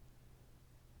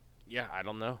 Yeah, I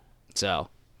don't know. So,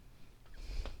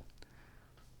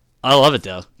 I love it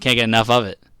though. Can't get enough of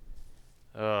it.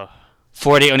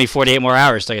 Only 48 more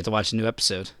hours till I get to watch a new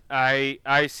episode.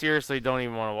 I seriously don't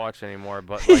even want to watch anymore,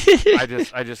 but like,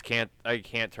 I just can't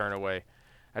turn away.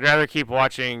 I'd rather keep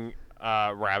watching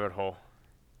Rabbit Hole.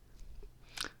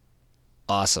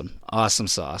 Awesome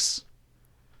sauce.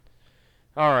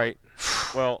 All right.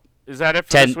 Well, is that it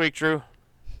for this week, Drew?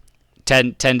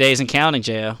 10 days and counting,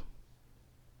 J.O.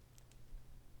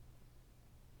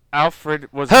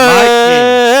 Alfred was my king.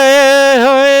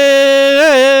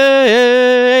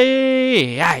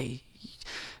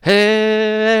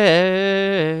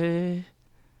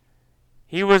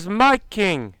 He was my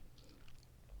king.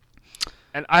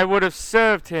 And I would have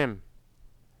served him.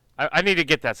 I need to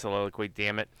get that soliloquy,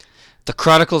 damn it. The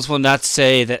chronicles will not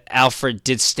say that Alfred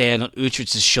did stand on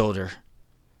Uhtred's shoulder.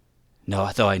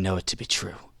 No, though I know it to be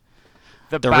true.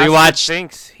 The rewatch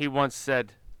thinks, he once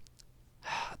said.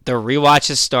 The rewatch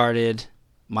has started.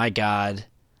 My God,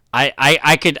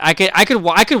 I could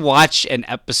watch an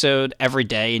episode every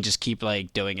day and just keep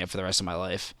like doing it for the rest of my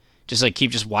life. Just like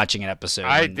keep just watching an episode.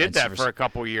 I did that for a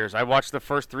couple years. I watched the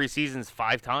first 3 seasons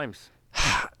 5 times.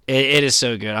 It is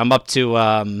so good. I'm up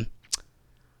to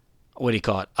what do you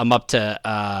call it? I'm up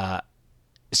to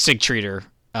Sigtreater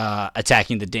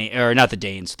attacking the Dane, or not the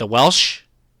Danes, the Welsh,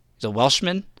 the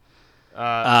Welshman.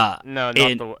 No, not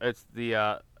it's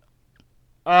the.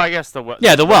 I guess the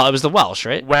yeah, the Well. It was the Welsh,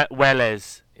 right?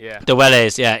 Welles, yeah. The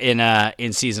Welles, yeah,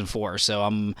 in season 4. So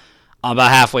I'm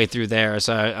about halfway through there.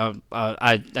 So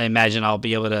I imagine I'll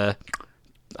be able to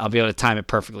time it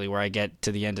perfectly where I get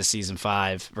to the end of season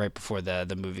 5 right before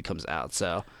the movie comes out.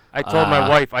 So I told my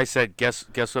wife, I said, guess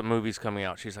what movie's coming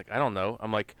out? She's like, I don't know.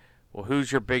 I'm like, well,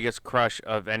 who's your biggest crush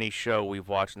of any show we've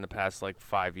watched in the past like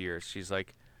 5 years? She's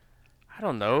like, I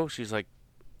don't know. She's like,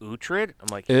 Uhtred? I'm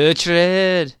like,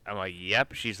 Uhtred. I'm like,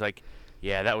 yep. She's like,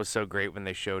 yeah, that was so great when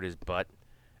they showed his butt.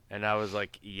 And I was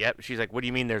like, yep. She's like, what do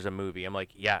you mean there's a movie? I'm like,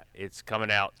 yeah, it's coming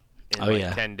out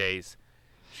in 10 days.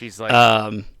 She's like,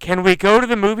 can we go to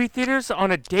the movie theaters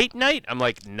on a date night? I'm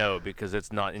like, no, because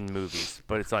it's not in movies,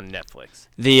 but it's on Netflix.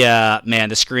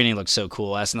 The screening looked so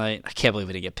cool last night. I can't believe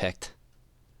it didn't get picked.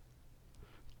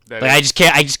 I just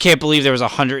can't believe there was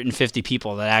 150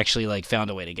 people that actually like found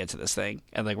a way to get to this thing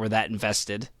and like were that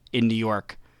invested in New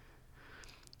York.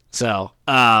 So,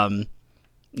 yeah,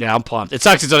 I'm pumped. It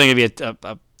sucks it's only gonna be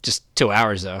a just 2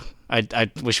 hours though.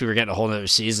 I wish we were getting a whole nother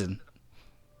season.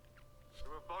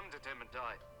 Threw a bond at him and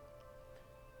died.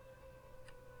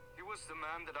 He was the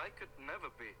man that I could never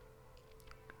be.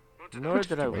 Nor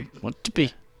did I want to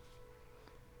be.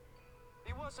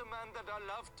 He was a man that I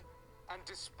loved and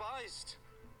despised.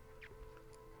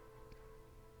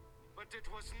 But it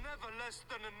was never less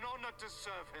than an honor to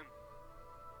serve him.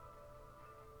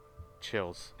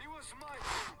 Chills. He was my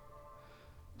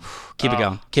Keep it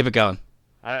going. Keep it going.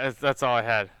 That's all I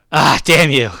had. Ah, damn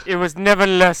you. It was never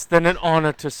less than an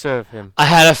honor to serve him. I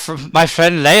had my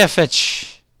friend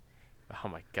Leofich. Oh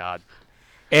my God.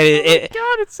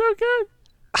 God, it's so good.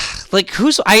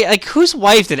 Whose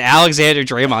wife did Alexander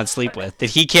Draymond sleep with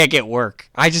that he can't get work?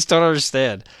 I just don't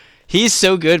understand. He's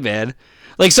so good, man.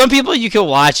 Like some people you can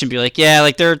watch and be like, yeah,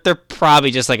 like they're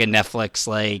probably just like a Netflix,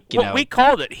 like, you know. We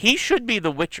called it. He should be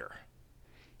the Witcher.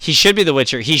 He should be the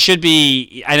Witcher. He should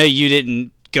be. I know you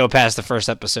didn't go past the first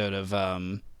episode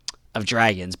of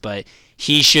Dragons, but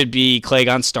he should be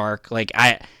Clegane Stark. Like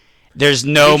there's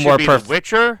no more perfect. The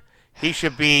Witcher. He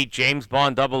should be James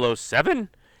Bond 007.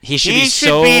 He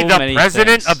should be the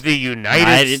president of the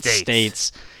United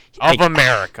States of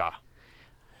America.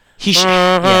 He should.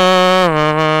 Yeah.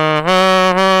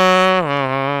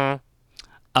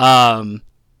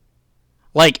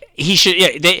 Like he should.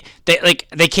 Yeah.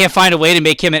 They can't find a way to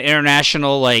make him an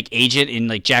international like agent in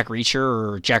like Jack Reacher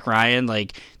or Jack Ryan.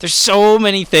 Like there's so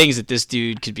many things that this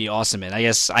dude could be awesome in. I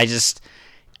guess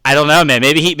I don't know, man.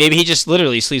 Maybe he just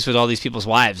literally sleeps with all these people's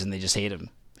wives and they just hate him.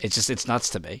 It's nuts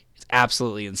to me. It's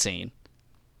absolutely insane.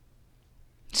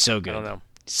 So good. I don't know.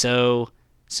 So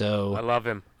I love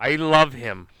him.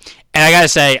 And I gotta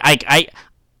say, I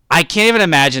can't even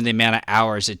imagine the amount of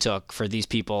hours it took for these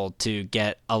people to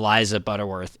get Eliza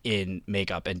Butterworth in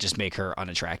makeup and just make her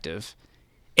unattractive.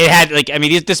 It had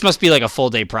this must be like a full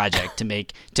day project to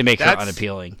make her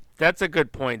unappealing. That's a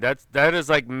good point. That is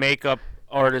like makeup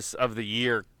artist of the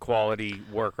year quality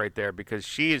work right there because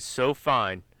she is so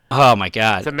fine. Oh my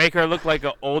god! To make her look like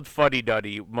an old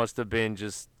fuddy-duddy must have been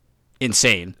just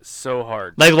insane. So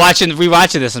hard. Like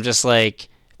rewatching this, I'm just like,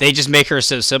 they just make her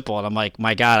so simple, and I'm like,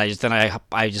 my god! I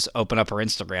just open up her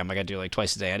Instagram. I gotta do it like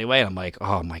twice a day anyway, and I'm like,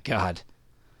 oh my god.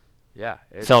 Yeah.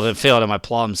 Felt it in my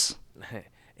plums.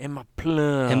 In my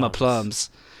plums.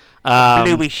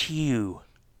 Bluish hue.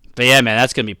 But yeah, man,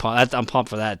 that's gonna be pumped. I'm pumped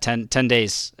for that. 10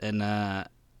 days, and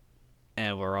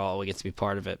we get to be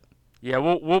part of it. Yeah,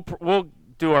 we'll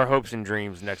do our hopes and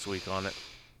dreams next week on it.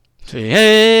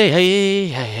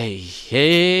 Hey.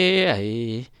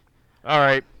 All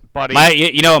right, buddy.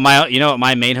 You know what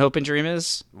my main hope and dream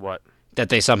is? What? That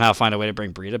they somehow find a way to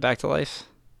bring Brita back to life.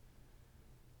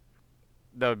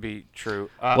 That would be true.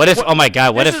 What if? Oh my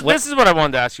god! This is what I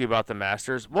wanted to ask you about the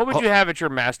Masters. What would you have at your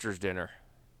Masters dinner?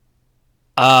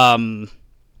 Ooh,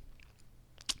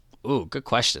 good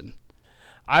question.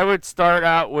 I would start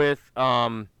out with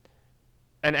an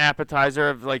appetizer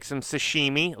of like some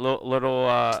sashimi,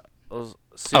 little sushi.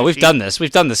 Oh, we've done this.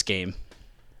 We've done this game.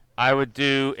 I would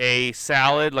do a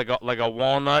salad, like a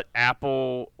walnut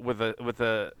apple with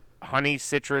a honey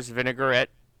citrus vinaigrette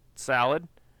salad.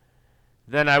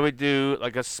 Then I would do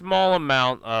like a small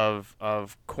amount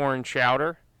of corn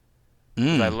chowder.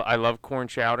 I love corn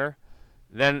chowder.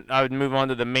 Then I would move on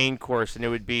to the main course, and it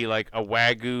would be like a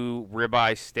Wagyu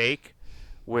ribeye steak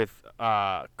with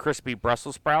crispy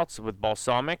Brussels sprouts with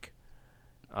balsamic.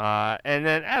 And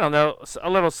then, I don't know, a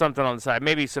little something on the side.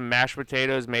 Maybe some mashed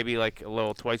potatoes, maybe like a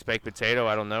little twice-baked potato,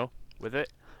 I don't know, with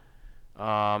it.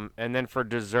 And then for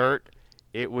dessert,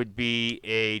 it would be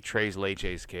a Tres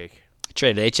Leches cake.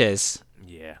 Tres Leches.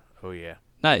 Yeah. Oh, yeah.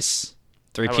 Nice.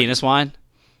 3 penis wine?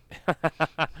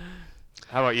 How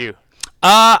about you?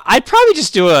 I'd probably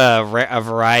just do a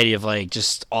variety of like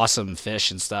just awesome fish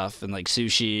and stuff, and like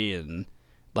sushi and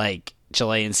like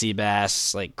Chilean sea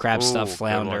bass, like crab stuffed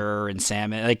flounder and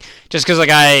salmon. Like just because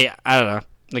like I don't know,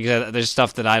 like there's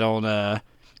stuff that I don't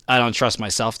trust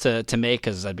myself to make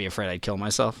because I'd be afraid I'd kill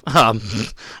myself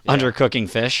undercooking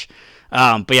fish.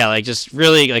 But yeah, like just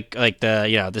really like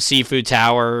the the seafood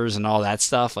towers and all that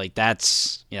stuff. Like that'd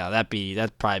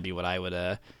probably be what I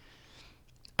would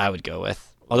go with.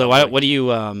 Although, what do you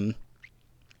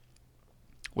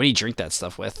drink that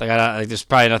stuff with? Like, there's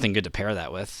probably nothing good to pair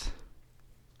that with.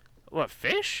 What,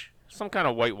 fish? Some kind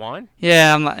of white wine?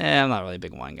 Yeah, I'm not really a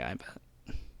big wine guy,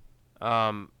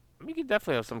 but you could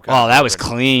definitely have some kind. Oh, that was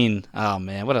clean. Oh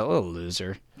man, what a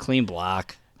loser! Clean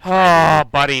block. Oh,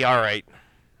 buddy. All right.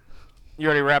 You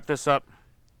ready to wrap this up?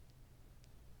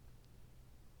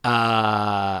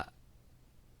 Yeah.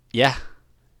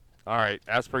 All right.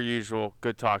 As per usual,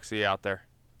 good talk. See you out there.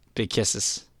 Big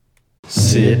kisses.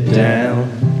 Sit down.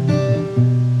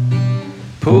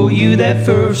 Pull you that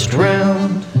first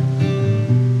round.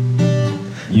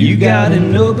 You got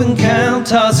an open count,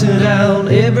 toss it out.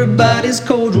 Everybody's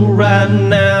cordial right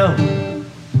now.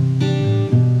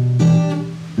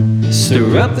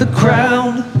 Stir up the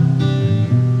crowd.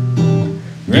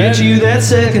 Get you that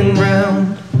second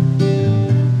round.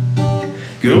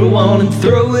 Go on and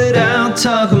throw it out,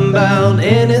 talking about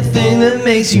anything that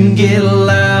makes you get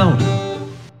loud.